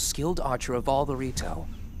am the most skilled archer of all the Rito.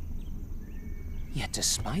 Yet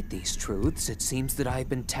despite these truths, it seems that I've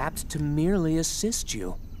been tapped to merely assist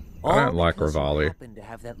you. I don't like Rivali. You happen to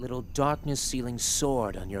have that little darkness-sealing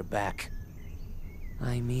sword on your back.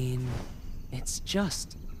 I mean, it's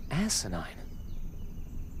just asinine.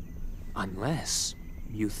 Unless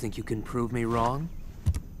you think you can prove me wrong?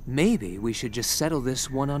 Maybe we should just settle this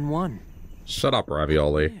one-on-one. Shut up,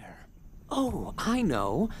 Ravioli. There. Oh, I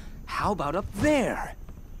know. How about up there?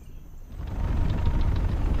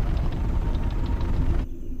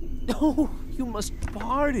 Oh, you must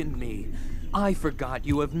pardon me. I forgot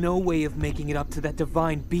you have no way of making it up to that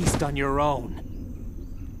divine beast on your own.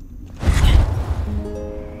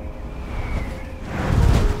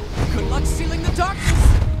 Good luck sealing the darkness!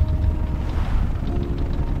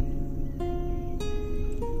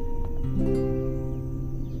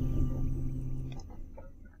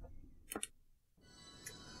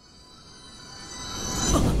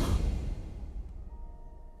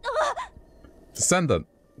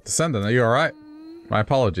 Descendant, are you alright? My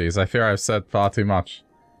apologies, I fear I've said far too much.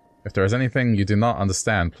 If there is anything you do not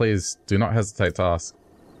understand, please do not hesitate to ask.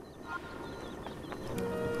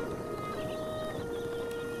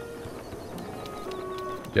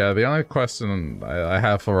 Yeah, the only question I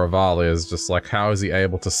have for Rivali is just like, how is he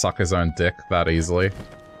able to suck his own dick that easily?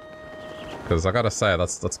 Because I gotta say,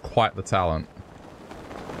 that's quite the talent.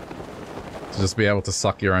 To just be able to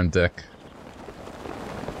suck your own dick.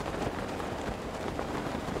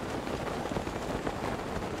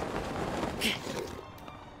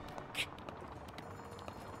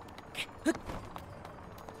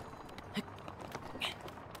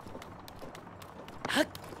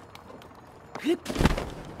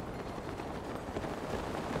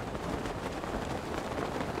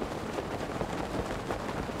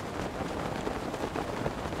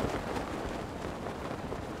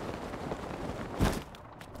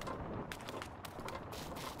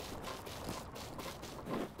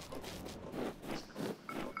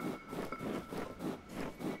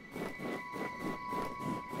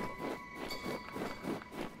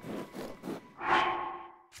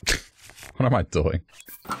 What am I doing?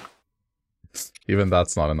 Even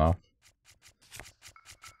that's not enough.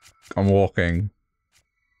 I'm walking.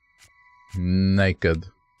 Naked.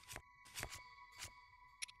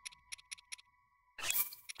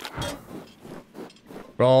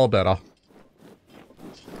 All better.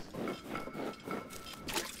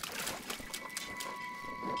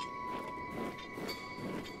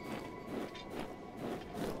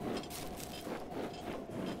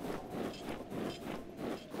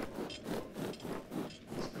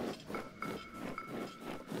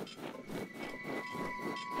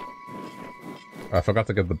 I forgot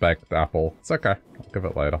to get the baked apple. It's okay. I'll give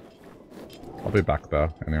it later. I'll be back there,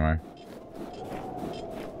 anyway.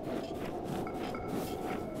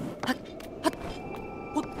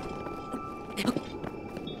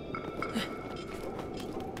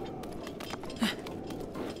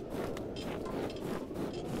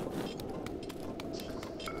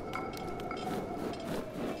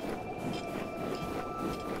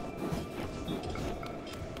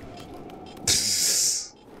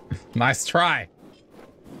 Nice try!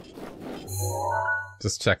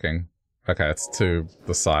 Just checking. Okay, it's to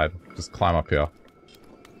the side. Just climb up here.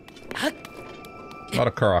 Not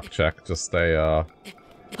a Korok check, just a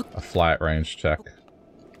flight range check.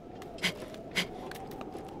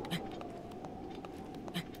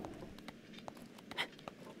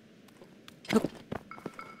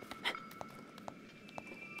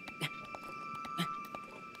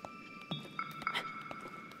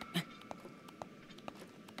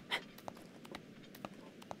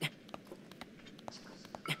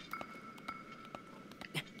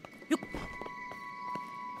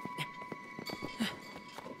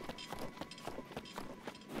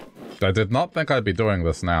 I did not think I'd be doing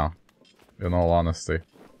this now, in all honesty.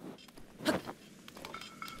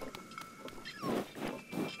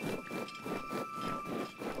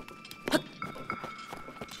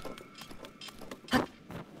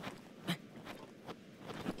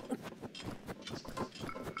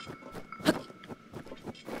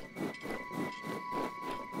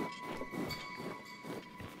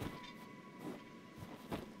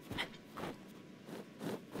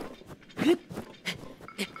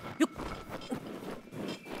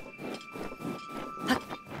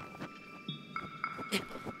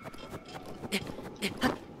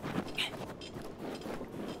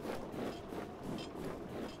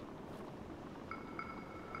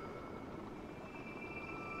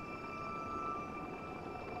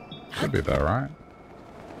 Should be there, right?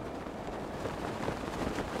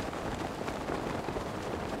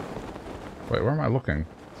 Wait, where am I looking?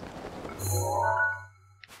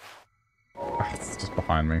 Ah, it's just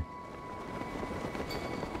behind me.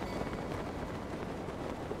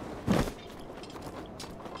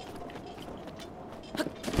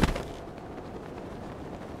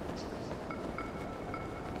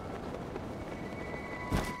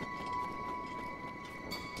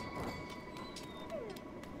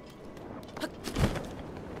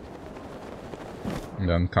 And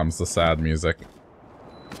then comes the sad music.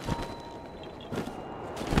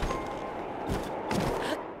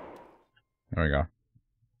 There we go.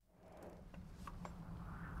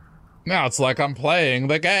 Now it's like I'm playing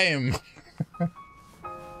the game!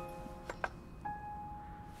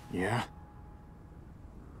 Yeah?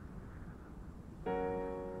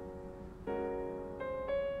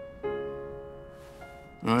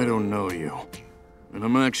 I don't know you. And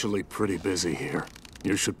I'm actually pretty busy here.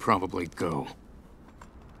 You should probably go.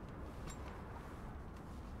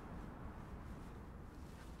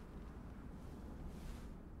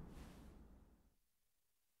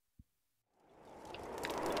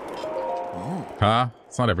 Huh?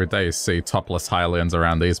 It's not every day you see topless Hylians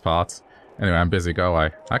around these parts. Anyway, I'm busy, go away.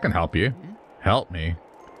 I can help you. Help me?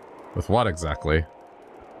 With what exactly?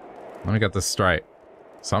 Let me get this straight.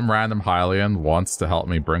 Some random Hylian wants to help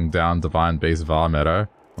me bring down Divine Beast Varmeadow.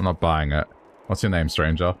 I'm not buying it. What's your name,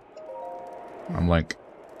 stranger? I'm Link.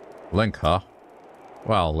 Link, huh?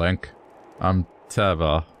 Well, Link. I'm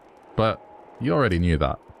Teva. But you already knew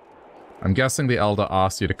that. I'm guessing the Elder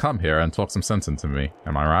asked you to come here and talk some sense into me.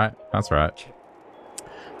 Am I right? That's right.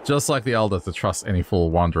 Just like the Elder to trust any fool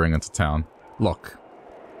wandering into town. Look,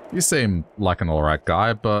 you seem like an alright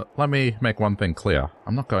guy, but let me make one thing clear.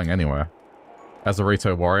 I'm not going anywhere. As a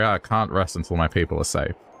Rito warrior, I can't rest until my people are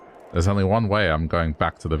safe. There's only one way I'm going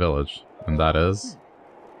back to the village, and that is...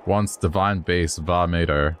 once Divine Beast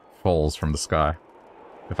Varmeadow falls from the sky.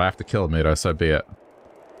 If I have to kill Meadow, so be it.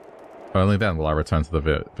 Only then will I return to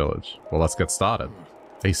the village. Well, let's get started.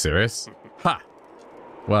 Are you serious? Ha!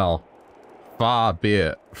 Well, far be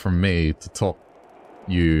it from me to talk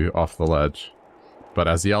you off the ledge. But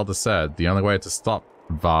as the Elder said, the only way to stop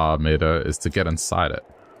Varmeadow is to get inside it.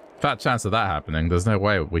 Fat chance of that happening, there's no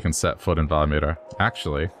way we can set foot in Varmeadow.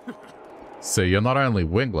 Actually. So you're not only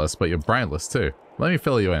wingless, but you're brainless too. Let me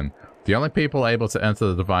fill you in. The only people able to enter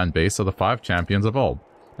the Divine Beast are the 5 champions of old.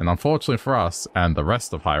 And unfortunately for us, and the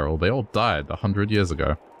rest of Hyrule, they all died 100 years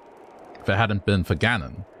ago. If it hadn't been for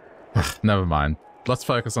Ganon. Never mind. Let's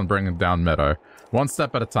focus on bringing down Meadow. One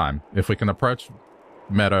step at a time. If we can approach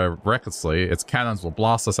Meadow recklessly, its cannons will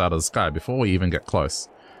blast us out of the sky before we even get close.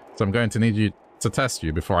 So I'm going to need you to test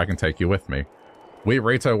you before I can take you with me. We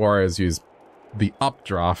Rito warriors use the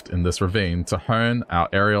updraft in this ravine to hone our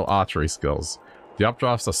aerial archery skills. The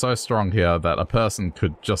updrafts are so strong here that a person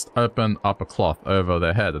could just open up a cloth over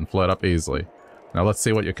their head and float up easily. Now let's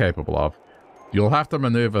see what you're capable of. You'll have to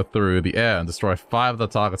maneuver through the air and destroy 5 of the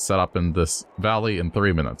targets set up in this valley in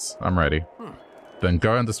 3 minutes. I'm ready. Then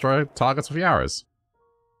go and destroy targets with your arrows.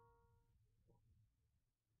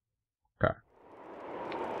 Okay.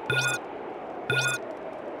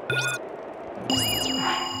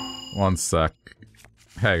 One sec.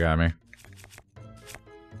 Hey, Gami.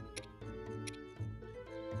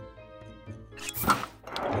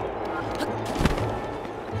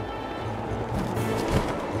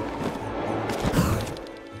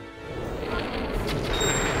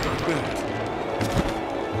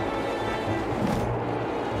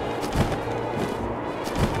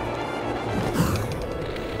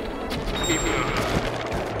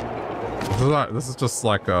 This is just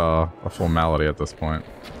like a formality at this point.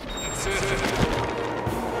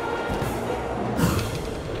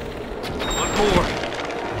 One more.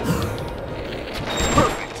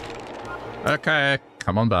 Perfect. Okay,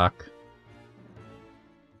 come on back.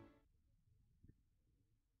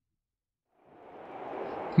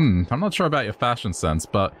 I'm not sure about your fashion sense,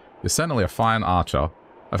 but you're certainly a fine archer.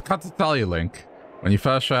 I've got to tell you, Link. When you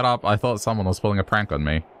first showed up, I thought someone was pulling a prank on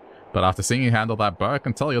me. But after seeing you handle that bow, I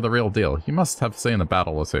can tell you're the real deal. You must have seen a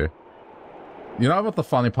battle or two. You know what the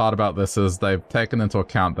funny part about this is? They've taken into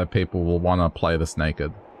account that people will want to play this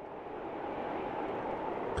naked.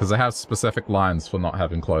 Because they have specific lines for not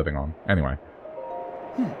having clothing on. Anyway.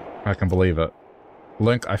 I can believe it.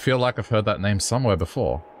 Link, I feel like I've heard that name somewhere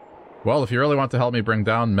before. Well, if you really want to help me bring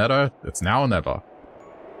down Meadow, it's now or never.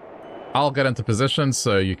 I'll get into position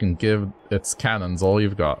so you can give its cannons all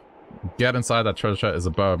you've got. Get inside that treasure chest is a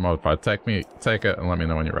bow modified. Take it and let me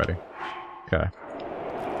know when you're ready. Okay.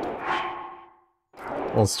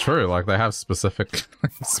 Well, it's true, like they have specific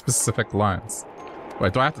specific lines.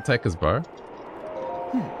 Wait, do I have to take his bow?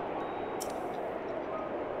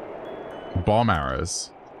 Bomb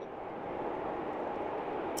arrows.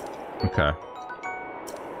 Okay.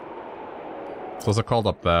 So what's it called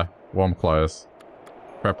up there? Warm clothes.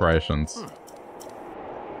 Preparations.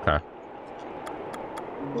 Okay.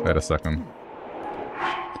 Wait a second.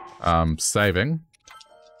 Saving.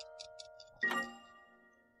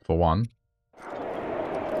 For 1.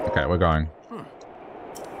 Okay, we're going.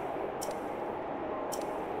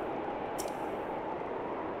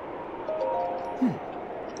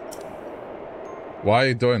 Why are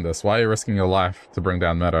you doing this? Why are you risking your life to bring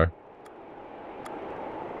down Meadow?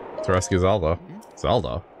 To rescue Zelda.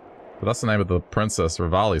 Zelda? But that's the name of the princess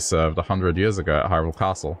Rivali served 100 years ago at Hyrule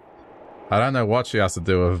Castle. I don't know what she has to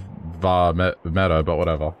do with Meadow, but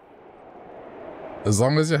whatever. As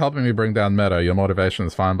long as you're helping me bring down Meadow, your motivation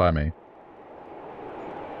is fine by me.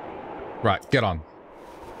 Right, get on.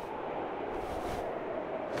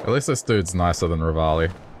 At least this dude's nicer than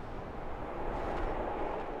Rivali.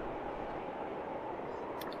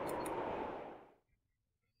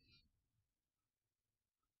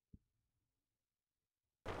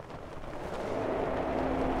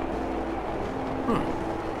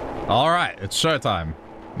 Alright, it's showtime.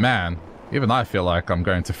 Man, even I feel like I'm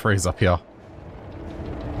going to freeze up here.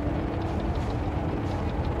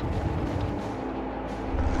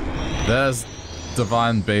 There's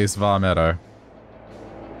Divine Beast Var Meadow.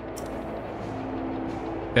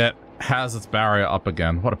 It has its barrier up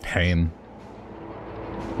again. What a pain.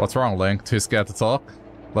 What's wrong, Link? Too scared to talk?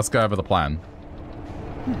 Let's go over the plan.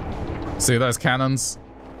 See those cannons?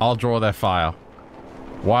 I'll draw their fire.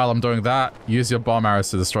 While I'm doing that, use your bomb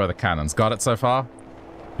arrows to destroy the cannons. Got it so far?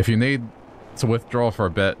 If you need to withdraw for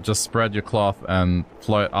a bit, just spread your cloth and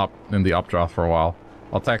float up in the updraft for a while.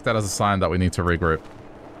 I'll take that as a sign that we need to regroup.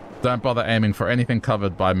 Don't bother aiming for anything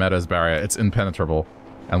covered by Meadow's barrier. It's impenetrable.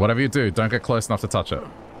 And whatever you do, don't get close enough to touch it.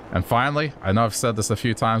 And finally, I know I've said this a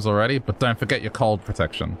few times already, but don't forget your cold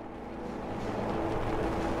protection.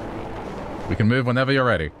 We can move whenever you're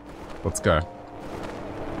ready. Let's go.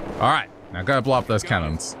 Alright. Now go blow up those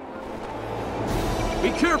cannons.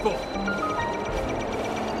 Be careful!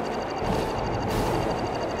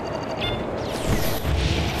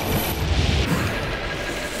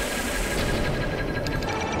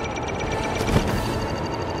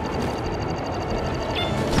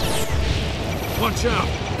 Watch out!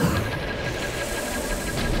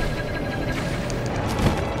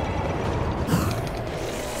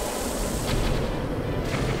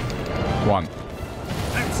 One.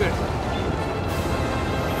 That's it!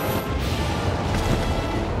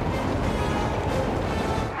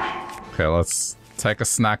 Okay, let's take a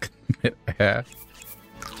snack here.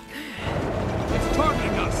 It's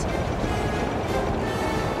targeting us!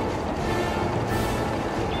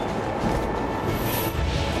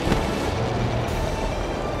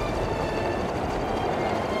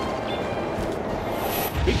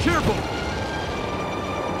 Be careful!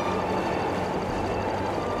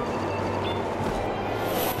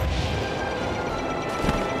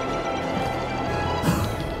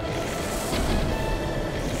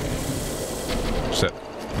 Shit.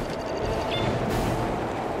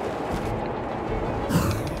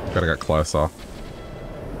 Gotta get closer.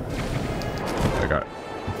 There you go.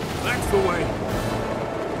 That's the way!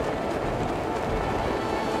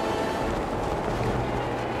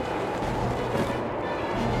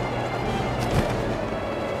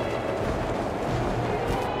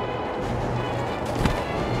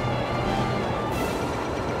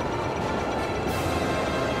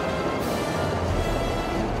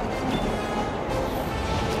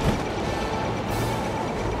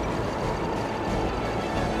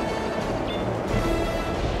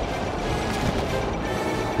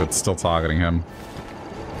 Good, still targeting him.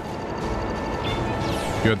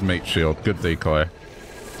 Good meat shield, good decoy.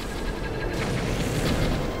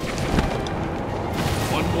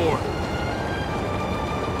 One more.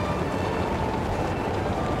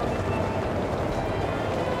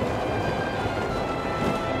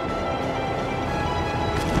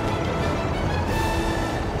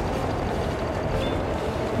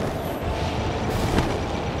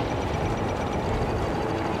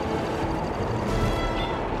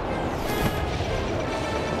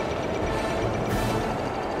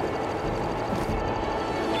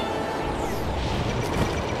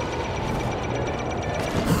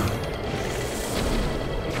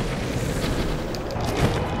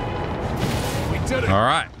 All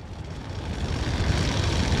right.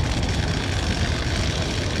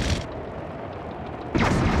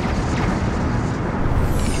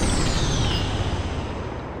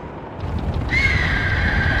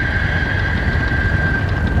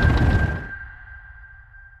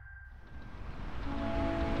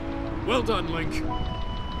 Well done, Link.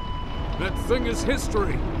 That thing is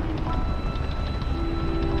history.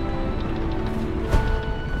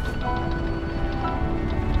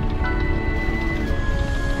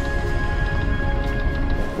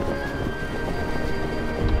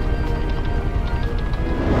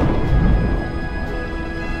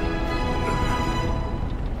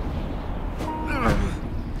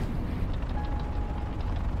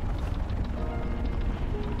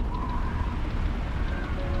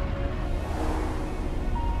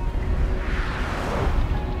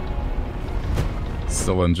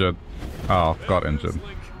 Still injured. Oh, got injured.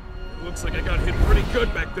 It looks like I got hit pretty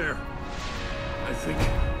good back there. I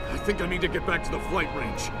think I need to get back to the flight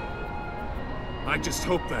range. I just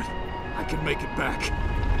hope that I can make it back.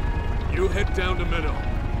 You head down to Meadow.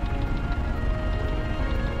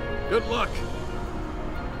 Good luck.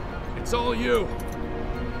 It's all you.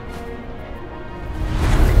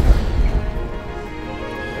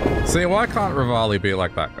 See, why can't Rivali be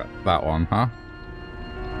like that one, huh?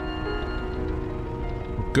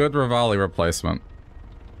 Good Rivali replacement.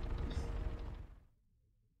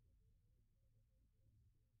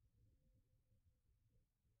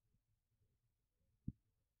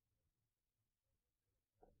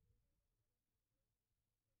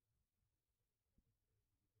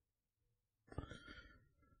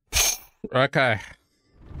 Okay.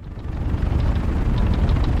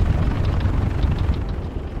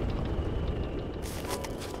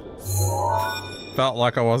 Felt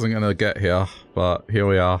like I wasn't gonna get here, but here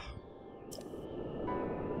we are.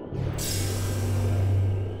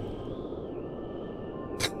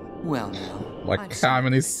 Well now. Like how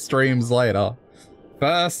many streams later?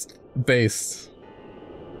 First beast.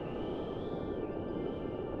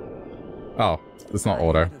 Oh, it's not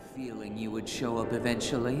order. I had a feeling you would show up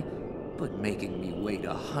eventually, but making me wait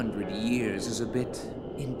 100 years is a bit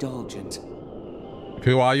indulgent.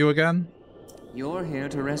 Who are you again? You're here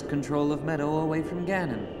to wrest control of Meadow away from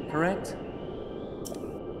Ganon, correct?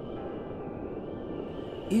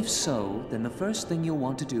 If so, then the first thing you'll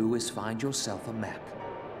want to do is find yourself a map.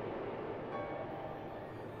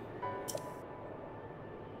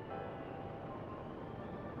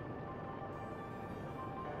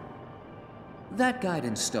 That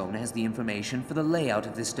guidance stone has the information for the layout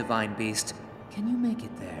of this divine beast. Can you make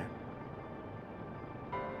it there?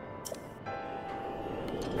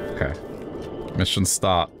 Okay. Mission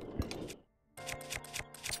start.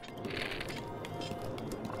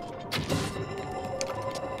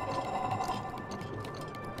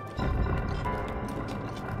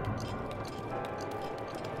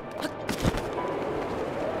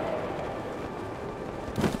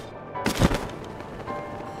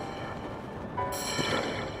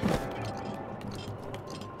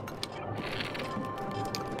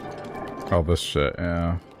 Oh, this shit,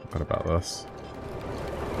 yeah. What about this?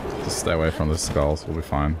 Just stay away from the skulls, we'll be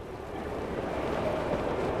fine.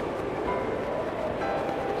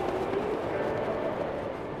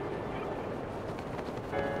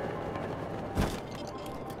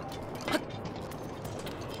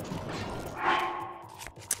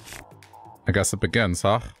 I guess it begins,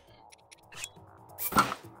 huh?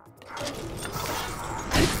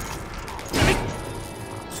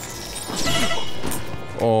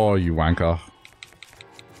 Oh, you wanker.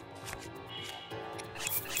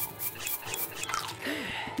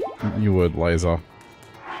 You would, laser.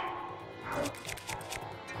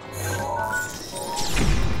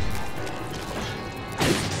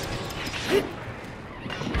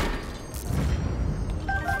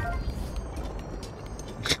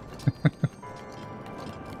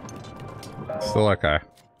 Still okay.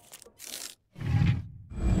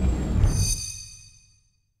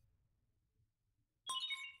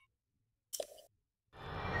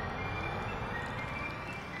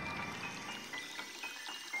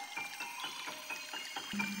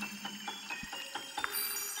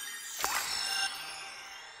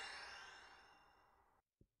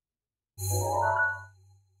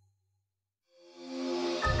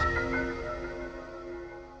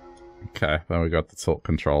 Okay, then we got the tilt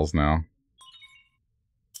controls now.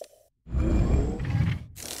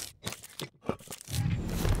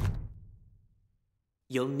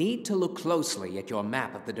 You'll need to look closely at your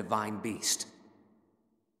map of the Divine Beast.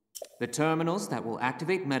 The terminals that will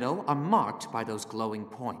activate Meadow are marked by those glowing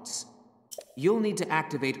points. You'll need to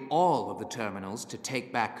activate all of the terminals to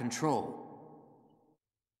take back control.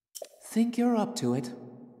 Think you're up to it?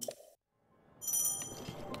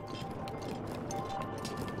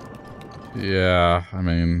 Yeah, I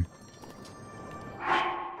mean...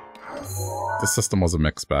 the system was a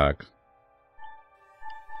mixed bag.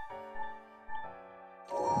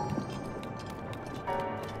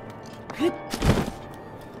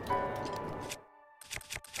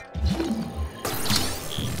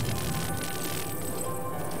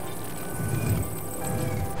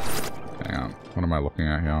 Hang on, what am I looking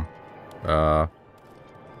at here?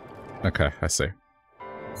 Okay, I see.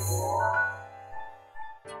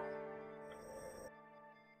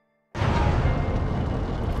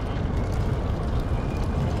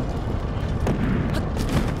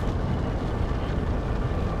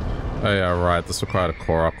 Oh yeah, right, this required a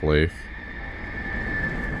Korok leaf.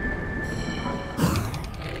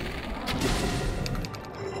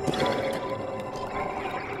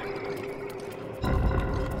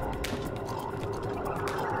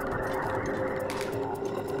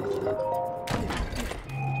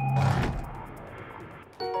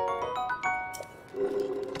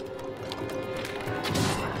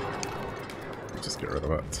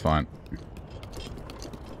 fine.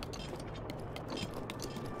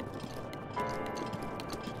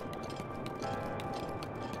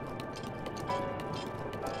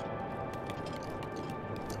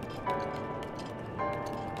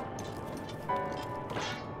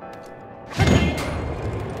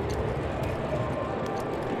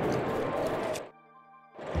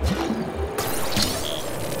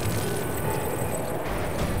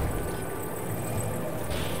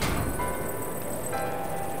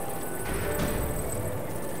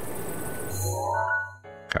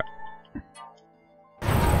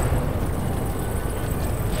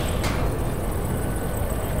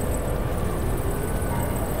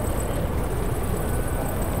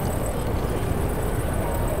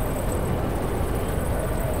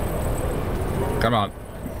 Come on.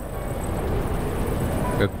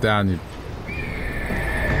 Get down, you...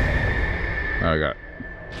 There we go.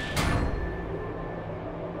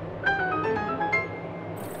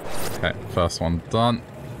 Okay, first one done.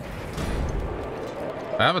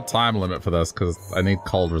 I have a time limit for this because I need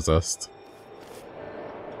cold resist.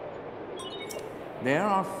 There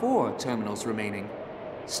are 4 terminals remaining.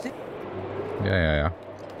 Yeah.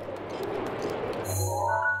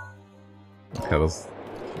 Okay, let's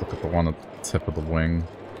look at the one at the tip of the wing.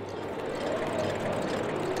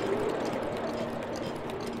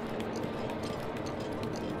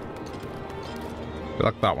 I feel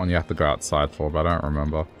like that one you have to go outside for, but I don't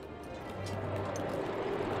remember.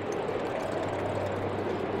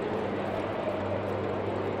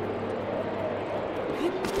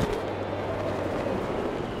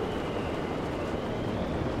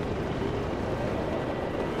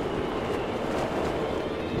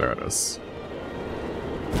 There it is.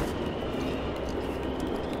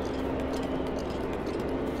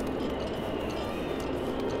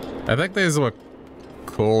 I think these were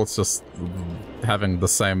cool, it's just having the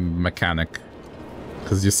same mechanic.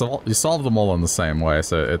 Because you solve them all in the same way,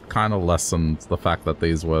 so it kind of lessened the fact that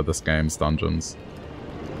these were this game's dungeons.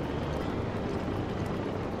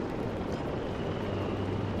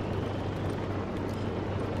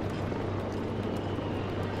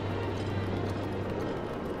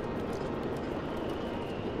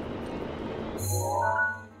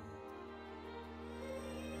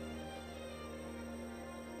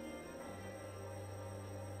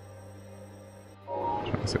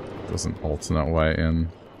 There's an alternate way in.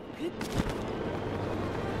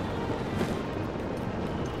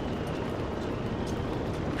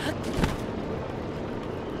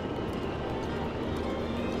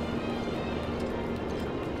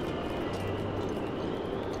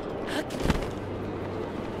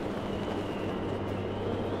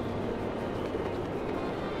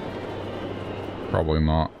 Probably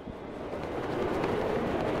not.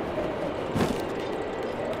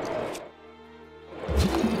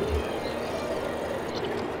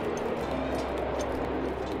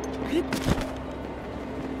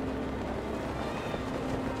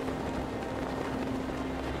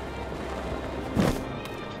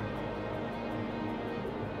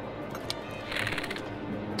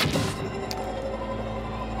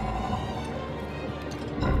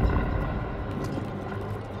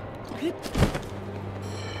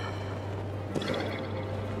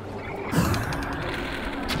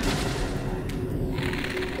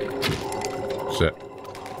 Shit.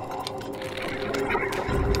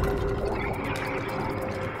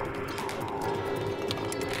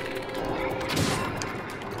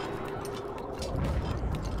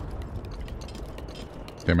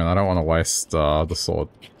 Okay, man, I don't want to waste the sword.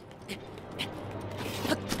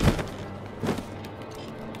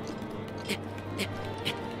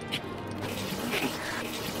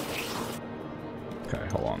 Okay,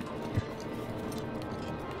 hold on.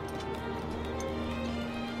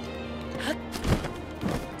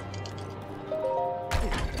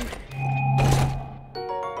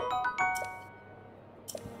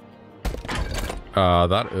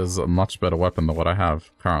 That is a much better weapon than what I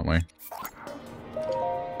have currently.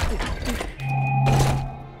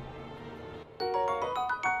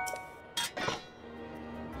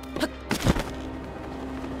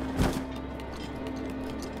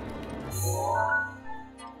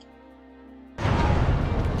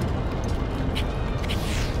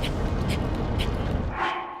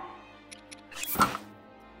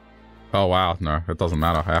 Oh wow, no, it doesn't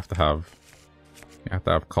matter. I have to have... You have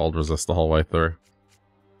to have cold resist the whole way through.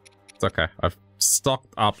 It's okay. I've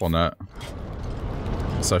stocked up on it.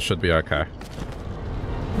 So it should be okay.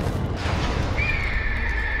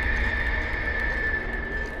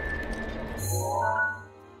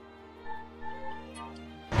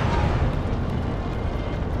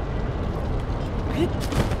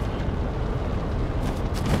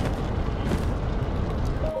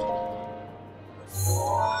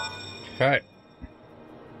 Okay.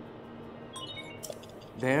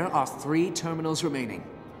 There are 3 terminals remaining.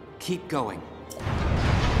 Keep going.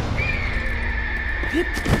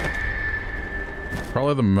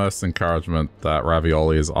 Probably the most encouragement that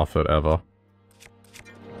Ravioli has offered ever.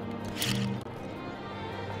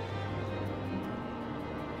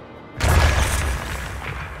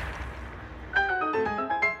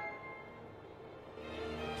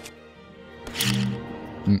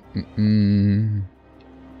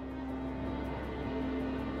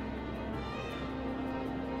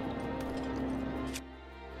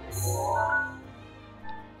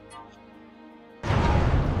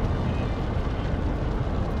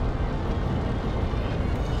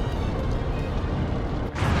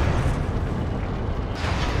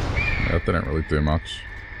 That didn't really do much.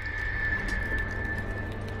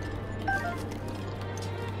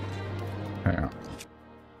 Hang on.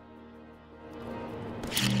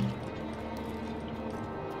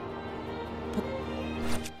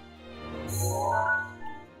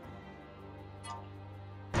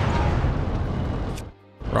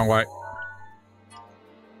 Wrong way.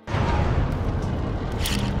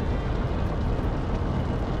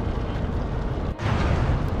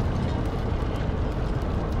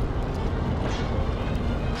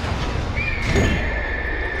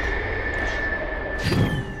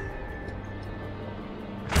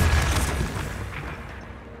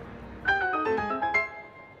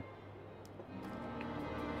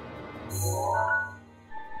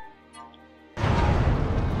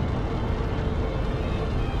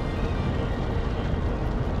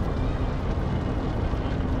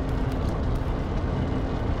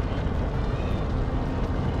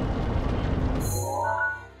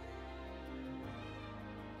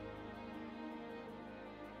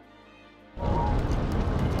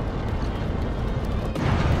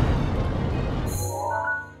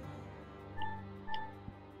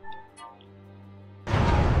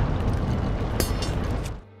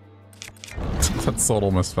 That sword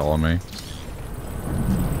almost fell on me.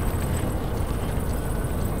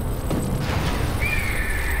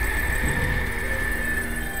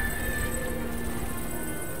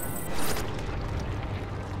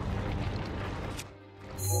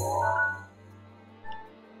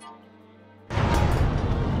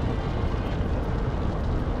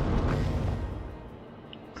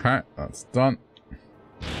 Okay, that's done.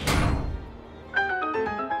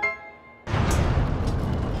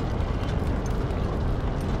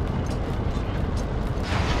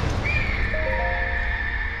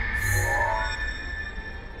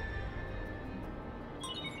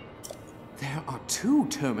 There are 2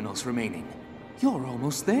 terminals remaining. You're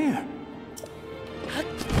almost there.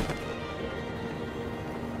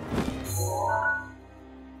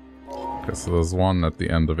 Okay, so there's one at the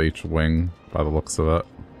end of each wing, by the looks of it.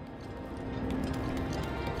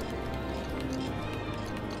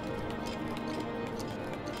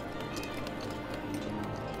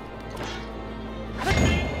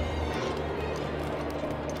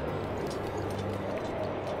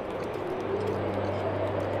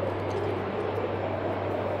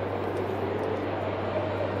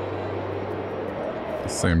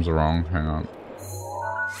 Seems wrong. Hang on.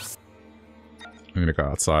 I need to go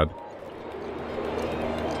outside.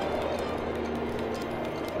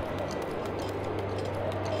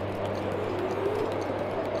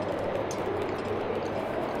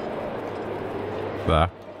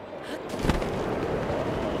 There.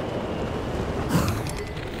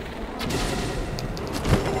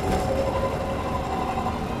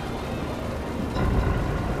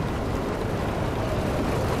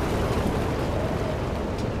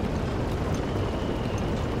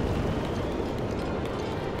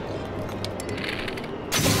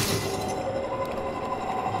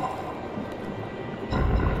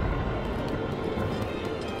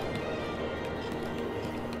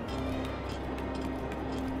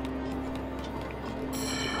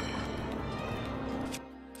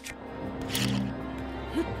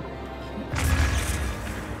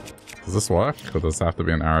 Does this work? Or does this have to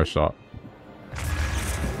be an arrow shot?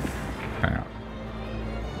 Hang on.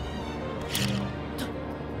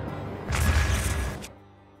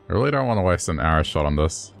 I really don't want to waste an arrow shot on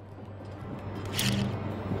this.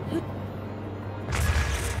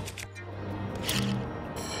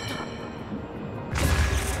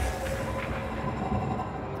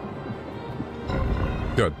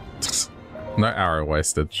 Good. No arrow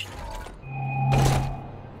wastage.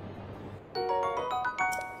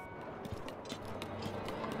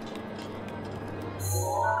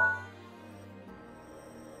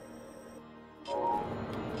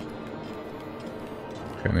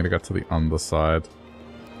 I need to get to the underside.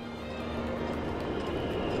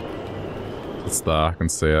 It's there, I can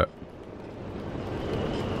see it.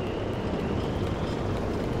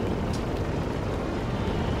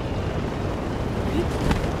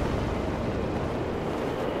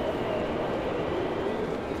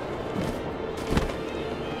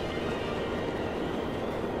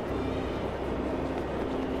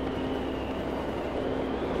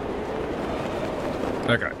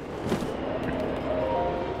 Okay.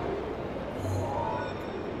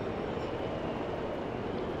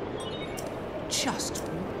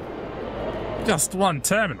 Just one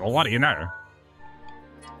terminal, what do you know?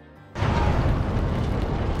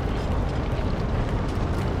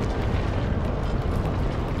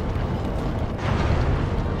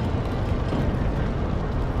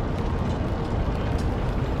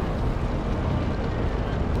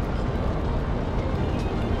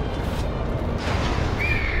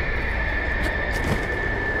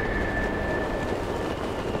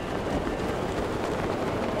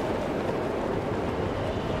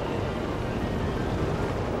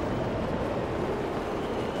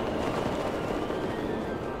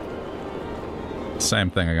 Same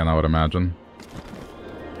thing again, I would imagine.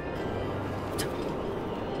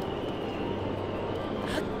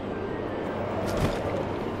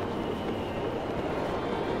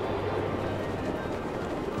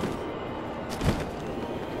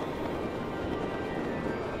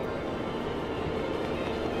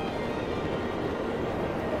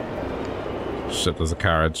 Shit, there's a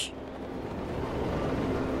carriage.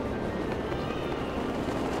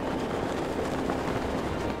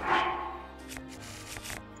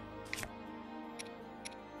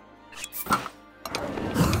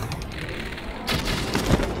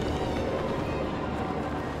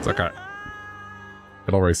 It's okay.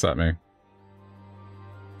 It'll reset me.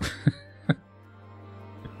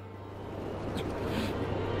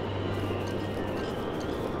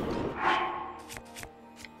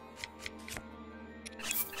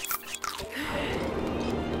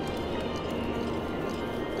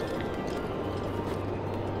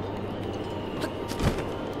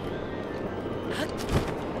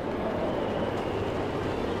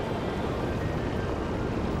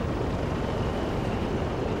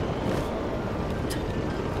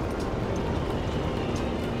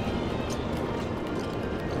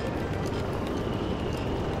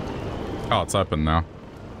 Oh, it's open now.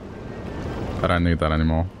 I don't need that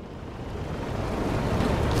anymore.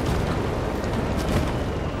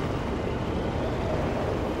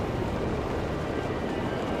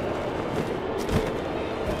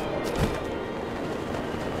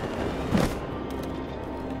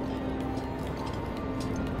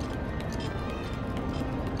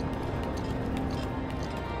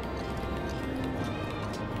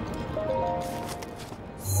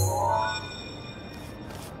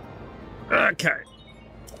 Okay.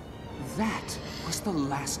 That was the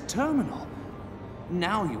last terminal.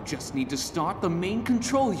 Now you just need to start the main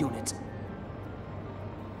control unit.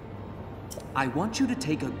 I want you to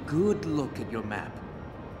take a good look at your map.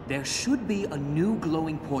 There should be a new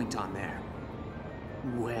glowing point on there.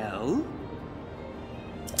 Well,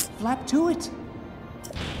 flap to it.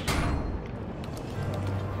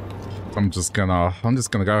 I'm just gonna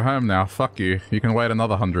go home now. Fuck you. You can wait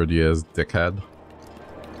another 100 years, dickhead.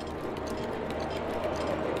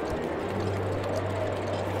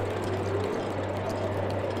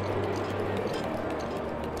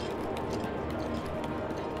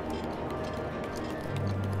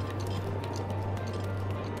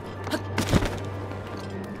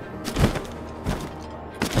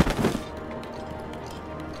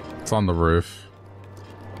 It's on the roof.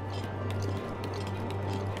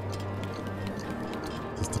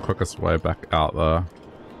 Just the quickest way back out there.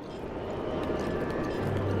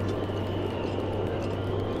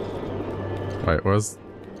 Wait, where's...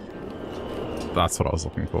 That's what I was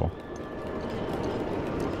looking for.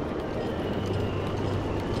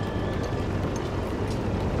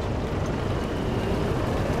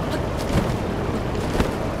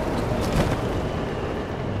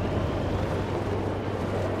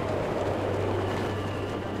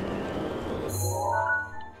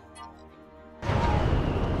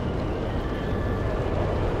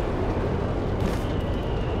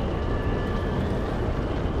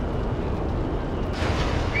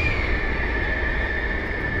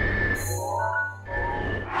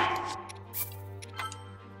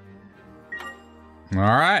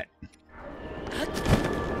 Alright.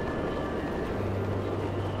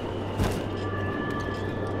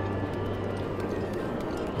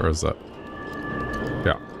 Where is that?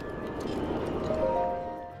 Yeah.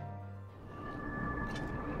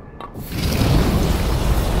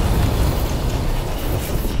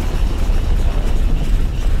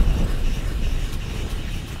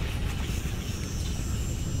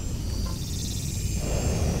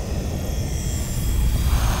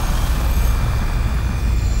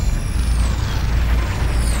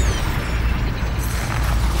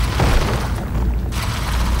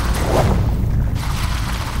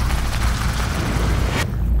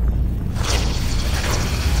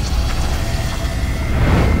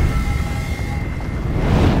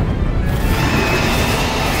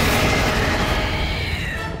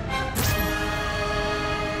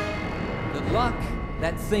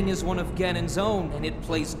 thing is one of Ganon's own, and it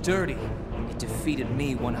plays dirty. It defeated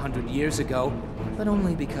me 100 years ago, but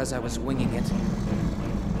only because I was winging it.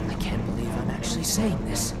 I can't believe I'm actually saying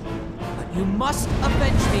this, but you must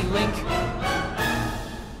avenge me, Link!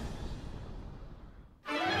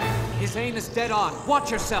 His aim is dead on. Watch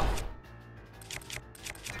yourself!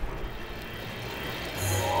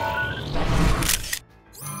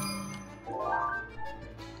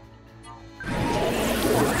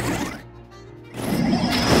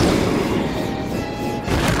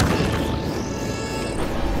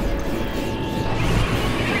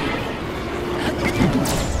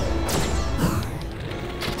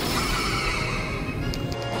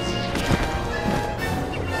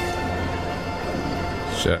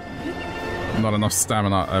 Shit. Not enough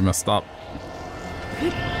stamina. I messed up.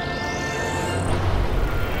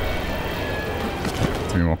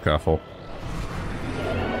 To be more careful.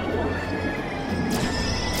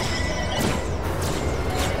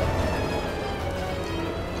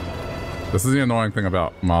 This is the annoying thing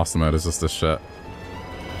about Master Mode, is just this shit.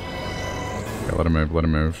 Okay, let him move, let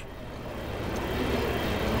him move.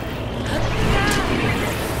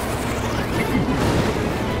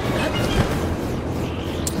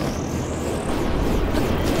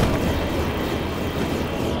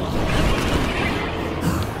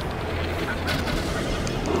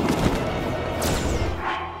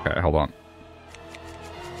 Okay, hold on.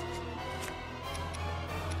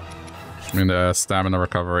 I mean, stamina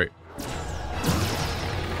recovery.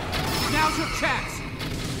 Now's your chance!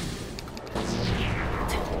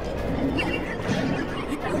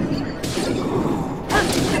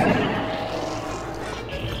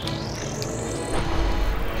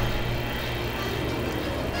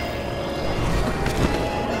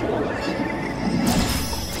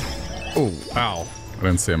 Oh, ow. I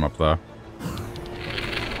didn't see him up there.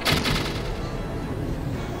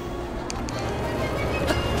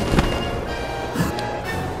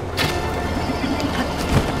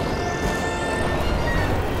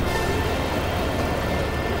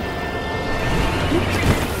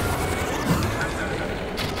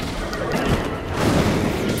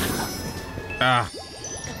 Ah.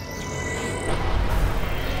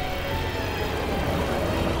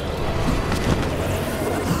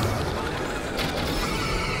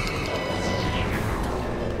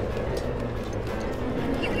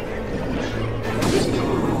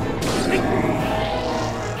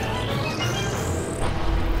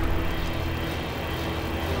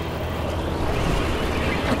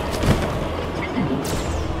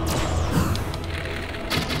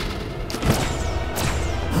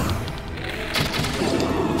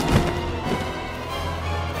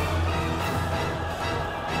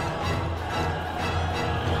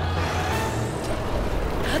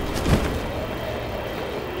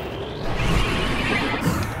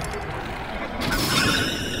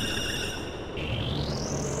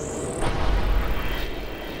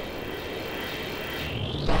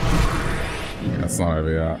 That's not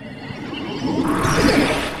over yet.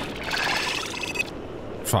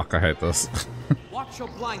 Fuck, I hate this. Watch your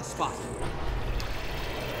blind spot.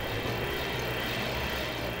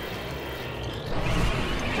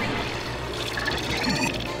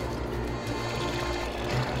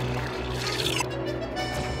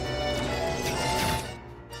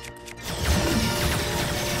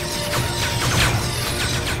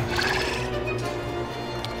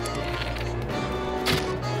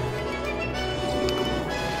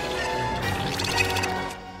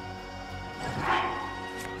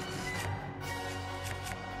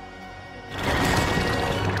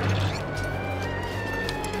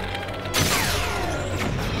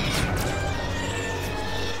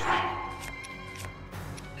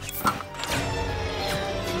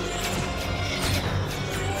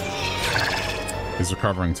 He's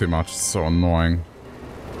recovering too much. It's so annoying.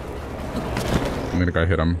 I need to go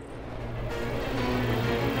hit him.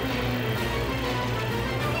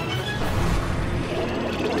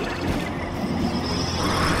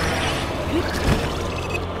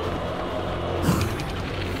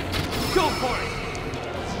 Go for it!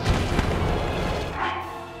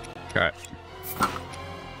 Okay.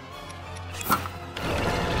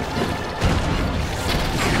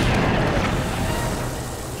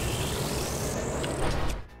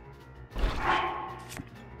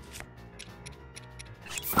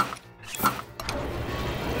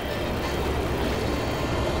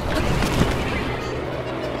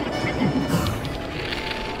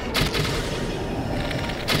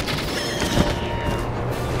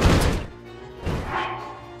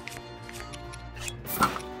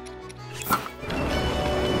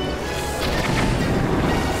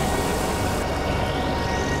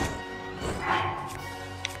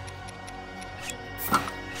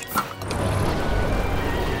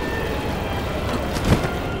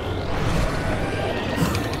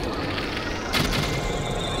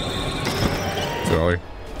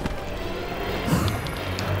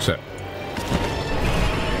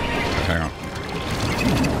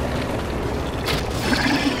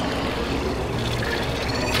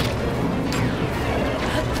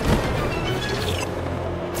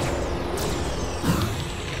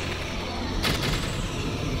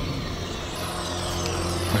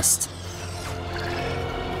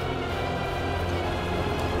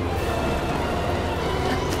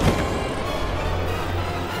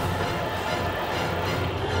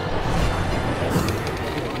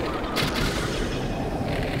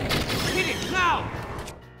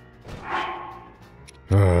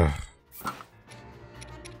 Ugh.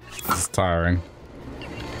 This is tiring.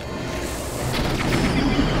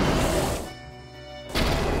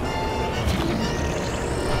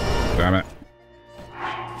 Damn it.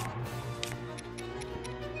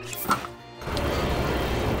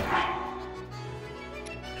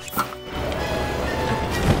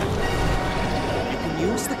 You can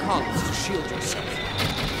use the columns to shield yourself.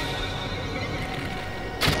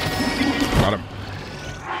 Got him.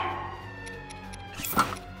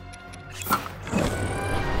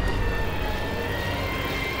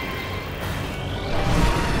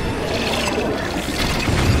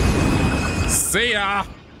 See ya!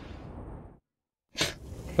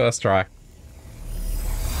 First try.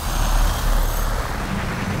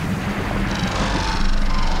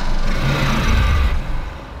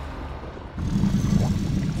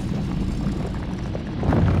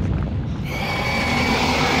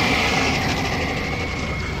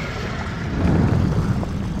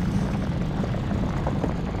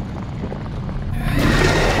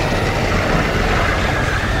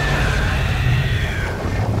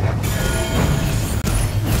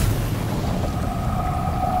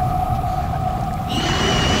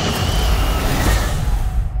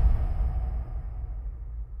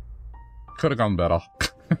 Could have gone better.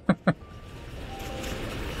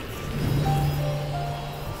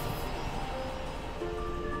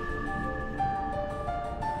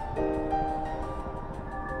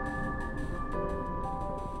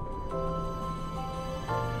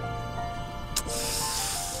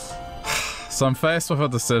 So I'm faced with a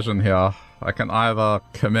decision here. I can either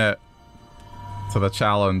commit to the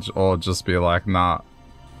challenge or just be like, nah,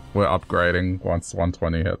 we're upgrading once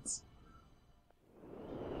 120 hits.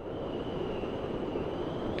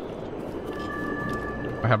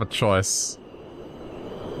 I have a choice.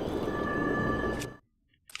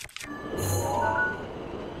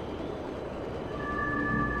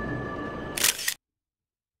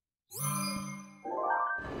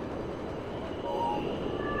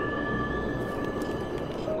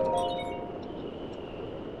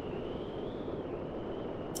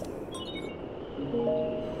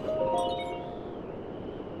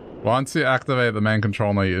 Once you activate the main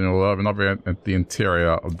controller, you will open up at the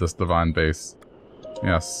interior of this divine base.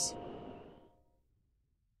 Yes.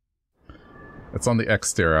 It's on the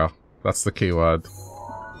exterior. That's the keyword.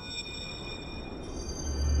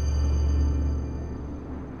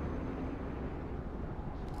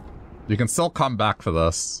 You can still come back for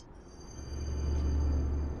this.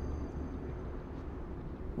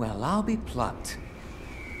 Well, I'll be plucked.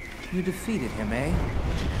 You defeated him, eh?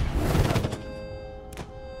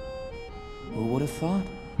 Who would have thought?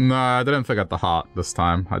 No, I didn't forget the heart this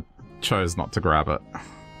time. I chose not to grab it.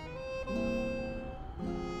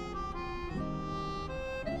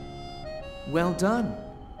 Well done.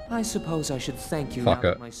 I suppose I should thank you now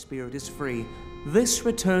that my spirit is free. This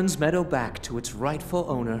returns Meadow back to its rightful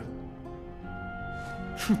owner.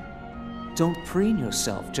 Don't preen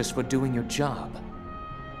yourself just for doing your job.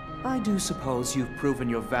 I do suppose you've proven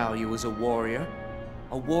your value as a warrior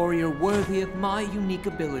worthy of my unique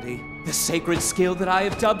ability, the sacred skill that I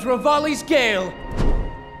have dubbed Revali's Gale!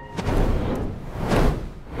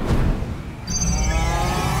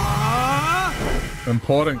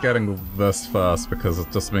 Important getting this first because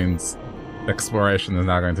it just means exploration is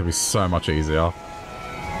now going to be so much easier.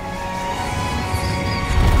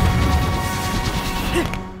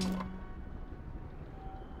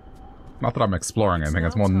 Not that I'm exploring anything,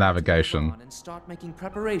 it's more navigation. And start making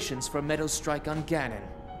preparations for Meadow's strike on Ganon.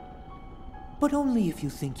 But only if you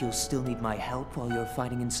think you'll still need my help while you're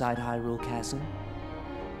fighting inside Hyrule Castle.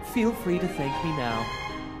 Feel free to thank me now.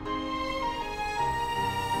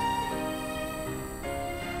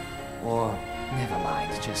 Or, never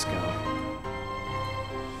mind, just go.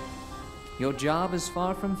 Your job is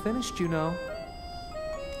far from finished, you know.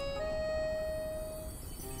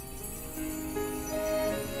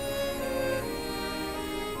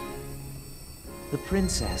 The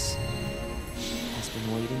princess has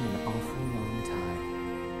been waiting an awful long time.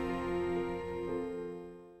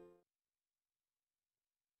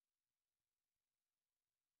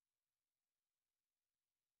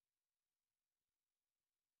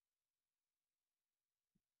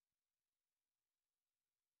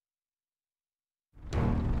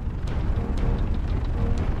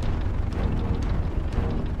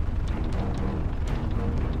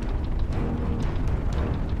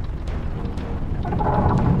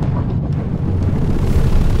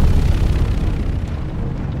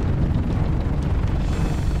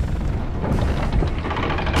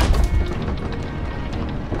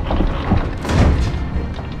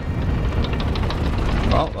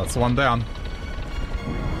 Well, that's one down.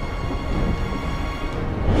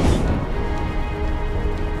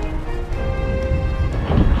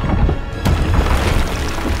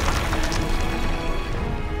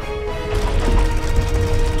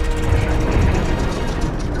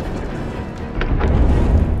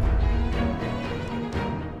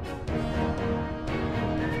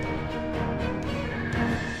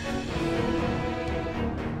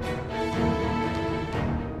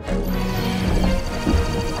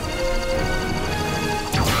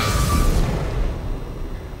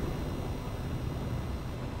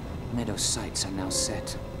 Those sights are now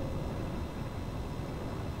set.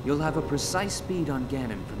 You'll have a precise speed on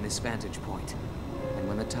Ganon from this vantage point. And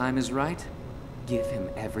when the time is right, give him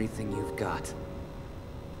everything you've got.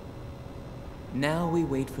 Now we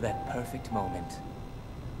wait for that perfect moment.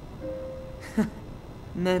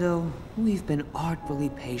 Meadow, we've been artfully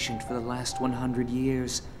patient for the last 100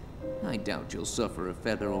 years. I doubt you'll suffer a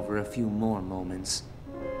feather over a few more moments.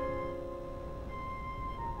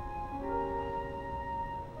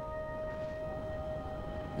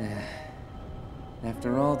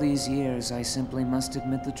 After all these years, I simply must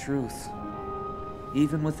admit the truth.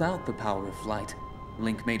 Even without the power of flight,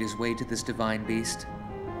 Link made his way to this divine beast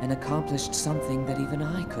and accomplished something that even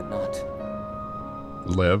I could not.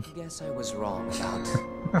 Live. I guess I was wrong about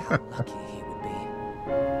how lucky he would be.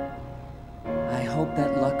 I hope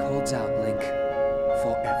that luck holds out, Link,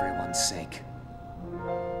 for everyone's sake.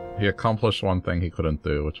 He accomplished one thing he couldn't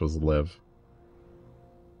do, which was live.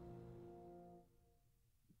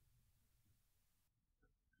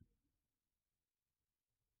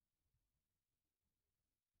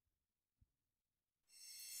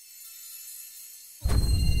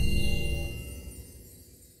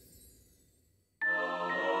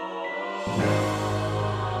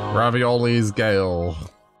 Ravioli's Gale.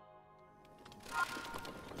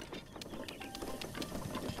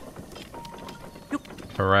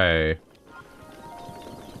 Hooray.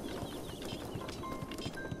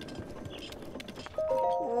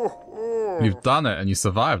 You've done it and you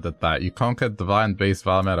survived at that. You conquered Divine Beast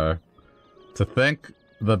Valmetto. To think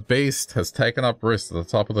the beast has taken up roost at the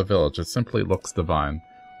top of the village, it simply looks divine.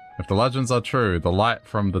 If the legends are true, the light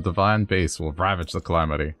from the Divine Beast will ravage the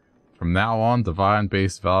calamity. From now on, Divine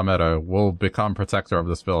Beast Valmetto will become protector of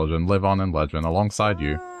this village and live on in legend alongside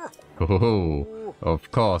you. Ooh,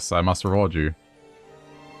 of course, I must reward you.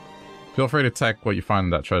 Feel free to take what you find in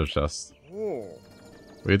that treasure chest.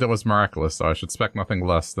 What you did was miraculous, so I should expect nothing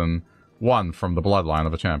less than one from the bloodline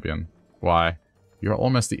of a champion. Why, you are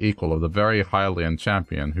almost the equal of the very Hylian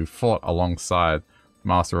champion who fought alongside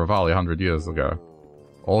Master Revali 100 years ago.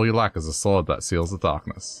 All you lack is a sword that seals the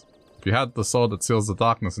darkness. If you had the sword that seals the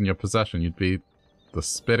darkness in your possession, you'd be the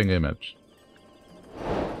spitting image.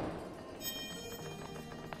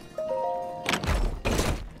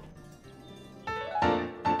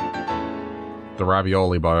 The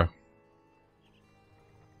ravioli bow.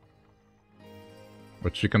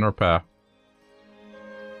 Which you can repair.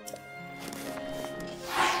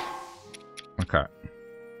 Okay.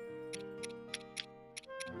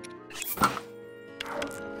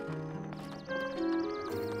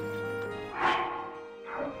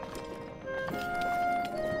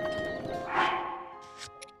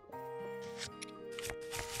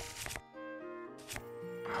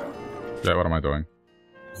 Yeah, what am I doing?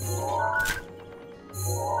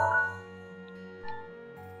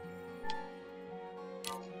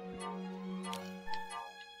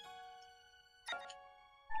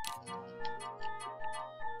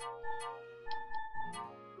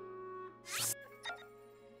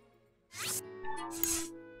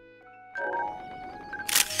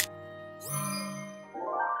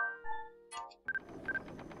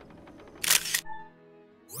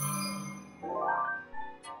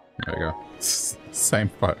 There you go. Same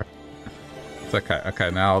photo. It's okay.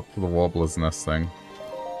 Okay, now for the Warbler's Nest thing.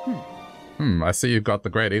 I see you've got the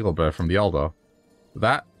Great Eagle Bow from the Elder.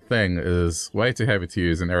 That thing is way too heavy to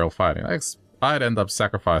use in aerial fighting. I'd end up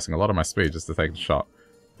sacrificing a lot of my speed just to take the shot.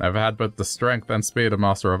 If I had both the strength and speed of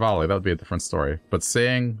Master Revali, that would be a different story. But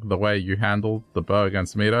seeing the way you handled the bow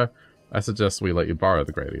against Mito, I suggest we let you borrow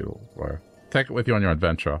the Great Eagle Bow. Take it with you on your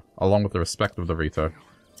adventure, along with the respect of the Rito.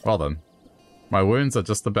 Well then. My wounds are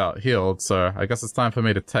just about healed, so I guess it's time for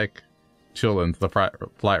me to take Chulin to the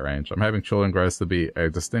flight range. I'm hoping Chulin grows to be a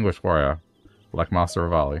distinguished warrior, like Master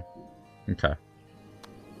Revali. Okay.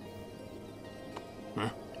 Huh?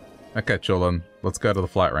 Okay, Chulin, let's go to the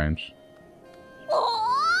flight range.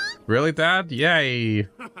 Really, Dad? Yay!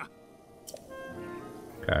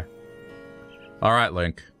 Okay. Alright,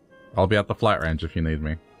 Link. I'll be at the flight range if you need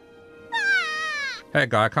me. Hey,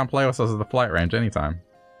 guy, come play with us at the flight range anytime.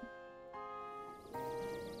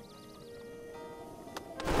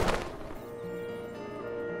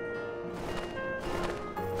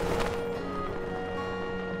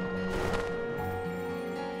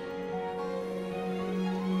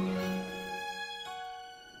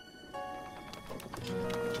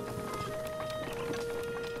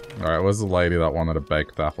 Alright, where's the lady that wanted a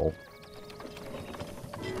baked apple?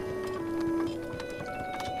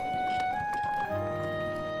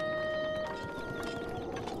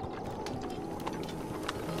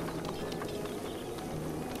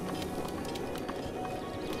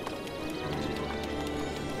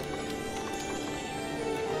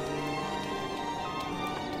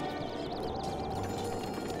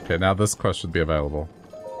 Okay, now this quest should be available.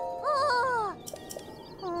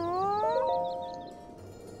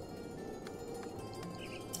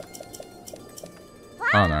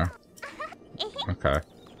 Oh no. Okay.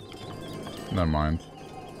 Never mind.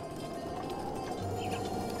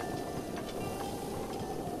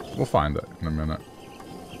 We'll find it in a minute.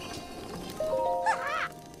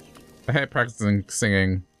 I hate practicing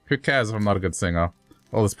singing. Who cares if I'm not a good singer?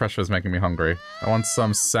 All this pressure is making me hungry. I want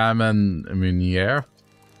some salmon meuniere.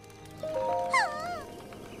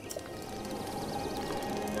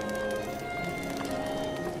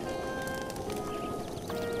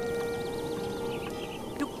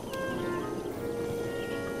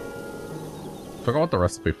 Forgot what the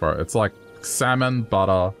recipe for it. It's like salmon,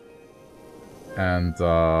 butter, and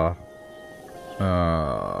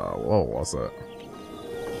what was it?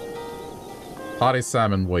 Hearty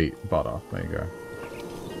salmon, wheat, butter. There you go.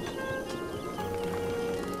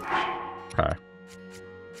 Okay.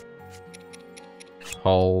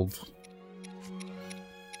 Hold.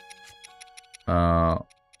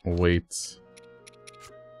 Wheat.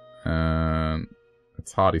 And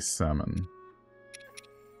it's hearty salmon.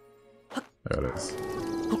 There it is.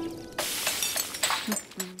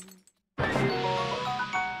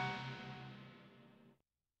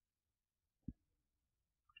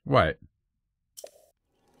 Wait.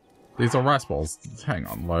 These are rice balls. Hang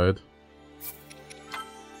on, load.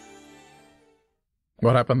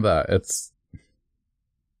 What happened there? It's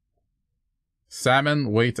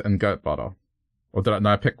salmon, wheat, and goat butter. Or did I? No,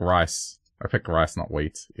 I picked rice. I picked rice, not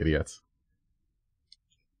wheat. Idiot.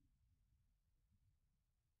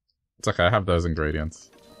 It's okay, I have those ingredients.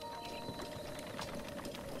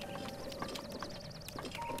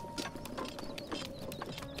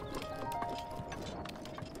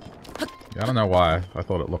 Yeah, I don't know why. I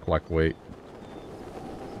thought it looked like wheat.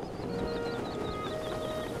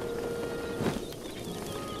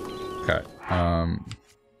 Okay,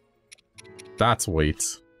 that's wheat.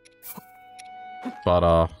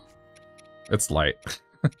 But, it's late.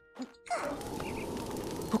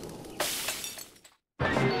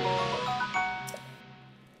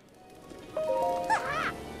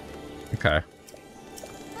 Okay.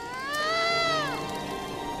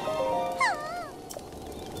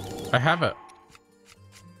 I have it.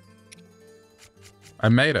 I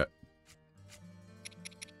made it.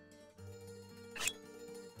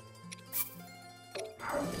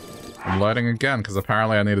 I'm loading again, because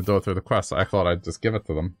apparently I need to do it through the quest. I thought I'd just give it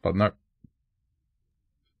to them, but nope.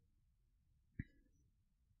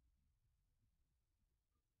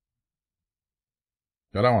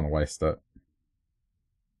 I don't want to waste it.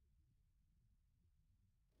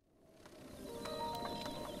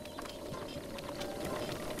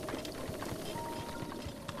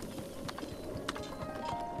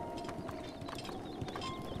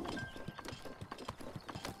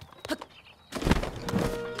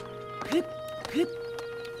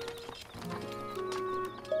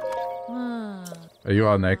 Are you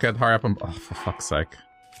all naked? Hurry up and... Oh, for fuck's sake.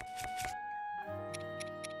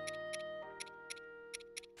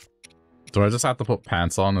 Do I just have to put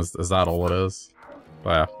pants on? Is that all it is?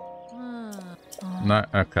 There. No?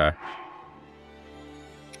 Okay.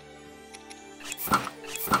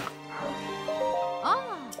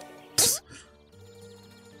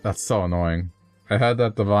 That's so annoying. I heard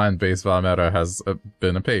that Divine Beast Valmero has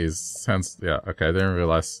been appeased. Hence, yeah, okay, I didn't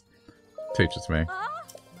realize. Teach it to me.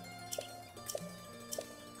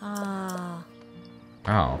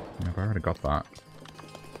 Oh, I've already got that.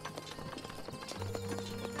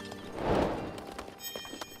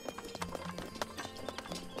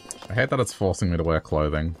 I hate that it's forcing me to wear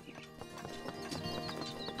clothing.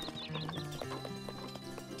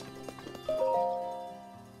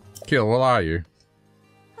 Kill, where are you?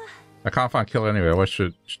 I can't find Kill anywhere. Where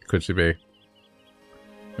could she be?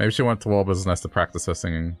 Maybe she went to Warbur's Nest to practice her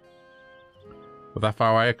singing. Was that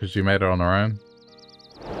far away? Because you made it on her own?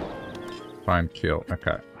 Find Kill.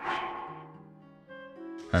 Okay.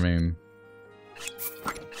 I mean... This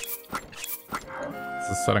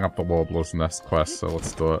is setting up the Warbler's Nest quest, so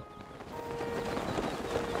let's do it.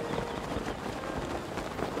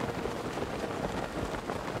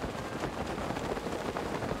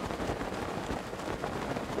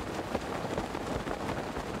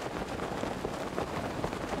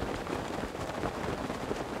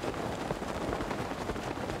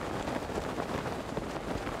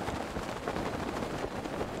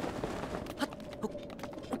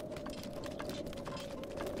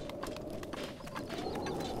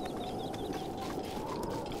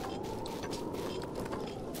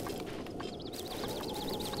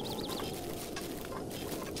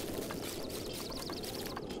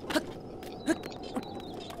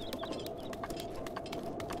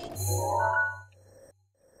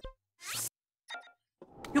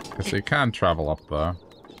 Okay, so you can travel up there.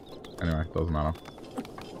 Anyway, doesn't matter.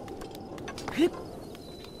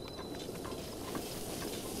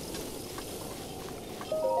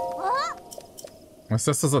 My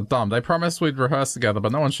sisters are dumb. They promised we'd rehearse together,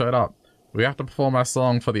 but no one showed up. We have to perform our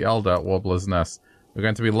song for the Elder at Warbler's Nest. We're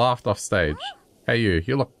going to be laughed off stage. Hey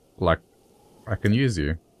you look like I can use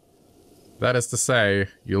you. That is to say,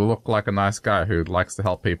 you look like a nice guy who likes to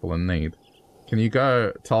help people in need. Can you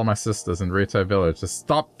go tell my sisters in Rito Village to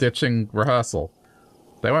stop ditching rehearsal?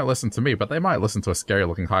 They won't listen to me, but they might listen to a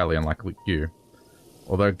scary-looking Hylian like you.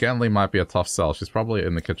 Although Genli might be a tough sell, she's probably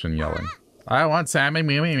in the kitchen yelling, I want salmon,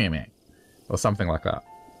 me. Or something like that.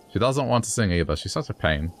 She doesn't want to sing either, she's such a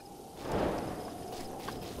pain.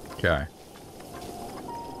 Okay.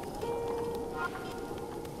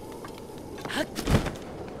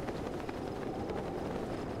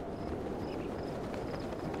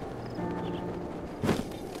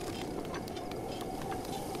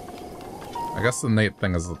 I guess the neat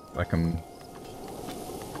thing is that I can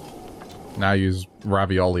now use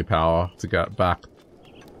ravioli power to get back.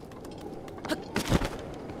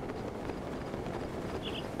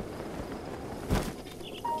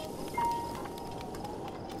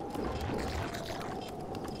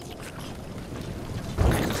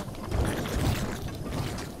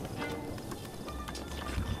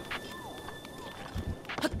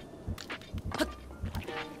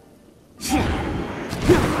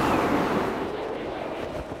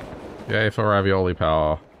 Yay for ravioli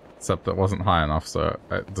power. Except that wasn't high enough, so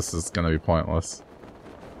this is gonna be pointless.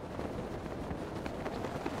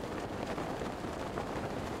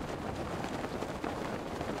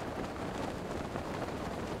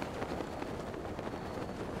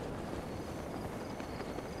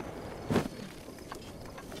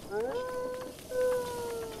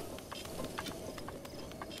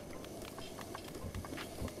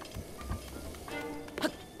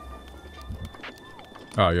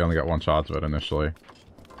 Oh, you only got one charge of it initially.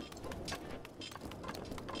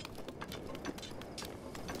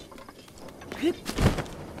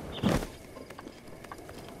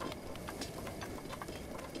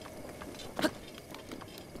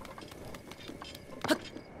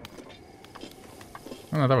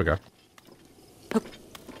 Oh, no, there we go.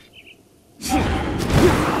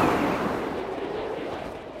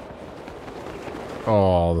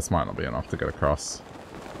 Oh, this might not be enough to get across.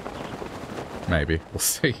 Maybe. We'll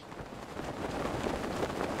see.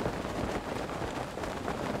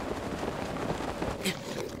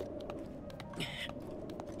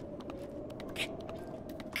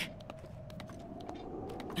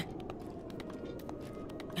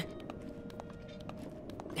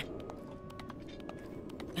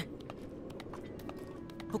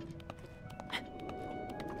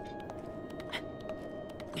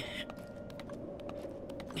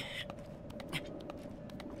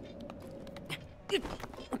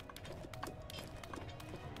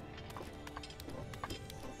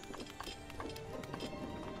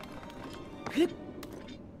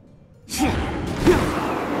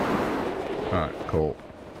 Alright, cool.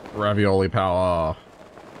 Ravioli power.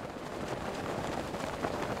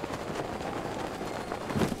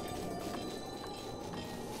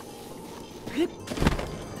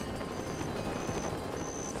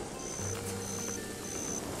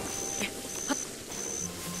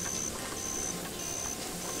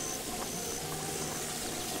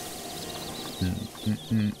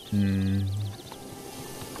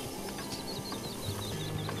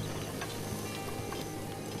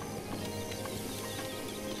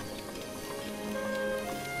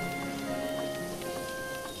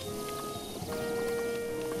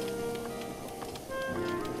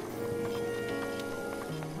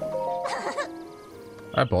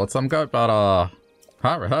 I bought some goat butter.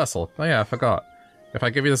 Huh? Rehearsal. Oh yeah, I forgot. If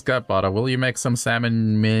I give you this goat butter, will you make some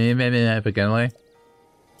salmon beginnerly?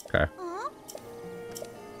 Okay.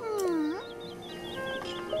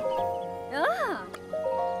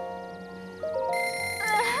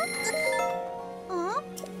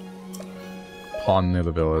 Pond near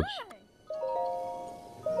the village.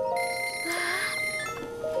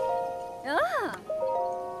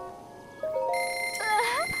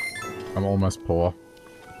 I'm almost poor.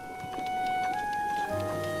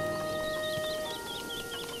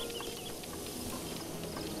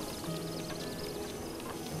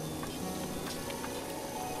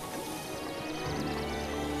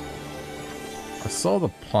 I saw the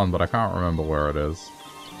pond, but I can't remember where it is.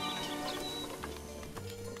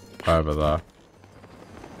 Over there.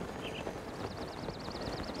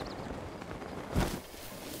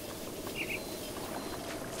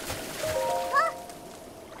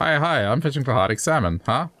 Hi, I'm fishing for hardy salmon,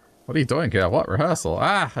 huh? What are you doing here? What? Rehearsal?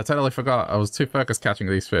 Ah, I totally forgot. I was too focused catching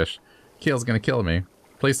these fish. Keel's gonna kill me.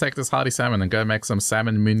 Please take this hearty salmon and go make some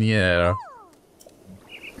salmon meuniere.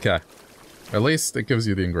 Okay. At least it gives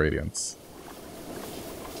you the ingredients.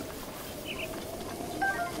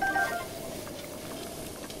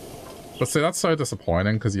 But see, that's so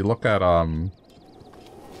disappointing, because you look at,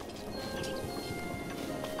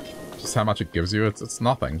 just how much it gives you, it's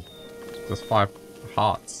nothing. Just 5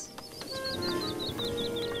 hearts.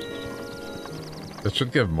 It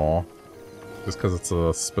should give more, just because it's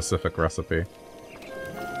a specific recipe.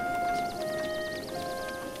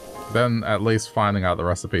 Then at least finding out the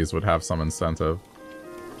recipes would have some incentive.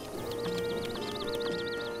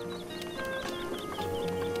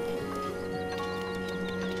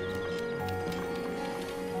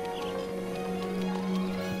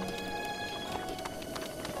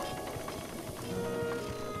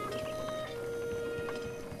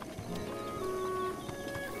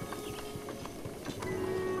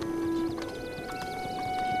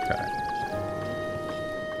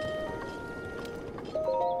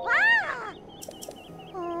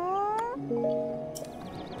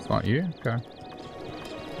 Not you? Okay.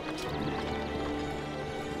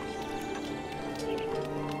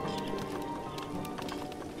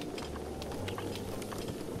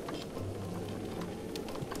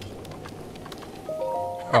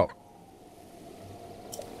 Oh.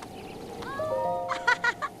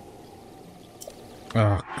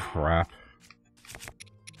 Oh, crap.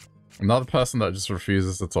 Another person that just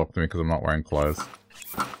refuses to talk to me because I'm not wearing clothes.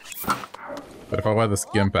 But if I wear this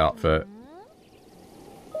gimp outfit...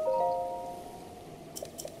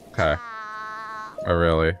 Okay. Oh,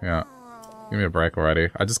 really? Yeah. Give me a break already.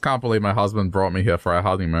 I just can't believe my husband brought me here for our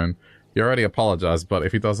honeymoon. He already apologized, but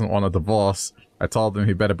if he doesn't want a divorce, I told him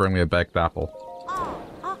he better bring me a baked apple.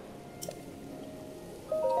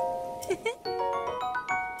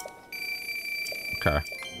 Okay.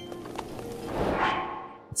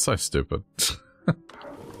 It's so stupid.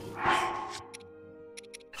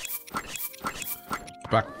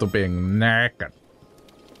 Back to being naked.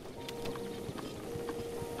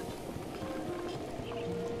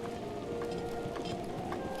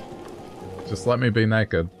 Just let me be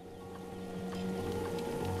naked.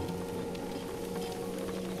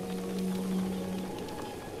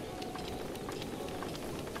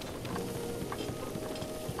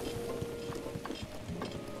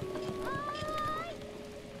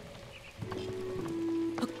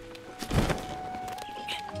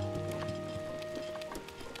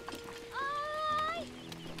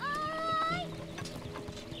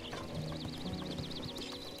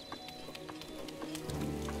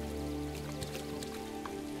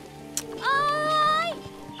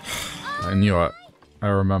 I knew it. I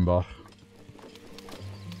remember.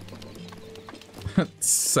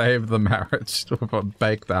 Save the marriage with a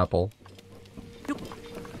baked apple.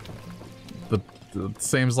 It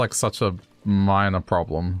seems like such a minor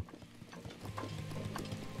problem.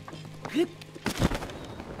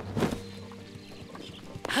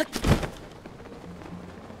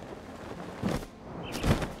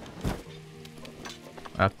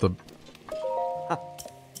 At the...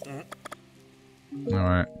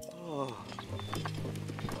 Alright.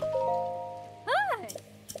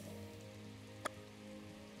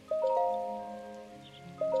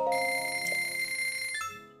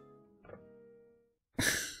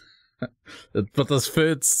 But does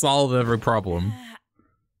food solve every problem?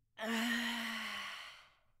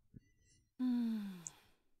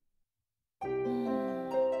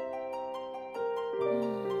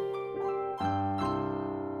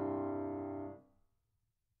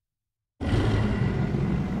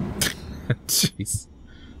 Jeez.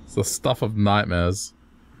 It's the stuff of nightmares.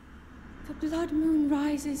 The blood moon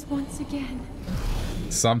rises once again.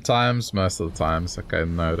 Sometimes, most of the times. Okay,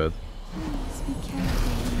 noted. Please be careful.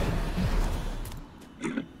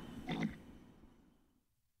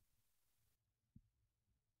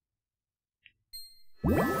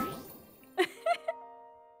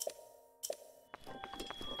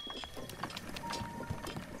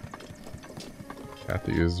 Have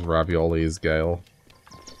to use raviolis, Gale.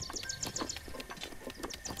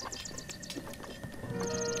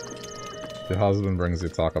 Your husband brings you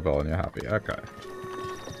Taco Bell and you're happy. Okay.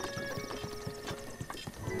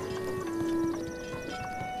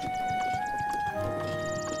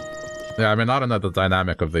 Yeah, I mean, I don't know the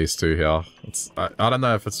dynamic of these two here. I don't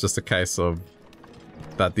know if it's just a case of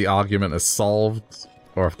that the argument is solved,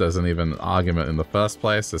 or if there's an even argument in the first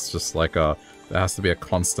place. It's just like there has to be a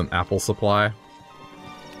constant apple supply.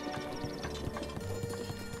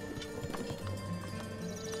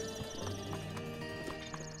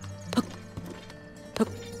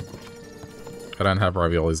 I don't have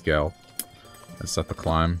Ravioli's Gale. I just have to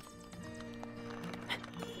climb.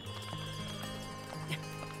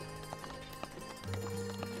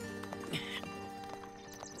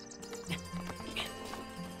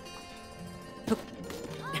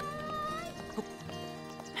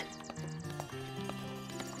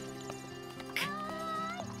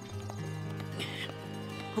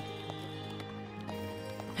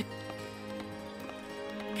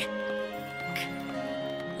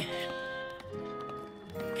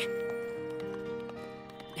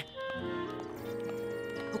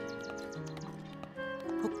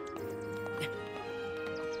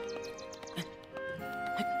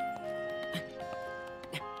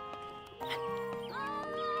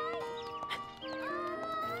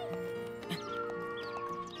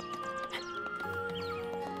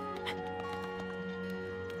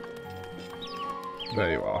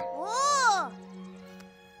 There you are.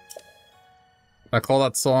 I call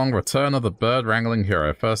that song Return of the Bird Wrangling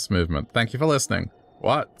Hero, first movement. Thank you for listening.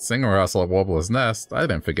 What? Sing rehearsal at Warbler's Nest? I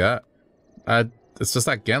didn't forget. It's just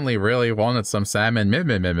that Genly really wanted some salmon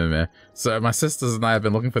meh. So my sisters and I have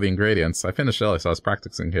been looking for the ingredients. I finished early, so I was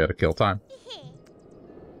practicing here to kill time.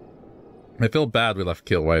 I feel bad we left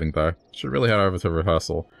Keel waiting though. Should really head over to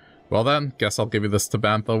rehearsal. Well then, guess I'll give you this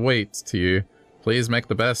Tabantha wheat to you. Please make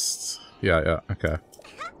the best. Yeah, okay.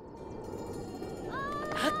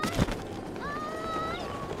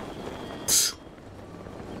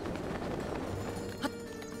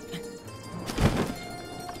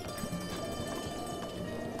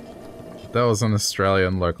 If there was an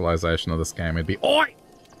Australian localization of this game, it'd be Oi!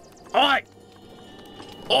 Oi!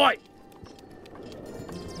 Oi!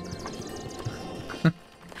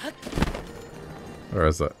 Where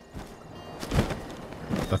is it?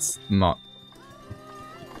 That's not...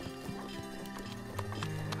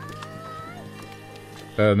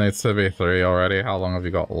 It needs to be 3 already. How long have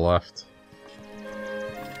you got left?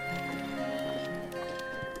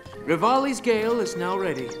 Rivali's Gale is now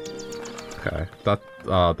ready. Okay,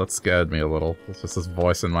 that scared me a little. It's just this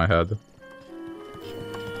voice in my head.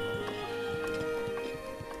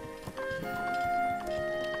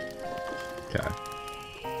 Okay.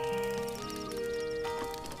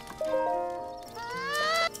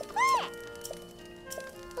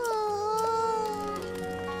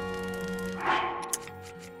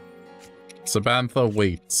 Tabantha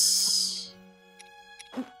wheat.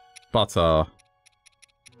 Butter.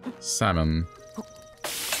 Salmon.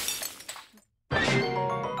 Okay.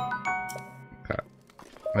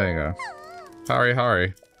 There you go.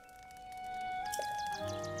 Hurry.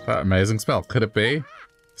 That amazing smell. Could it be?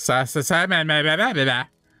 Salmon.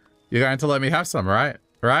 You're going to let me have some, right?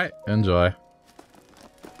 Right? Enjoy.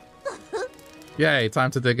 Yay,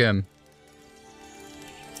 time to dig in.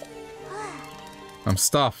 I'm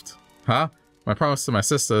stuffed. Huh? My promise to my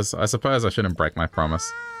sisters, I suppose I shouldn't break my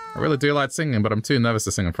promise. I really do like singing, but I'm too nervous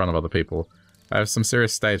to sing in front of other people. I have some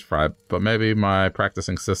serious stage fright, but maybe my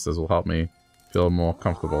practicing sisters will help me feel more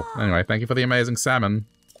comfortable. Anyway, thank you for the amazing salmon.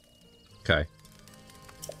 Okay.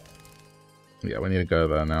 Yeah, we need to go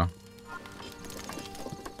there now.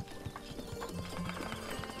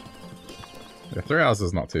 Yeah, 3 hours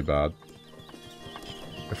is not too bad.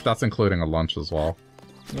 If that's including a lunch as well.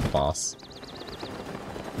 We'll pass.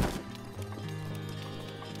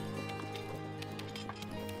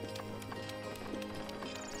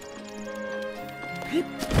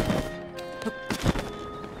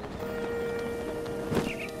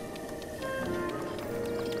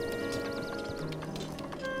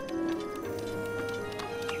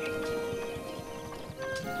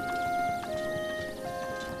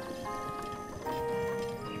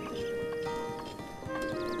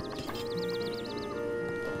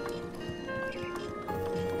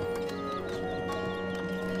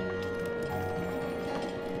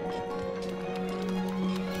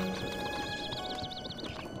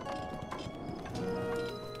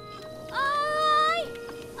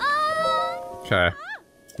 Okay.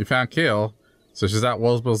 You found Keel, so she's at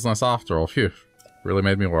Wolfsbill's Nest after all. Phew. Really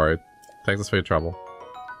made me worried. Take this for your trouble.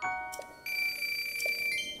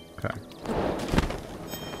 Okay.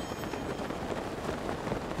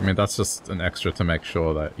 I mean, that's just an extra to make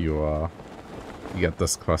sure that you get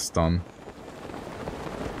this quest done.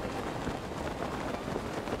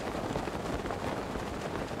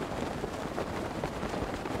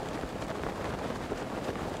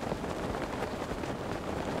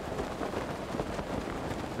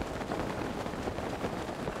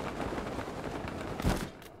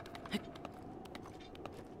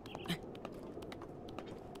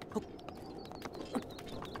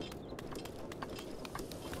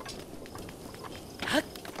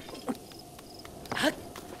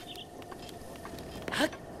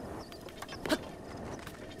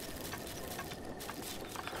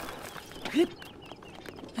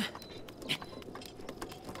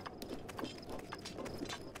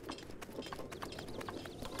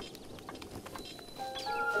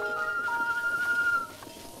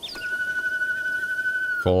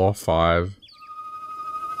 4, 5,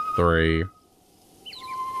 3.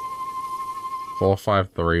 4, 5,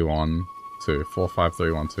 3, 1, 2. 4, 5,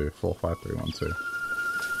 3, 1, 2. 4, 5, 3, 1, 2.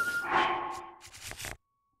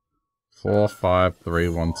 4, 5, 3,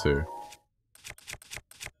 1, 2.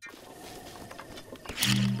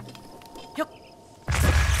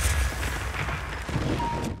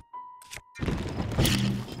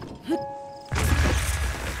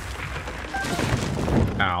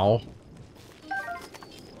 Ow.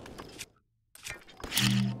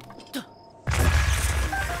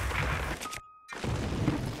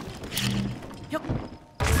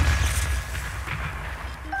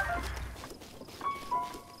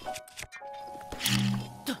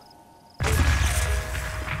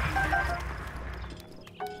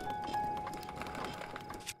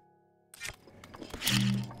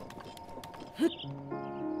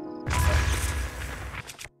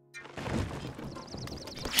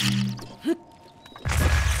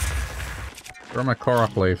 Where are my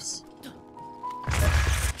Korok leaves?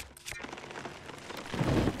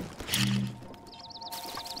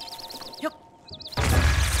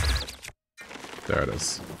 There it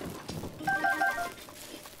is.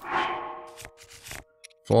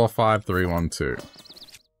 4, 5, 3, 1, 2.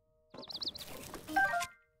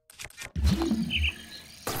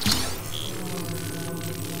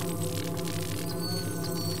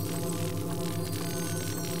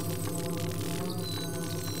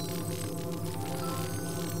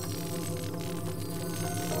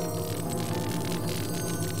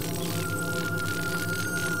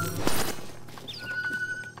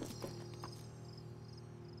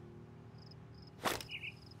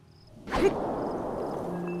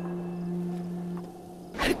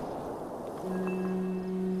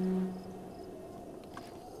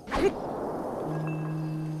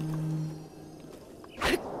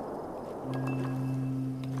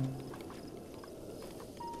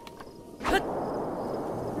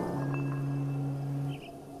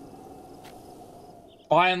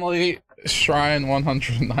 Finally, Shrine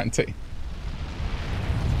 190.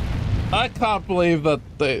 I can't believe that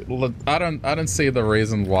they... I don't see the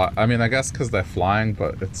reason why. I mean, I guess because they're flying,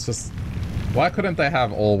 but it's just... Why couldn't they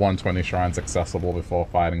have all 120 shrines accessible before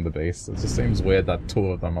fighting the beast? It just seems weird that 2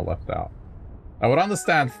 of them are left out. I would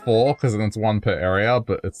understand 4, because it's 1 per area,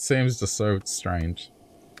 but it seems just so strange.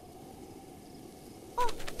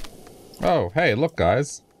 Oh, hey, look,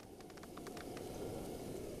 guys.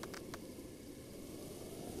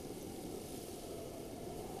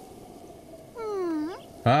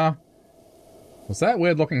 Huh? Was that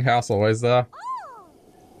weird-looking house always there?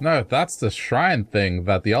 No, that's the shrine thing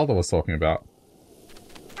that the Elder was talking about.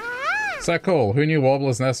 So cool. Who knew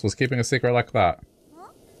Warbler's Nest was keeping a secret like that?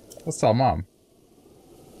 Let's tell Mom.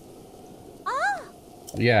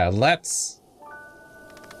 Yeah, let's...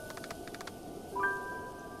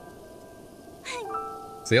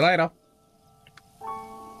 See you later.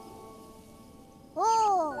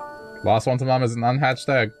 Last one to Mom is an unhatched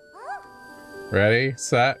egg. Ready,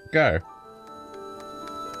 set, go.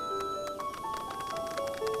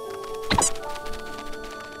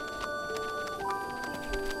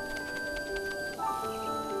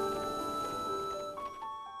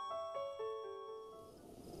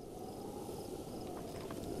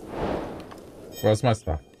 Where's my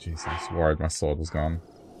stuff? Jesus, I was worried my sword was gone.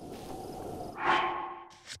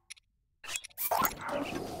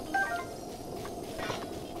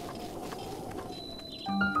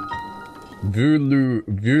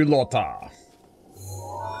 Vulota.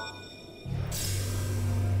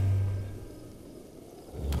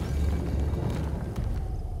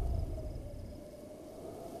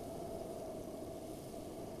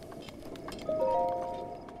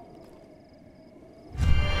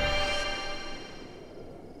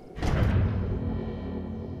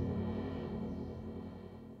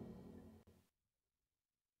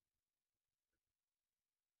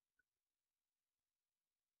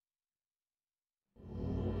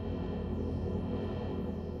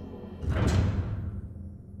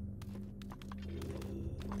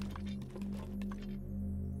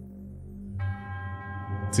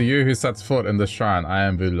 To you who sets foot in this shrine, I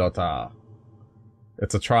am Vulota.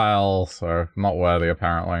 It's a trial, so not worthy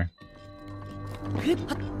apparently.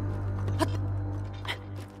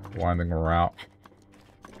 Winding a route.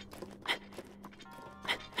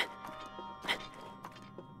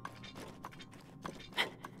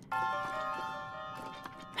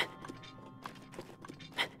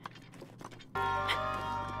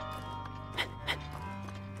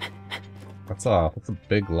 That's a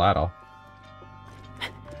big ladder.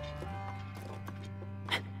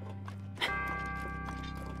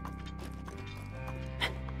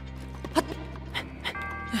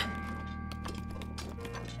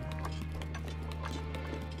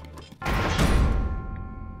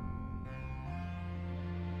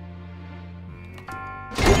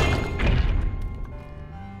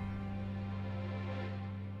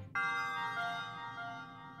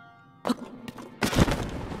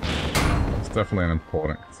 definitely an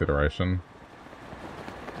important consideration.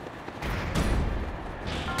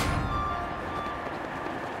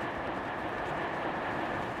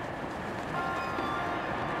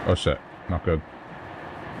 Oh shit, not good.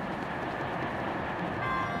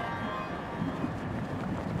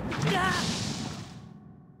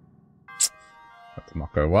 That did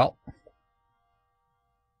not go well.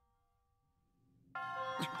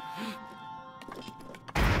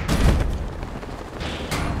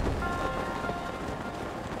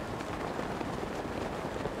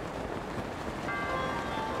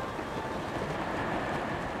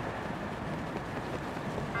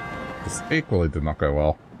 This equally did not go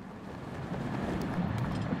well.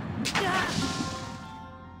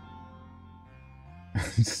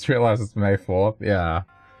 Just realized it's May 4th. Yeah.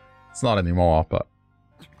 It's not anymore, but...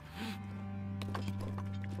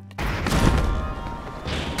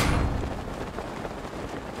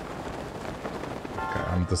 Okay,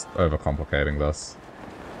 I'm just overcomplicating this.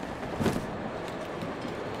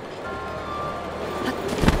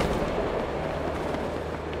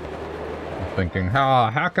 I'm thinking,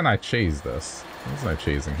 how can I cheese this? There's no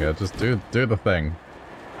cheesing here, just do the thing.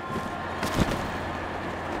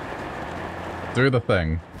 Do the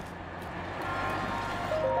thing.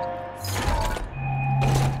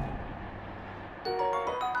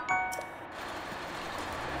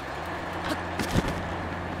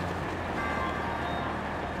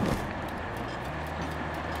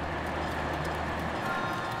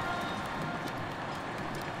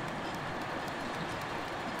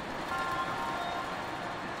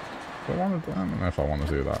 I don't know if I want to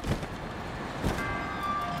do that.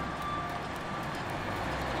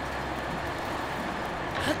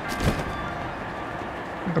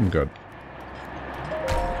 I think I'm good.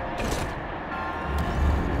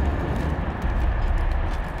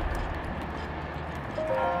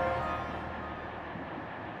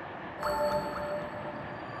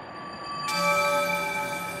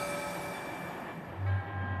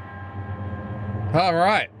 All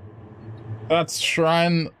right. That's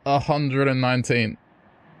Shrine 119.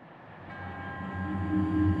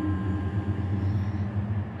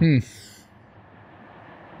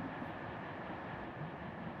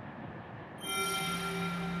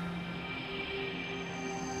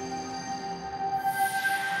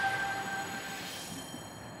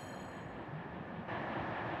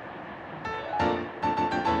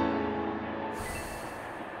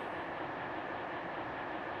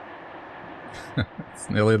 It's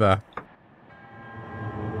nearly there.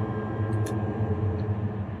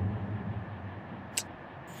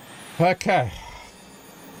 Okay.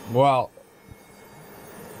 Well,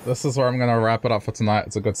 this is where I'm gonna wrap it up for tonight.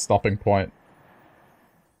 It's a good stopping point.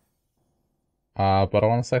 But I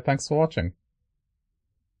want to say thanks for watching.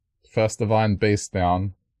 First Divine Beast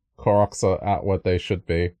down. Koroks are at what they should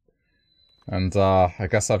be. And, I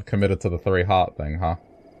guess I've committed to the 3 heart thing, huh?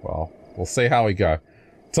 Well, we'll see how we go.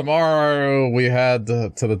 Tomorrow we head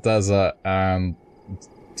to the desert and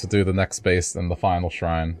to do the next beast and the final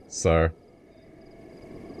shrine, so...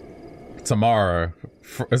 Tomorrow,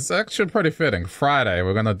 it's actually pretty fitting. Friday,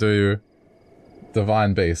 we're gonna do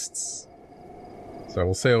Divine Beasts. So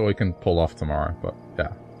we'll see what we can pull off tomorrow, but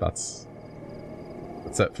yeah, that's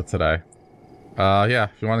it for today. Yeah,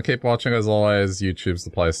 if you want to keep watching, as always, YouTube's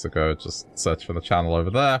the place to go. Just search for the channel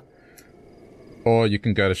over there. Or you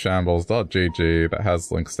can go to shambles.gg, that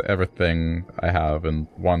has links to everything I have in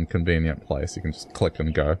one convenient place. You can just click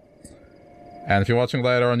and go. And if you're watching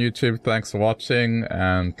later on YouTube, thanks for watching,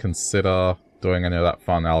 and consider doing any of that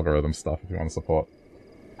fun algorithm stuff if you want to support.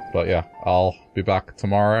 But yeah, I'll be back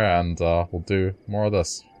tomorrow, and we'll do more of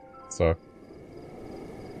this. So,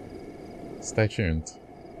 stay tuned.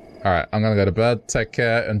 Alright, I'm gonna go to bed. Take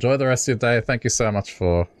care. Enjoy the rest of your day. Thank you so much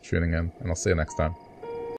for tuning in, and I'll see you next time.